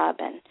good job,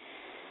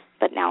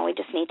 but now we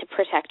just need to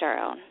protect our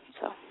own.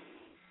 So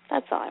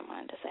that's all I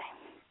wanted to say.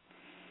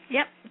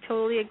 Yep,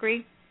 totally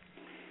agree.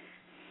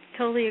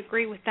 Totally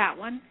agree with that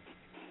one.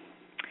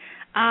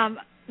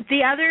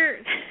 The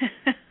other,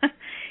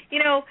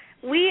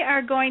 we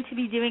are going to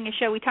be doing a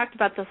show. We talked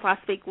about this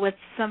last week with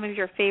some of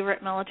your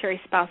favorite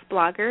military spouse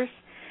bloggers.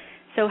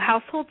 So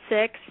Household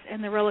 6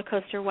 and the Roller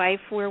Coaster Wife,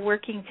 we're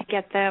working to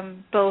get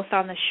them both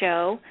on the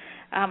show.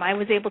 I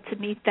was able to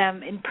meet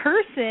them in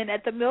person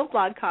at the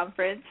MilBlog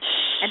conference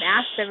and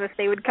asked them if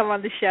they would come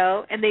on the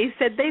show, and they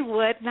said they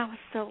would, and I was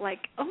so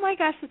like, oh my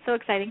gosh, it's so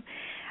exciting.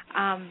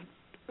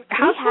 We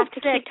have to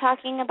keep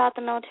talking about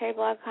the military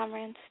blog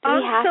conference. Do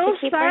we have to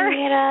keep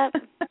bringing it up?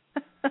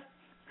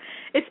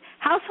 It's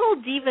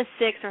Household Diva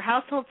 6 or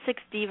Household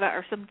 6 Diva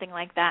or something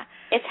like that.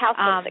 It's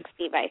Household 6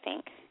 Diva, I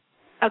think.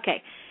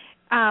 Okay.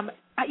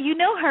 You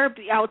know her,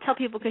 I'll tell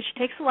people, because she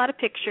takes a lot of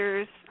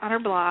pictures on her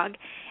blog,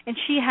 and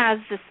she has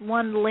this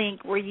one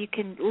link where you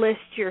can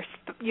list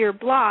your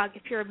blog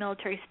if you're a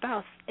military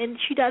spouse. And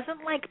she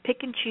doesn't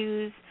pick and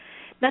choose.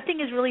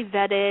 Nothing is really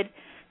vetted.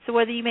 So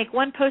whether you make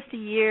one post a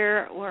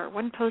year or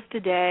one post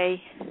a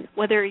day,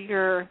 whether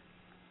you're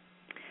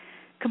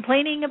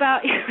complaining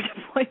about your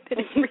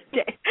deployment every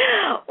day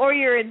or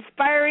you're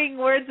inspiring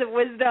words of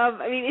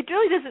wisdom, it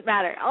really doesn't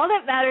matter. All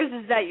that matters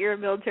is that you're a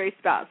military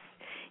spouse.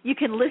 You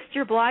can list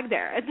your blog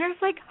there, and there's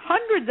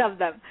hundreds of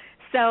them.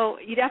 So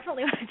you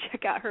definitely want to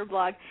check out her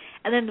blog.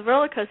 And then the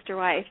Roller Coaster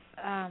Wife,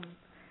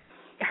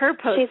 her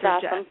posts she's are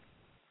awesome.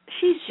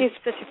 She's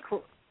such a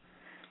cool.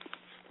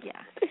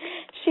 Yeah.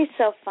 She's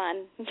so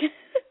fun.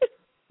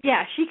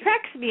 Yeah, she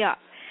cracks me up.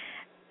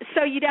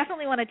 So you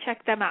definitely want to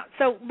check them out.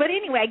 But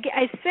anyway,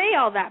 I say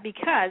all that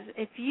because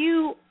if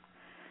you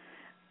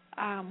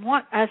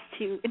want us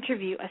to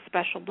interview a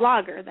special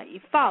blogger that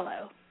you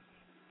follow,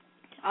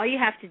 all you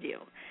have to do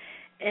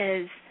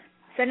is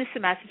send us a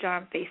message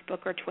on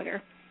Facebook or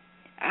Twitter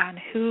on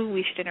who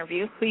we should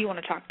interview, who you want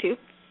to talk to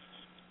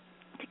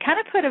kind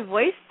of put a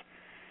voice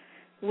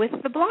with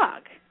the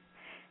blog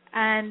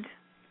and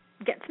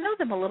get to know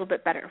them a little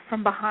bit better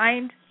from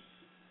behind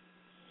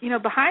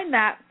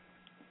that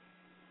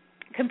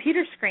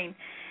computer screen.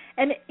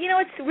 And,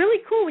 it's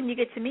really cool when you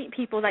get to meet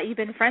people that you've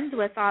been friends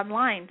with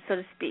online, so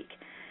to speak.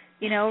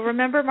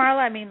 Remember,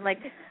 Marla?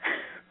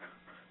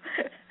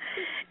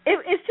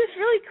 It's just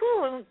really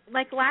cool.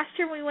 Last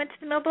year when we went to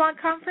the MilBlog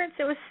conference,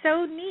 it was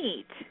so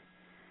neat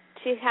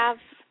to have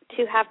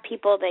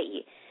people that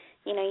you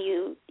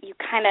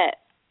kind of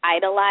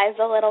idolize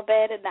a little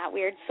bit in that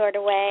weird sort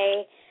of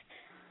way.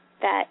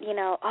 That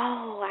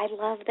I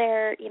love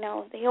their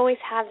they always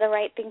have the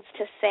right things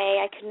to say.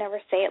 I could never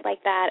say it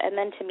like that. And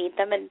then to meet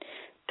them and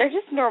they're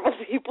just normal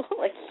people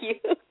like you.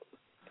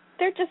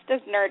 They're just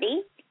as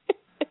nerdy.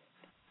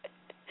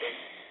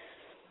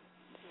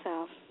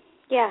 So,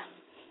 yeah.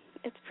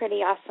 It's pretty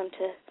awesome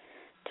to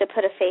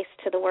put a face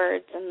to the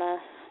words and the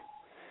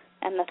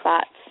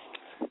thoughts.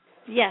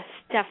 Yes,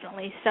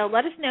 definitely. So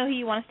let us know who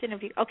you want us to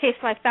interview. Okay,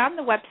 so I found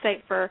the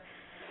website for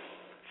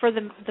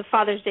the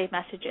Father's Day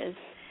messages.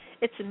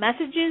 It's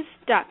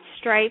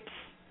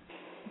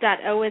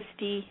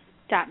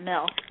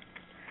messages.stripes.osd.mil.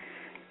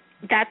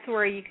 That's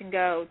where you can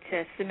go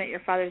to submit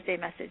your Father's Day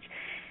message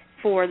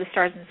for the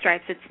Stars and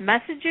Stripes. It's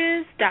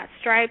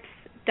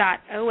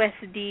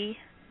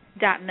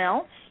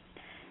messages.stripes.osd.mil.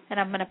 And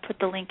I'm going to put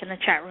the link in the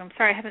chat room.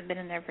 Sorry, I haven't been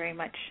in there very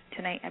much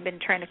tonight. I've been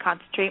trying to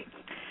concentrate.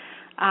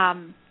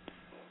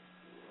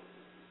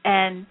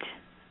 And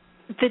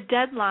the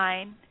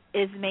deadline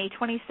is May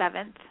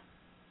 27th.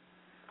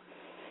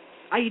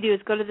 All you do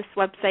is go to this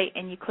website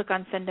and you click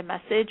on Send a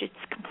Message.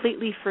 It's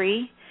completely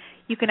free.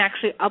 You can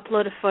actually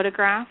upload a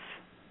photograph,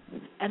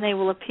 and they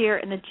will appear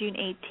in the June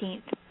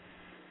 18th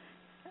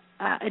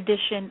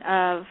edition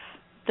of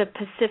the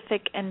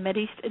Pacific and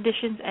Mideast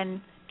editions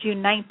and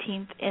June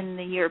 19th in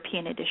the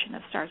European edition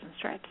of Stars and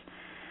Stripes.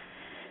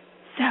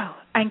 So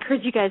I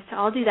encourage you guys to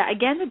all do that.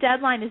 Again, the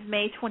deadline is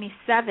May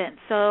 27th,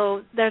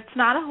 so that's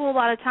not a whole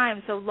lot of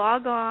time. So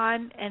log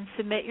on and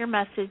submit your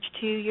message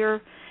to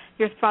your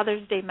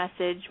Father's Day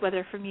message,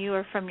 whether from you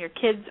or from your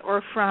kids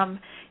or from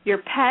your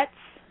pets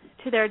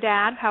to their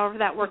dad, however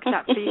that works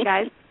out for you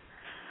guys.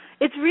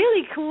 It's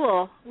really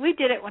cool. We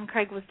did it when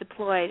Craig was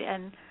deployed,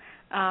 and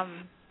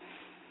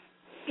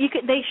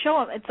they show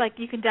them. It's like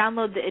you can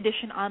download the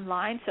edition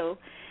online, so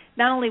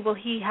not only will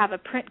he have a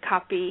print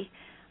copy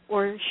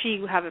or she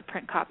will have a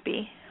print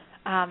copy,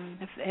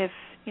 if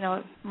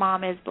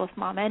mom is both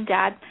mom and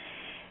dad,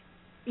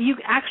 you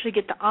actually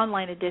get the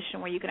online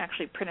edition where you can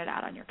actually print it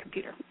out on your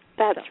computer.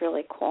 That's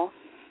really cool.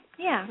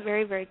 Yeah,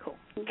 very, very cool.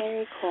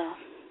 Very cool.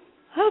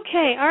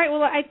 Okay, all right,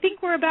 well, I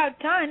think we're about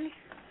done.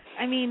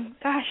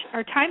 Gosh,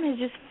 our time has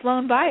just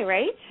flown by,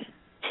 right?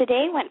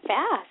 Today went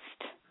fast.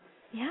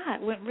 Yeah,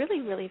 it went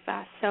really, really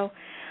fast. So,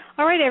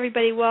 all right,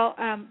 everybody. Well,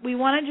 we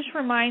want to just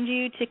remind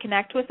you to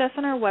connect with us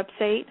on our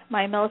website,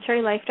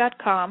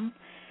 mymilitarylife.com.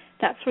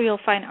 That's where you'll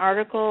find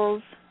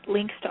articles,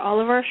 links to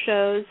all of our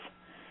shows.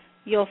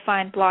 You'll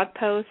find blog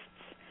posts.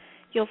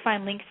 You'll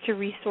find links to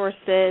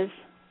resources.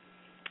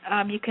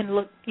 You can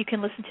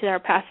listen to our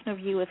past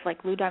interview with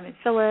like Lou Diamond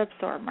Phillips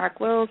or Mark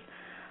Wills,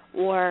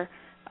 or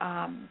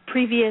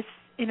previous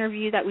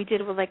interview that we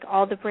did with like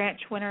all the branch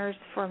winners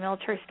for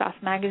Military Spouse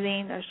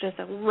Magazine. There's just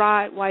a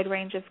wide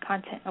range of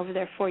content over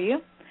there for you.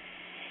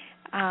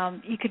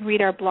 You can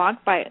read our blog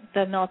by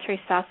the military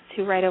spouses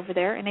who write over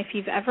there. And if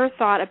you've ever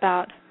thought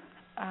about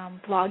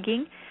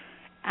blogging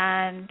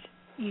and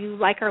you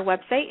like our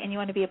website and you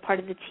want to be a part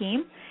of the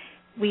team,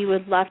 we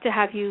would love to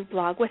have you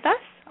blog with us.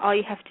 All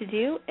you have to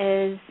do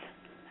is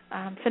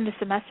send us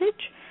a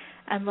message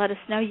and let us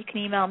know. You can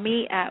email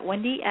me at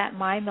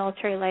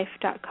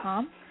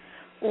wendy@mymilitarylife.com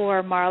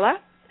or Marla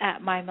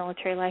at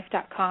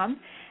mymilitarylife.com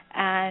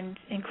and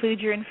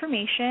include your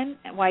information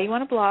and why you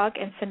want to blog,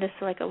 and send us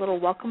like a little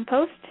welcome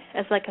post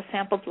as like a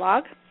sample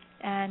blog,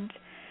 and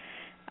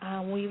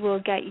we will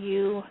get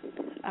you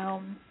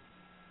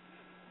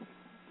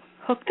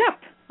hooked up,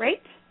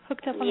 right?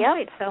 Hooked up on the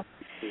site. So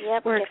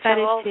we're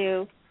excited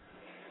to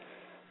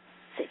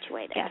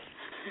situate it. Yes,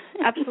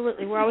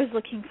 absolutely. We're always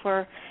looking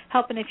for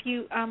help, and if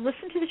you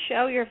listen to the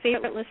show, you're a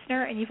favorite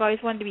listener, and you've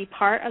always wanted to be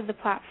part of the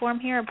platform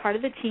here and part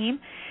of the team,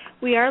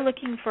 we are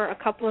looking for a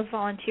couple of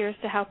volunteers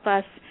to help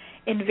us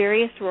in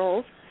various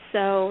roles.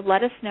 So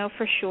let us know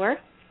for sure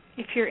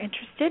if you're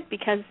interested,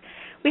 because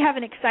we have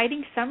an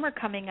exciting summer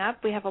coming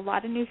up. We have a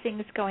lot of new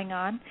things going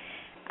on,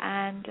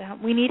 and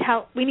we need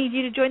help. We need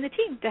you to join the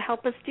team to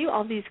help us do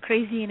all these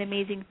crazy and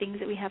amazing things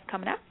that we have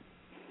coming up.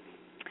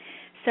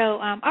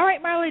 So, all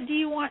right, Marla, do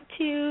you want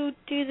to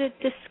do the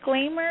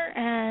disclaimer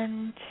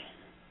and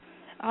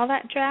all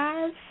that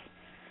jazz?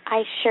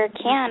 I sure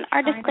can.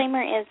 Our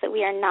disclaimer is that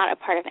we are not a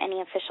part of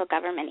any official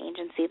government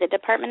agency, the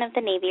Department of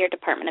the Navy, or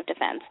Department of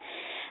Defense.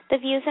 The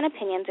views and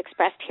opinions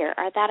expressed here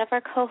are that of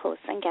our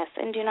co-hosts and guests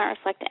and do not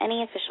reflect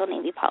any official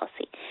Navy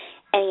policy.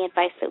 Any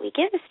advice that we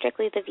give is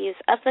strictly the views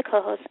of the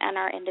co-hosts and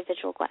our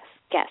individual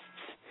guests.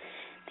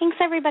 Thanks,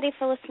 everybody,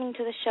 for listening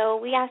to the show.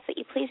 We ask that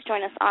you please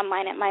join us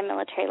online at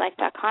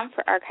mymilitarylife.com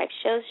for archived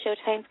shows,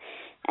 showtimes,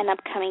 and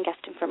upcoming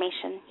guest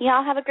information. You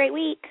all have a great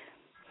week.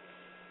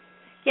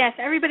 Yes,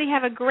 everybody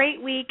have a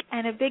great week,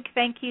 and a big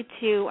thank you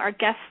to our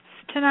guests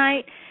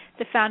tonight,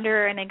 the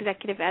founder and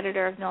executive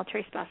editor of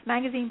Military Spouse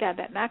Magazine,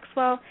 Babette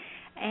Maxwell,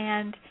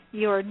 and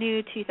your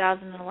new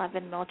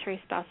 2011 Military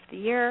Spouse of the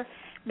Year,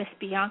 Miss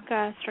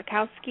Bianca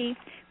Strzalkowski.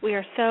 We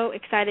are so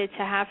excited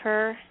to have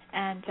her,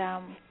 and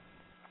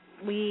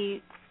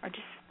we are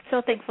just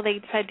so thankful they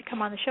decided to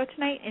come on the show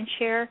tonight and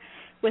share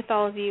with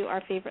all of you,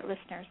 our favorite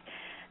listeners.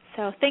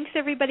 So thanks,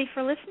 everybody,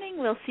 for listening.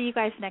 We'll see you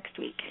guys next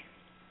week.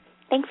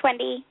 Thanks,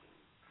 Wendy.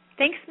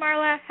 Thanks,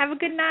 Marla. Have a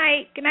good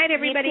night. Good night,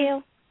 everybody. You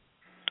too.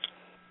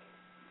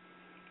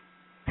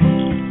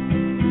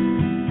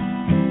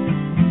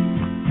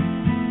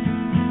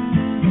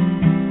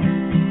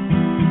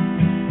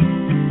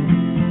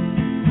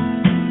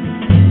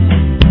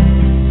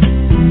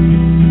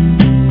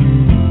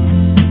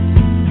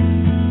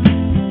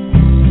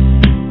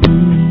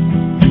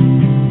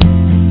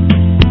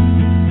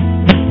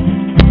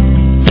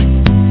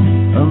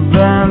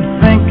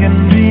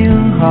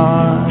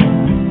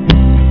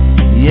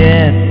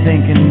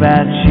 Thinking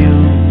about you,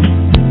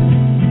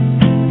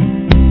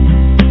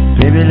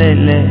 baby,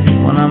 lately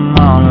when I'm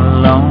all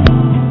alone,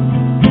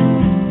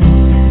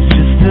 it's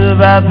just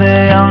about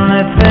the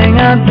only thing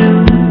I do.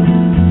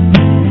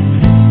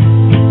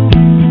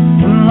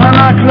 And when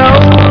I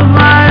close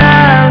my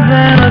eyes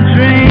in a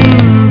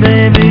dream,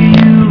 baby,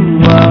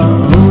 you are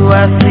who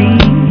I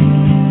see.